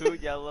hand. 2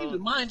 yellow.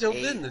 Mind your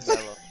 8 business.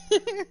 yellow.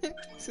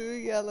 2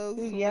 yellows,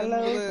 2 1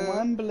 yellows, blue.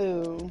 1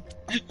 blue.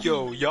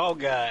 Yo, y'all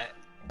got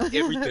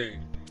everything.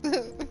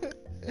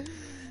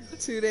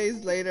 2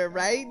 days later,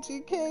 right,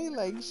 GK?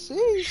 Like,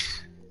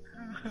 sheesh.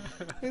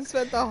 We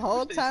spent the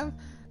whole time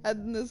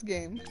in this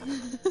game.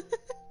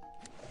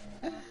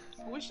 I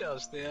wish y'all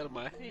would stay out of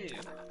my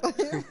hand.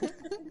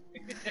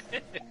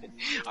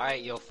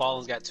 Alright, yo,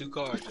 Fallen's got 2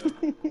 cards, yo.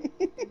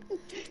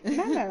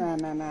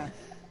 Nah.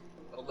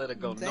 Don't let it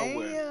go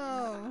nowhere.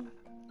 Damn.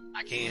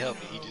 I can't help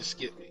it, he just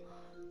skipped me.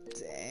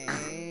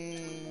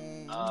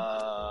 Dang.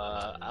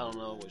 I don't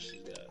know what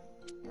she's got.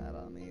 I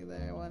don't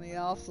either. One of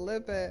y'all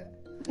flip it.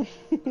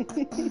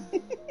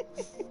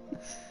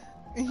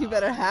 You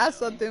better have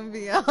something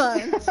beyond. I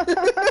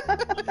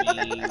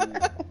mean,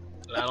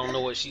 but I don't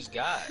know what she's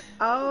got.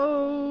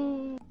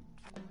 Oh.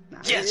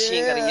 Yes, she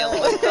ain't got a yellow.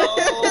 Let's go.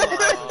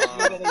 You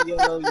got a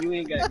yellow, you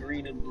ain't got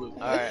green and blue.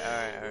 Alright.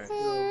 Alright,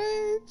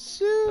 So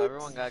shoot.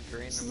 everyone got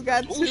green and She's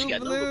got Ooh, 2 she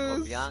got number Oh,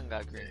 blues. Bian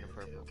got green and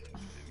purple.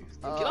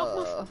 Get off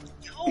my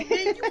Yo,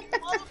 man, you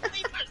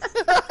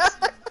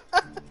motherfucker.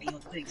 Yo,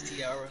 thanks,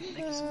 Tiara. Thank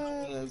you so much,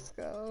 man. Let's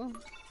go.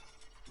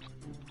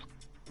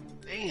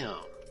 Damn.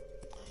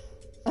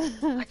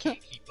 I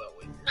can't keep up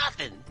with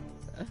nothing.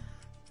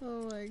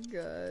 Oh my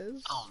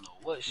gosh. I don't know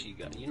what she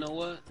got. You know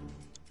what?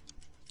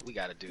 We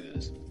gotta do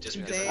this. Just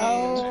because Damn.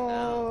 I need to.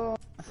 Oh.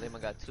 Lima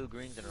got 2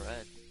 greens and a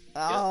red.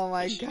 Oh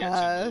my she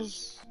got 2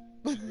 gosh.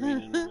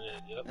 Green and red.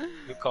 Yep.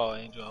 Good call,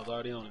 Angel. I was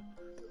already on it.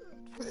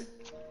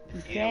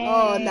 Dang.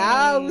 Oh,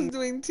 now I was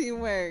doing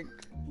teamwork.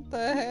 What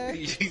the heck?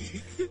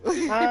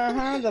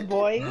 The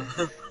boys.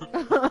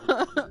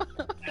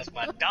 That's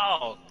my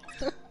dog.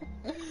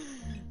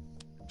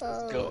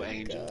 Oh go, my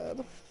Angel.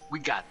 God. We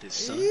got this,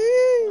 son.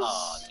 Yeesh.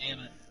 Aw, damn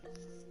it.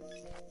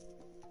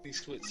 We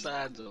switch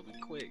sides on me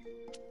quick.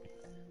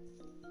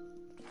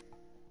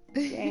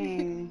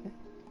 Dang.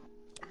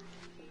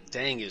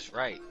 Dang is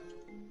right.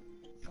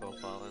 Go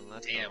Fallen.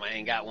 Let's Damn, go. I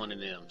ain't got one of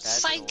them.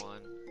 That's Psych! the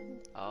one.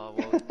 Oh,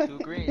 well, 2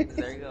 greens.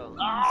 There you go.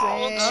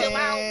 Oh, chill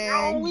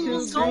out, bro. We Two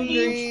was so greens,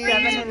 green,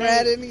 7 and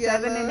red 8. and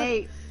yellow. 7 and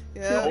 8.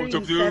 Yeah. Two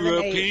greens,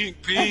 7,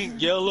 8.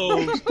 pink,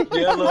 yellows,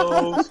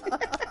 yellows,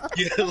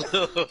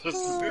 yellows.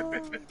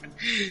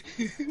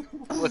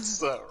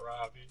 What's up,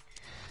 Robbie?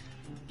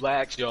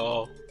 Blacks,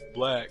 y'all.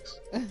 Blacks.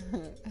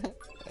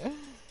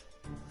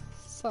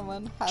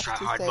 Someone has Try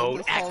to hard say mode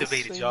this whole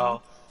activated, stream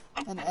y'all.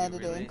 and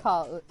edit it Really? and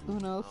call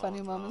Uno Oh,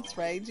 funny moments,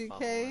 right,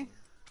 GK?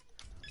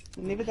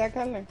 Leave it that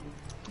color.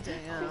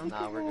 Damn.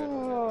 Nah, we're good.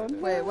 We're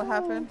good. Wait, what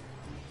happened?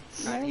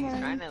 He's Never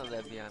trying mind. to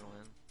let Bian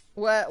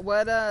win.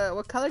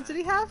 What color did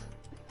he have?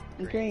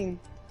 Green.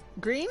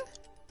 Green?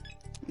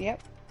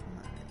 Yep.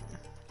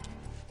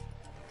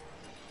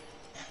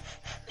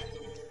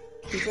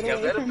 Keep it Y'all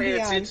away better from pay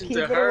Beyond. attention Keep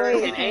to it her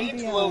away and from Angel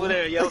Beyond. over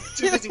there, yo.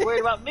 Too busy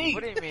worried about me.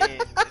 What do you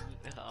mean?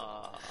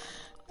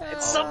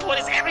 At some point,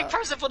 it's every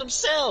person for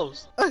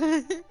themselves.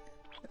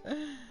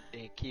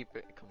 Hey, keep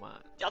it. Come on.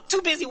 Y'all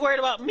too busy worried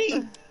about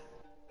me.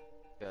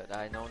 Good.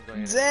 I know one's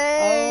going to.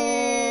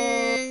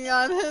 Dang,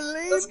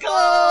 Angelito! Let's go!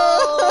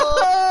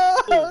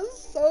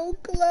 So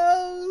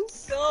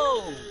close! Go.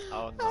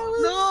 Oh, I no.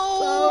 was so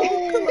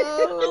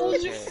I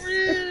was close! your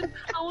friend.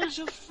 I was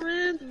your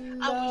friend.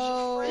 I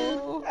was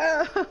your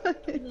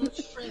friend. We're not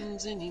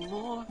friends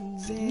anymore.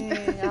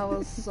 Dang, I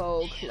was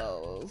so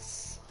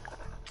close.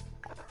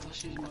 Oh,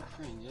 she's my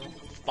friend, yo.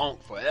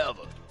 Funk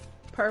forever.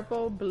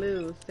 Purple,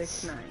 blue,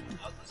 6-9.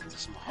 I was listening to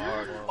some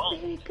hard funk.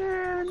 Hey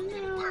girl,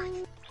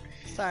 no.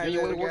 Sorry, You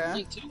baby ain't work girl.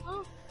 week too,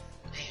 bro?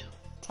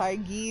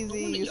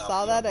 Targeezy, you Y'all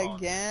saw be that up all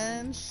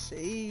again?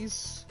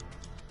 Sheesh.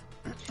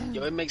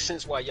 Yo, it makes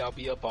sense why y'all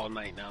be up all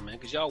night now, man.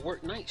 Cause y'all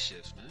work night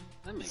shifts, man.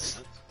 That makes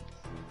sense.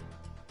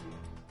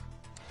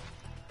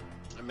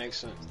 That makes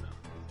sense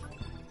now.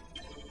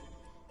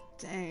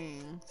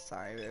 Dang.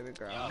 Sorry, baby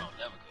girl. Y'all don't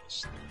never go to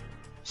sleep.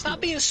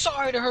 Stop being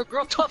sorry to her,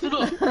 girl. Toughen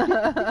up.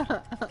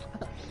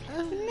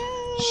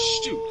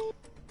 Shoot.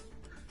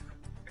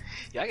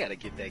 Yeah, I gotta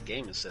get that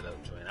gaming set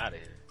up, joint out of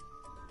here.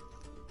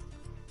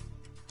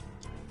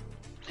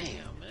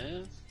 Damn,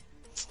 man.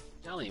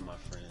 Y'all ain't my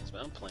friends,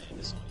 man. I'm playing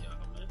this on y'all,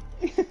 man.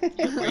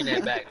 You bring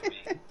that back to me.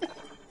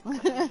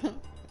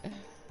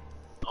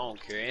 I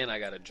don't care, and I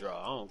gotta draw.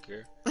 I don't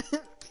care.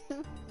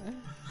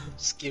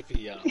 Skip it,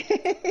 y'all.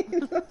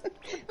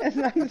 As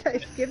long as I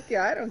skipped you,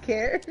 I don't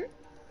care.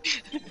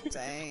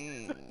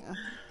 Dang.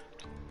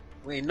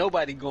 We ain't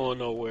nobody going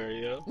nowhere,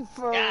 yo.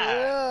 For God.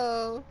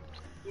 real.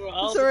 We're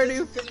all It's already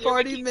participating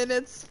 40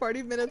 minutes.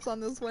 40 minutes on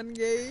this one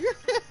game.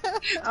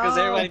 Because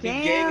everybody be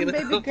damn, ganging up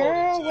baby on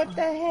girl, each what other.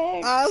 the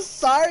heck? I'm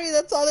sorry,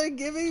 that's all they're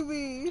giving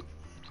me.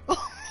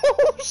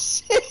 Oh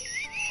shit.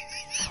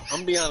 I'm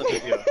gonna be honest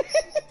with you.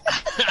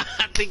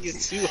 think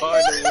it's too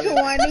hard to win.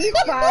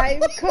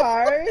 25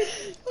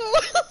 cards?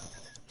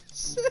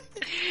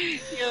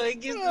 Yo,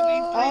 it gets to be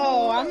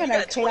Oh, I'm You gonna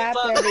got clap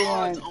 25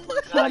 everyone. cards. Oh my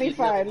God, you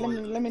 25. never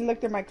Let me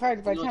look through my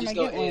cards by the time I just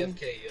go get one.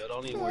 AFK, yo.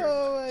 Don't even worry.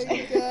 Oh my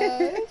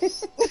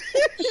gosh.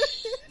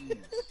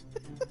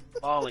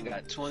 Ballin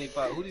got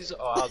 25. Who these?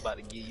 Oh, I was about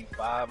to give you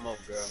 5 more,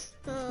 girl.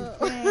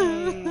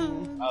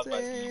 Dang. I was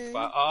about to give you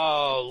 5.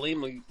 Oh,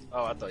 Lima.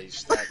 Oh, I thought you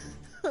stacked.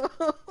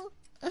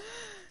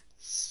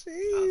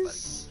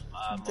 Sheesh.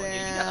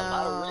 Yeah, you got a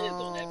lot of reds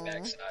on that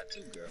backside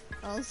too, girl.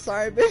 I'm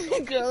sorry, baby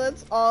girl.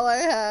 That's all I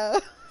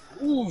have.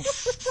 Oof.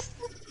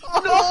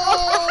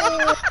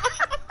 No!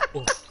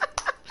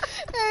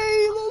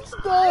 Hey, let's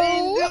go. I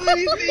didn't do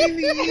anything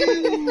to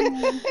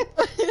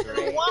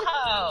you.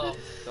 Wow.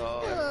 So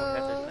everyone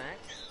got their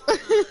snacks?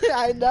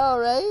 I know,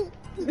 right?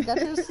 Got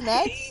your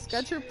snacks?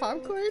 Got your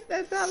popcorn?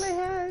 That's all I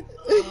had.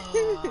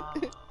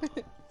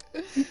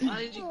 Why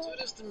did you do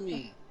this to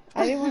me?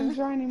 I didn't want to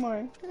draw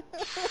anymore.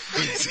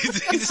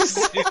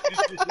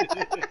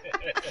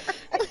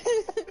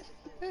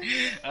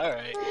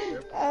 Alright.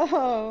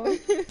 Oh.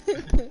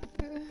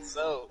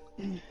 So,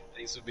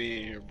 thanks for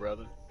being here,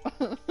 brother.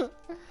 Oh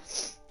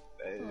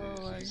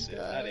my Shit,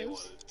 I didn't gosh.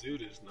 want to do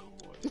this no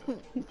more. Though.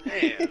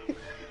 Damn, man.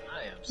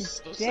 I am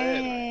so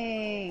sad.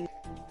 Dang.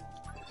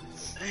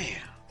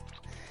 Damn.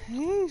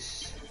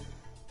 Yeesh.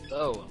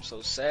 Oh, I'm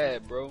so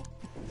sad, bro.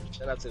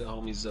 Shout out to the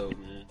homie Zoe,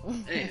 man.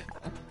 Damn.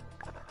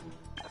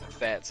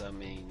 Fats, I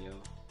mean, yo.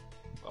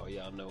 Oh,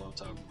 y'all know what I'm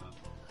talking about.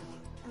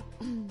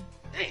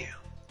 Damn.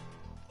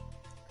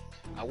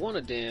 I want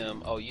a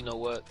damn. Oh, you know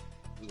what?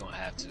 We're gonna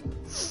have to.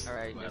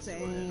 Alright, We're gonna have just to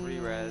go ahead. 3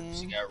 reds.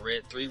 She got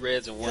 3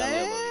 reds and 1 yellow.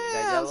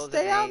 Damn, yellow's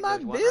stay an out eight, my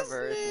there's one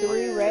reverse, business.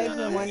 3 reds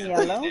and 1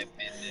 yellow.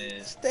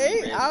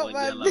 Stay out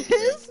my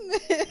business.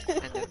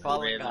 And then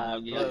falling red got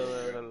and blue.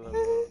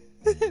 yellow.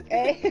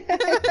 Hey.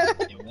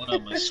 And one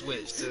of them is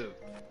switch too.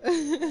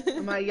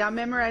 Y'all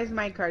memorize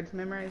my cards.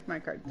 Memorize my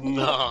cards.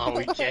 No,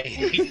 we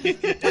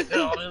can't.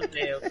 All them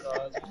damn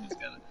cards.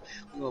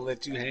 We're gonna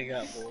let you hang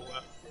out for a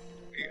while.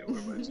 Yeah, what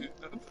about you?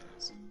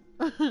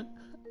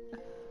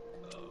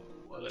 Oh,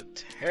 what a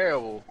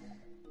terrible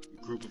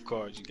group of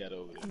cards you got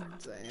over there.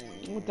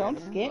 Dang. Well, don't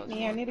skip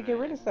me. I need to get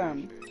rid of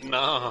some.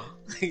 Nah,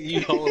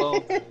 you hold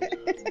on.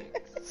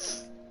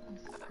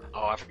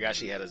 Oh, I forgot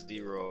she had a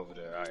 0 over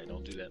there. Alright,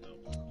 don't do that no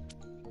more.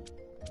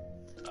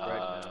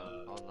 Right now.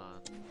 Hold on.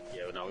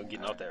 Yeah, no, we're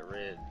getting off that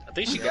red. I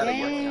think she got a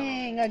yellow.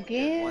 Dang, One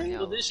again?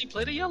 yellow. Well, did she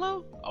play the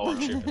yellow? Oh, I'm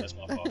tripping. That's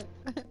my fault.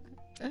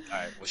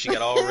 Alright, well, she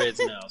got all reds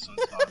now, so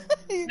it's fine.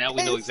 Now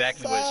we know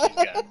exactly what she's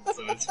got,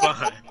 so it's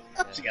fine.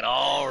 She got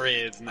all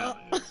reds now.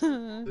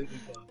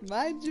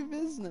 Mind your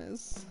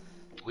business.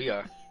 We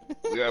are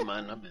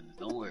minding our business.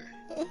 Don't worry.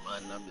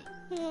 Minding our business.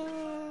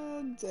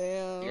 Oh,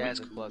 damn. You guys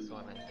a plus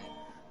one, I think.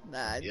 Nah,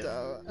 I Yeah.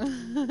 don't.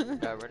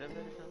 Got rid of it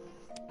or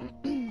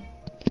something?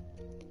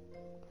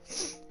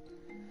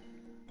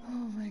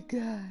 Oh my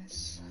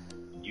gosh.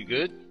 You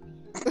good?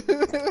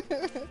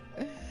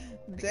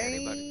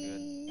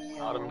 Dang.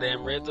 All them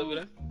damn reds over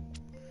there?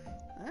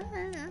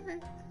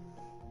 Alright.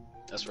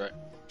 That's right.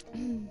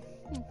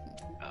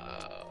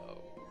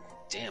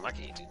 Damn, I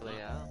can't do Play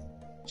that. out.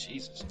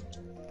 Jesus.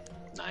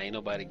 Nah, ain't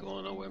nobody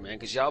going nowhere, man.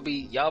 Cause y'all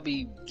be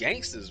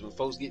gangsters when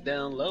folks get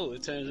down low.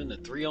 It turns into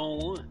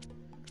 3-on-1.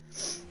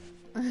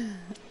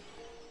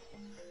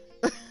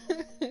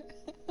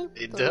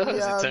 It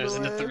does. It turns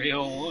into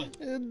 3-on-1.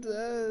 It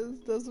does.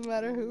 Doesn't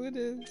matter who it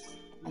is.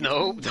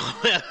 No,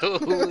 don't matter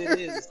who it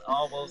is. It's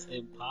almost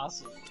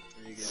impossible.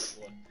 3 against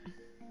 1.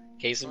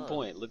 Case in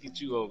point, look at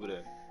you over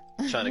there.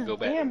 Trying to go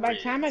back. Damn, to by the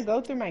reds. time I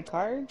go through my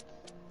cards,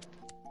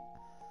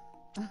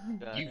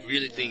 You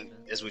really think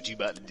that's what you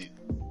about to do?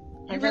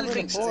 I You got really rid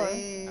think of so? 4.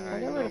 Dang. I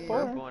Alright, got so rid of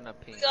 4. purple and a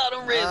pink. Look at all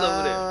them reds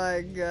over there. Oh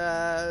my 3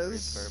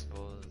 gosh.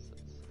 purples.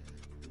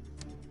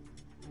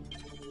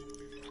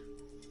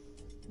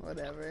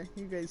 Whatever.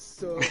 You guys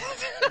suck.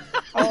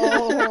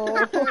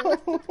 Oh.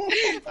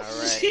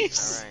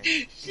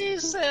 Alright. She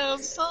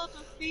sounds so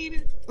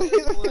defeated.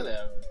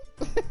 Whatever.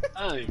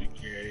 I don't even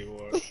care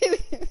anymore.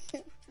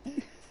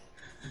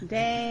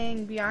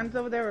 Dang, Beyond's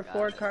over there with Got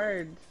 4 it.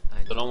 cards.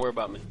 I So know, don't worry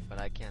about me. but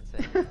I can't say.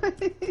 That's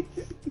good.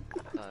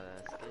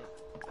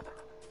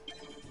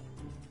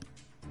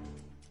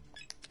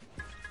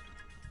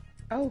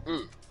 Oh,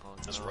 Mm, Oh,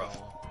 that's no. rough.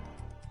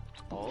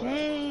 Oh,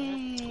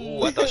 dang.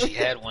 Ooh, I thought she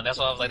had one. That's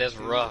why I was like, that's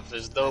rough.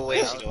 There's no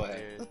way that she was don't have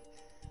weird. it.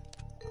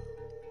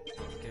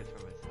 I'm scared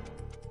for myself.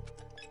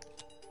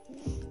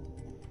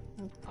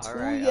 2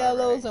 Alright,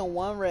 yellows alright. and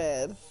 1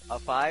 red. A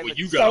 5. Well,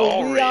 you it's got So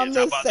all we reds. on How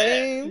the about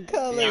same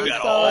color. You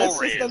got So all it's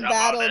just reds. a How about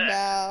battle that?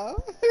 now.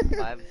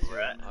 5-2.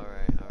 Right.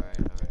 Alright.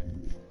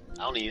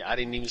 I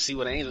didn't even see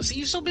what angel. See,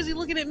 you're so busy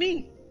looking at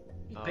me.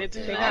 You Oh, pay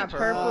attention They to got all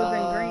purples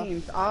and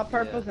greens. All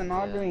purples and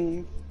all yeah.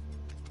 greens.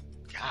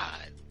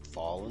 God,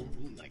 fallen.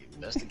 You like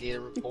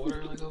investigative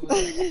reporter, like over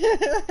there.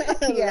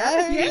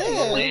 Yeah.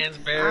 Yeah.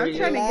 Lansbury. I'm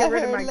trying to get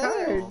rid of my Let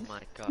her cards. Oh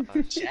my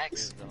gosh. Jax.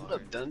 This is What hard.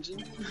 up,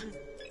 Dungeon?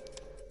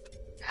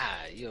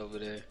 Ah, you over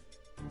there.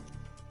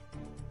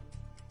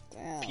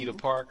 Damn. Peter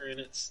Parker and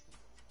it's.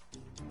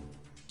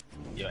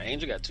 Yo,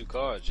 Angel got 2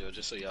 cards, yo,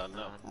 just so y'all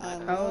know.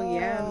 Oh,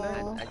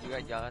 yeah, You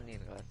got y'all need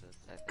glasses.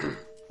 I think.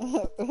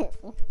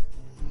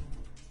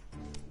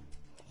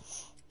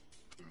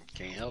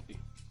 Can't help you.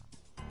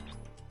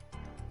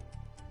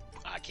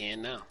 I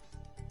can now.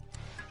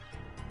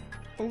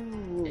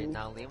 Ooh. Yeah,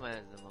 now Lima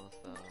is the most.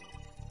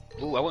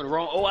 Ooh, I went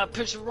wrong. Oh, I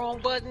pushed the wrong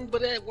button,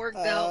 but that worked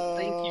out.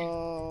 Thank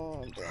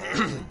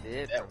you.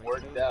 Did That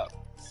worked out.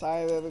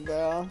 Sorry, baby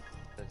girl.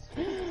 Let's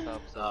switch this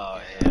up so Oh,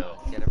 we can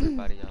hell. get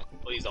everybody up.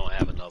 Please don't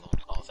have another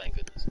one. Oh, thank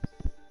goodness.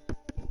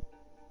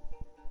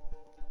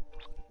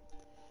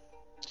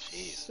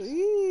 Jesus.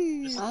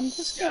 Jeez. I'm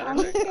just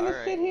Alright.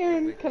 gonna sit here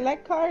and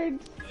collect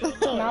cards.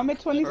 Now I'm at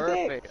 26.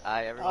 Perfect.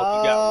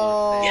 Everybody.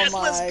 Oh Yes,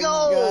 my let's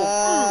go!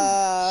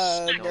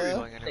 God. No, we're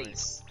going anyway.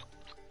 Face.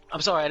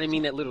 I'm sorry, I didn't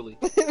mean that literally.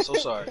 So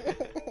sorry.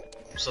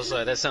 I'm so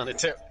sorry, that sounded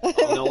terrible.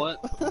 You know what?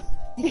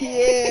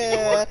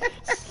 Yeah.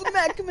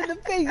 Smack him in the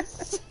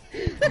face.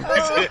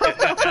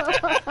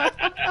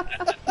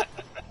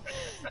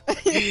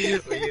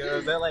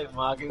 Was that like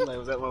mocking? Like,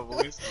 was that my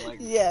voice? Like,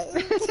 Yes.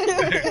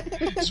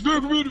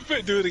 smack him in the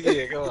face. Do it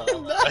again. Come on.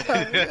 No,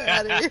 get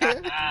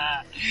outta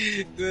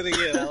here. Do it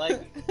again. I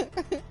like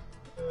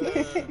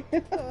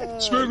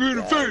it. Smack me in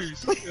the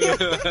face.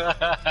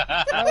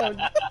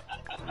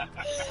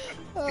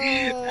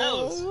 That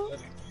was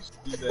funny.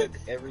 You should do that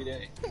every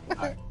day.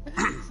 Right.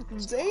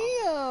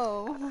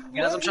 Damn.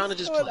 Guys, I'm What trying to is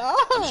just play. going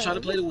I'm just trying to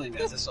on? play to win,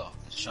 guys. That's all.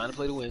 Just trying to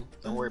play to win.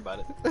 Don't worry about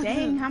it.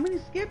 Dang, how many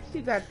skips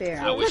you got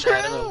there? I wish I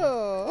had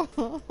another.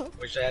 Oh.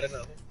 Wish I had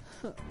another.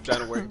 Trying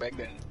to work back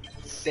down.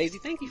 Daisy,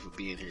 thank you for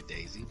being here,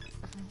 Daisy.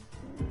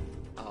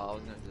 Oh, I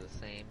was gonna do the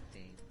same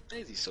thing.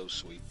 Daisy's so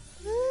sweet.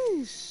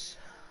 Yeesh.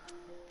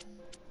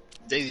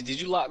 Daisy, did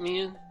you lock me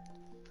in?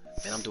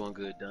 Man, I'm doing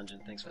good, Dungeon.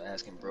 Thanks for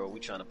asking, bro. We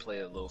trying to play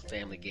a little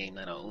family game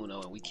night on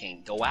Uno, and we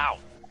can't go out.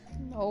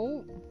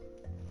 No.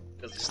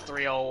 Because it's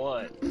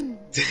 301.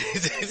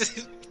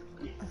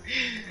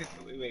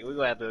 We're going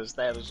to have to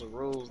establish some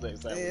rules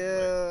next time.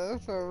 Yeah,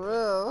 for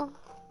real.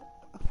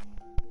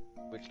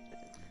 Which,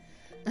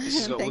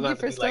 Thank you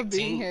for still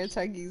being here,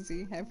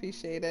 Targizi. I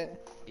appreciate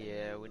it.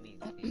 yeah, we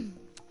need to be.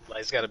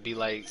 Like, it's got to be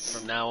like,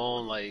 from now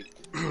on, like,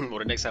 or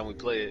the next time we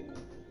play it,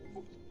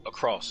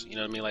 across. You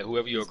know what I mean? Like,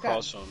 whoever you're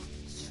across from,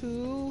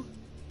 Two.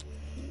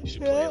 you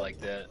should play it like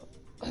that.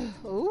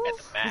 Ooh, At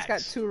the max. he's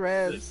got 2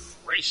 reds.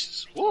 Good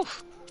gracious.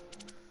 Woof.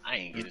 I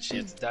ain't get a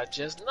chance to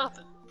digest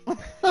nothing. Like,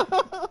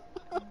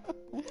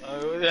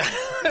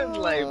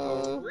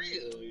 for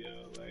real, yo.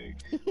 Like,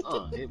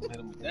 hit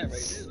him with that right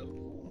there, though.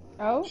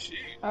 Oh, Shit.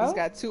 He's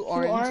got 2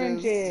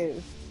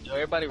 oranges. Yo,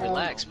 everybody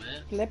relax,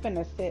 man. Flipping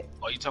a sit.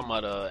 Oh, you talking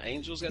about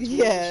Angels got 2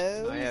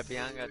 Yes. Oh yeah,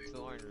 Bianca got 2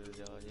 oranges,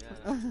 yo.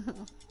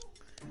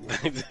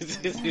 Yeah.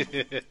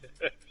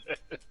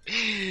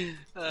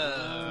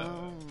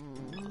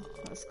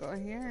 Let's go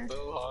here.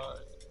 So hard.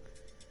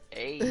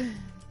 Hey.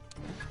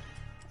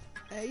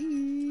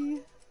 Hey.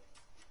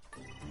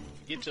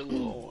 Get your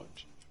little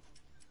orange.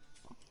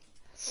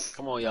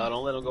 Come on, y'all.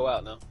 Don't let them go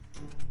out now.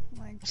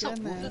 My What's up,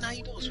 Wolfen? goodness. How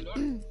you doing, sweetheart?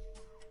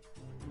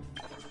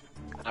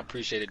 I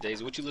appreciate it,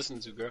 Daisy. What you listening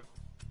to, girl?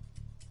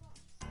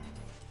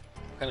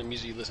 What kind of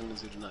music you listening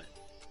to tonight?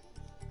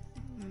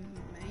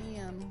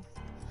 Man.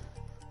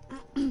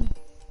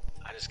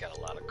 I just got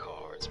a lot of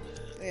cards, man.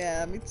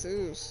 Yeah, me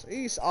too.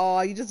 Sheesh. Oh,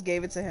 you just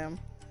gave it to him.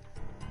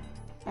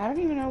 I don't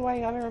even know why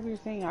y'all are over here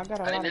saying y'all got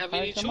a I lot didn't of have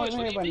any cards. I'm choice.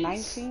 over What here do you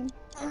with mean?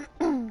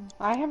 19.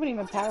 I haven't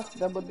even passed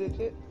double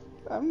digits.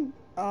 I'm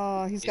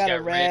Oh, he's He's got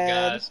a red.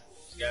 guys.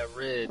 He's got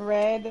red.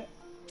 red.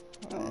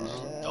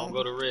 Don't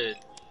go to red.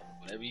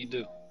 Whatever you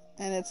do.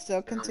 And it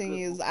still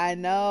continues. I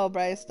know,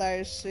 Bright Star.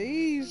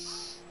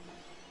 Sheesh.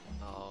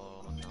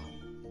 Oh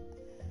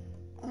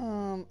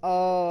no.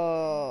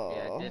 Oh.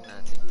 Yeah, I did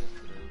not think this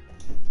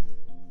through.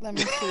 Let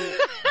me see.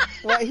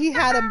 What, he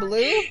had a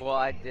blue? Well,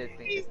 I did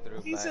think it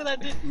through. He but said I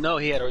did. No,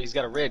 he's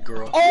got a red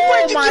girl.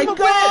 Oh my you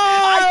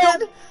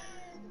god!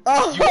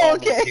 Oh, You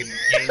almost okay. gave me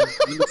the game.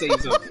 Let me tell you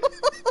something.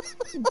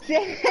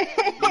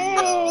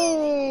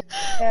 Dang.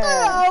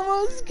 I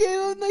almost gave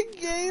him the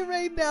game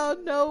right now.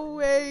 No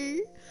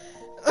way.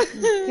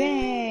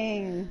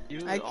 Dang.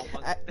 You I,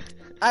 almost.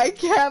 I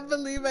can't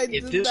believe I If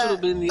did this would that.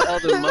 have been the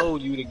other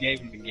mode, you would have gave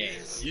him the game.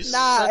 You're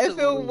Nah, such a if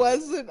it loser.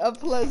 wasn't a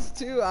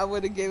 +2, I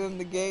would have gave him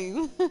the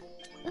game.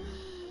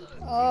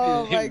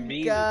 Oh You my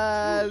mean it.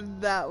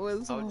 god, that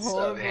was What's up,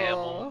 horrible.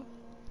 Hamill?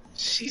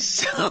 She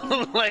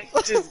sound like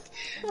just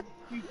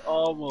you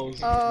almost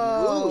blew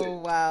Oh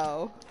it.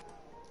 wow.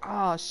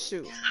 Oh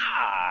shoot.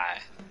 Ah,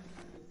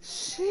 y'all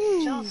see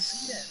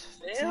Jeez.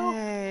 that fail?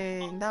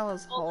 Dang, that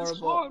was All this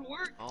horrible. hard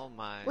work. Oh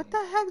my. What the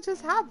heck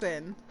just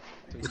happened?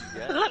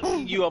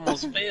 You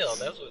almost failed.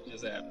 That's what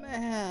just happened.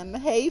 Man,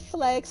 hey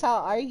Flex, how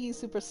are you,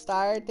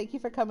 superstar? Thank you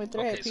for coming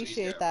through. I Okay, so he's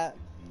appreciate got- that.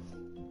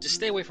 Just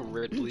stay away from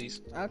red,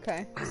 please.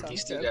 Okay, He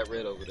sounds still good. got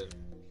red over there.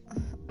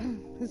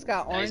 He's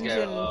got Now he's orange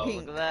got, and Look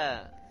pink. at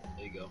that.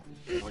 There you go.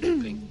 Orange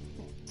and pink.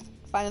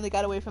 Finally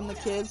got away from the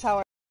kids. How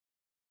are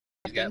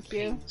He's got thank you.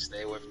 pink.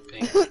 Stay away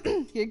from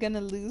pink. You're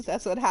gonna lose.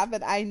 That's what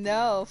happened. I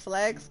know,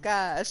 Flex.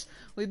 Gosh,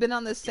 we've been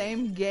on the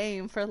same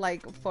game for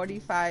like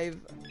 45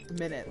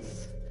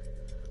 minutes.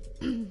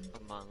 Come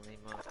on,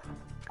 Lima.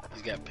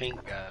 He's got pink,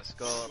 guys.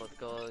 Let's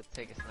go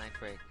take a snack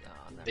break.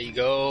 Oh, There you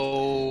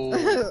go.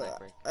 Snack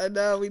break. I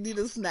know, we need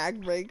a snack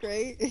break,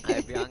 right?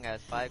 Bianca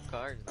has 5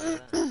 cards.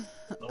 Look at that.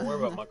 Don't worry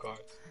about my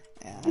cards.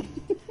 Yeah.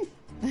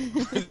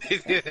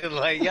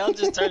 Like, y'all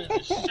just turned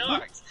into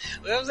sharks.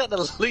 Whoever's got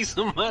the least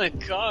amount of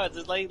cards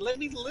is like, let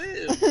me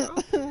live,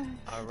 bro.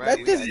 Alright,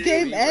 Let this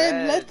game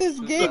end. Let this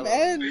game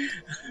end.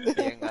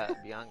 Bianca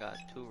got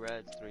 2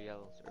 reds, 3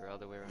 yellows, or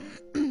other way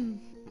around.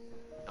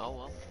 Oh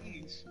well.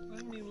 Please,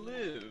 let me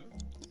live.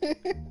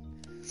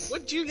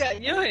 What you got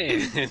in your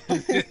hand?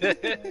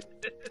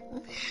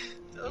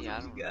 Tell Yeah,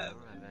 I me don't what you got.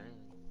 remember.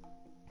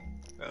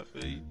 I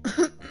feel you.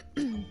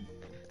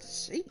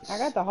 Sheesh. I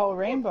got the whole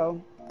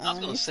rainbow. I was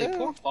gonna Me say, too.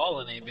 poor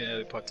Fallen ain't been able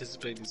to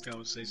participate in these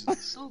conversations for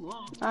so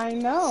long. I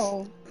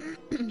know.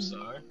 I'm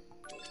sorry.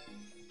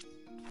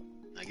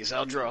 I guess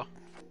I'll draw.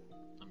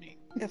 I mean,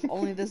 If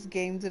only this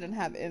game didn't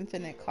have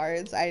infinite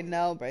cards. I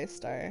know,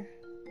 Brightstar.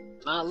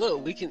 nah,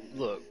 look, we can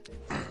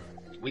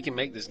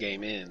make this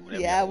game end.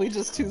 Whenever Yeah, y'all we want.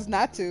 just choose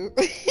not to.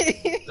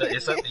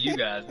 It's up to you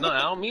guys. No,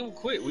 I don't mean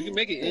quit. We can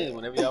make it end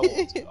whenever y'all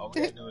want to. All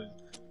we gotta do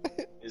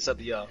is, it's up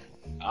to y'all.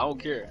 I don't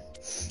care.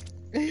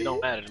 It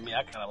don't matter to me.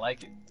 I kind of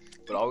like it.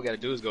 But all we gotta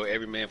do is go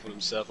every man for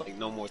himself. Like,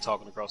 no more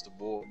talking across the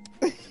board.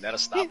 And that'll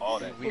stop all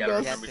that. We We'll gotta go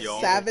remember your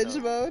own. savage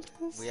mode.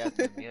 We have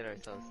to mute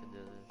ourselves to do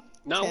this.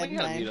 No, we 10,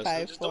 gotta 9, mute us.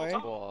 5, Just don't 4.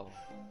 talk. Well,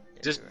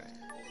 yeah, Just- you're right.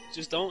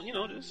 Just don't,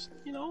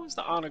 it's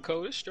the honor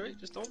code. It's straight.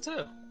 Just don't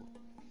tell.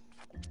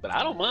 But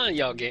I don't mind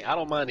y'all gang. I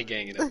don't mind the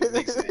ganging up. It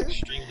makes it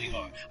extremely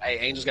hard. Hey,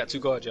 Angel's got 2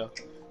 cards, y'all.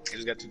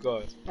 Angel's got 2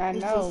 cards. I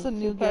Is know. this a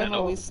new Two game? Are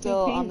purple, we two still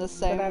on pink, the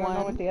same but I don't know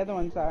one? what the other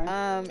ones are.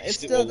 It's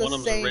still the one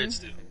of them's a same. red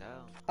still. No.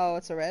 Oh,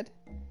 it's a red?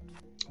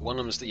 One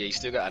of them's still. Yeah, he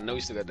still got. I know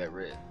he still got that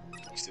red.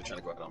 He's still trying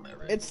to go out on that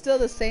red. It's still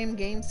the same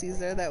game,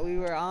 Caesar, that we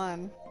were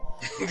on.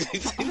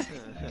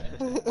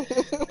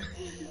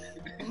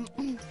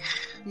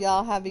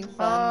 Y'all having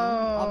fun?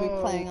 I'll be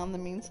playing on the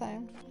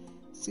meantime.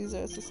 Caesar,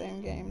 it's the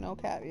same game, no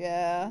cap.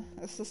 Yeah,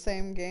 it's the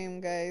same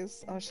game,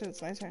 guys. Oh shit,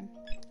 it's my turn.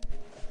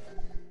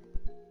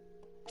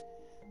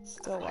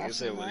 Still Like I watching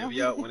said, now.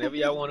 whenever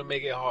y'all want to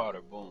make it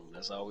harder, boom.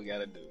 That's all we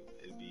gotta do.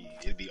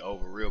 It'd be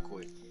over real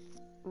quick.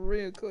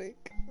 Real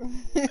quick.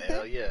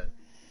 Hell yeah.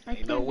 I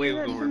Ain't no can't way do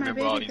we're that gonna to my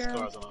remember all baby these girl.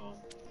 cards on our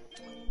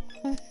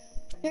own.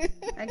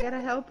 I gotta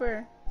help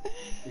her.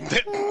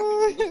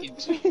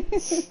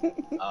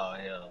 Oh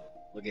hell.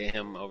 Look at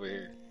him over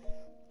here.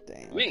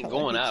 Damn, We ain't color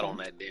going he out trying- on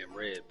that damn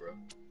red, bro.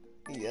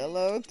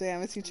 Yellow?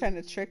 Damn, is he trying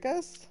to trick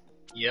us?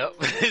 Yep.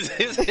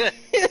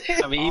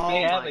 I mean, he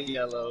may Oh have my a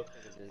yellow, Look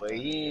at this but guy.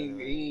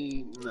 he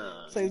ain't,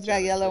 nah. So he's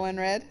got yellow and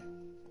red?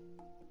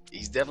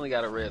 He's definitely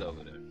got a red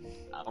over there.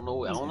 I don't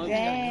know if he's got yellow.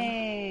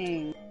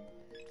 Dang.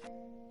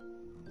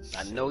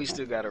 I know he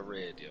still got a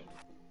red, yo.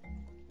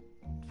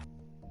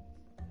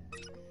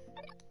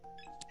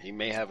 He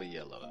may have a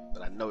yellow,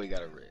 but I know he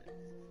got a red.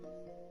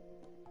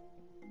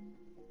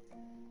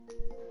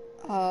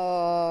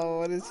 Oh,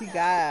 what does he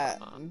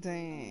got?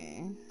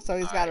 Dang. So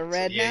he's got a Alright, so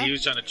red yeah, now? he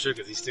was trying to trick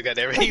us. He still got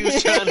that red. He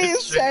was trying to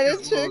He's trick trying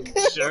us, to little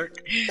trick. jerk.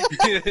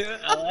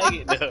 I like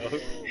it though.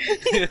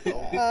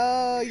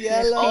 Oh,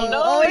 yellow. Oh,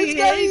 no, oh, he he's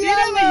got did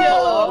have a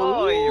yellow.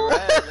 Oh, you're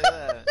right. Look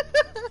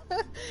at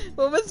that.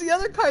 What was the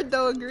other card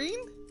though? A green?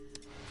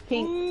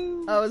 Pink.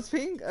 Oh, it's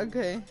pink?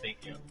 Okay.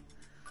 Thank you.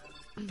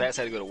 Fats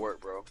had to go to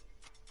work, bro.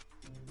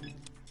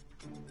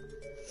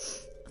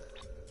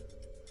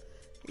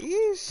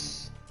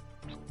 Yeesh.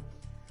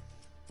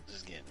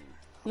 Just getting.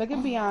 Look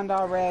at Beyond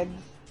all red.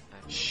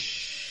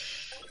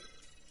 Shh.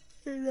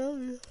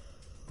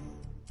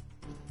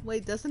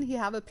 Wait, doesn't he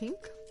have a pink?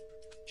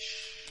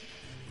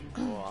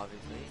 Well,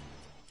 obviously.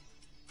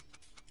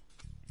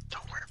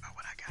 Don't worry about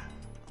what I got.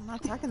 I'm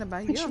not talking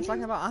about you. I'm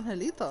talking about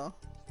Angelito.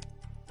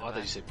 Oh, I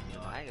thought you said No,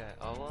 beyond. I got.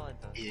 Oh well, I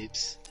thought.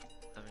 Ibs.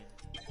 I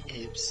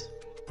mean, Ibs.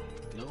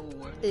 No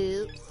worries.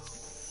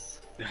 Oops.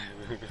 no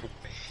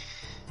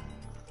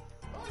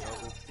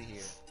oopsie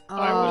here.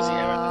 Alright, what does he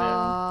have after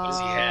that? What does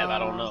he have? I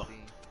don't know.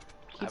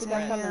 Oopsie. Keep I it have that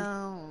red. color.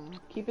 Damn.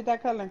 Keep it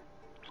that color.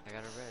 I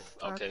got a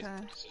red. Okay,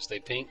 Okay. so stay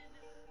pink.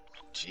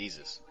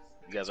 Jesus.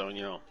 You guys are on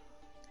your own.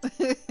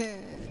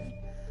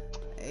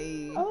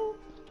 Hey. Oh.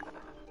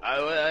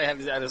 I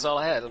have that's all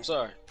I had. I'm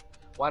sorry.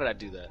 Why did I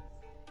do that?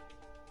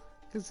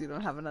 Because you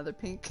don't have another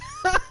pink.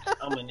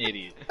 I'm an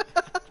idiot.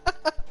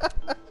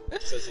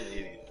 Such an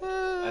idiot.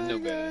 I knew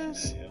better than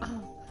that, yo.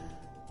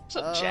 What's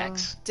up,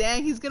 Jax?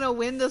 Dang, he's gonna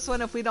win this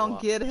one if we don't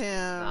Well, get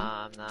him.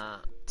 Nah, I'm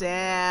not.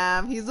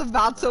 Damn, he's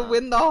about to Nah.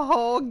 win the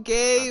whole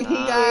game,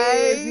 Nah.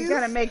 guys. You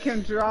gotta make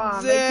him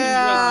draw. Make him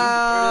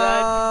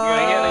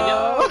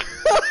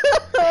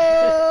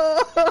Damn.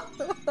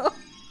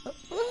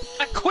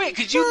 I quit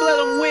because you let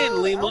him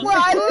win, Lima. Well,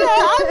 I didn't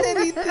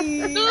have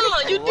anything. No,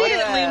 you What did,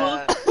 a-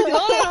 Lima. You did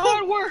all that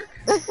hard work.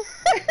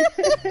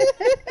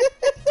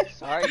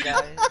 Sorry,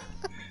 guys.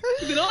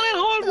 You did all that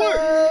hard work.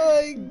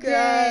 Oh my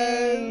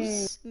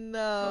Dang. gosh.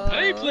 No. I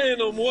ain't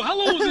Well, how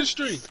long was this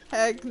stream?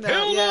 Heck no.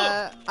 Hell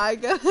no.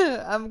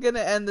 Yeah, I'm gonna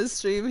end the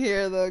stream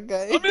here though,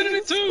 guys. I'm in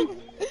it too.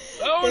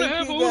 Hour and a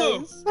half Thank of you Uno.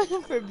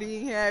 guys for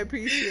being here. I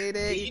appreciate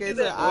it. You guys did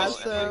are that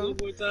voice. awesome. One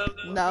more time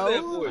now. No, Do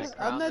that voice.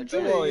 I'm not Come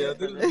doing Come on, yeah. it.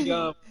 Do the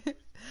Beyond.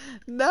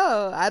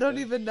 No, I don't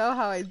even know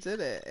how I did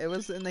it. It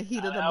was in the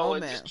heat of the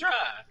moment. Just try.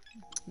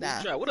 Nah.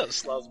 Just try. What up,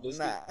 Slots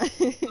Biscuit? Nah.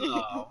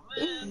 Oh,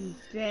 man.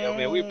 Yo,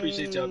 man, we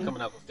appreciate y'all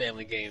coming out for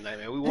family game night,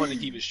 man. We wanted to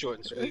keep it short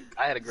and sweet.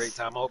 I had a great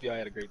time. I hope y'all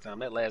had a great time.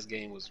 That last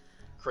game was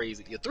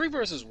crazy. Yeah, 3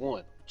 versus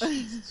 1.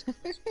 Jesus.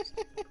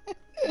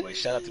 Anyway,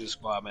 shout out to the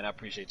squad, man. I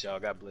appreciate y'all.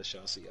 God bless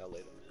y'all. See y'all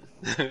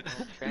later,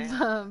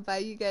 man. Bye,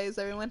 you guys.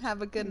 Everyone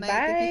have a good night. Bye.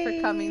 Thank you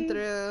for coming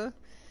through.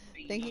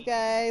 Thank you,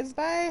 guys.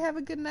 Bye. Have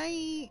a good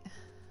night.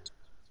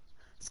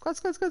 Squad,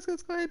 squad, squad, squad,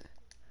 squad.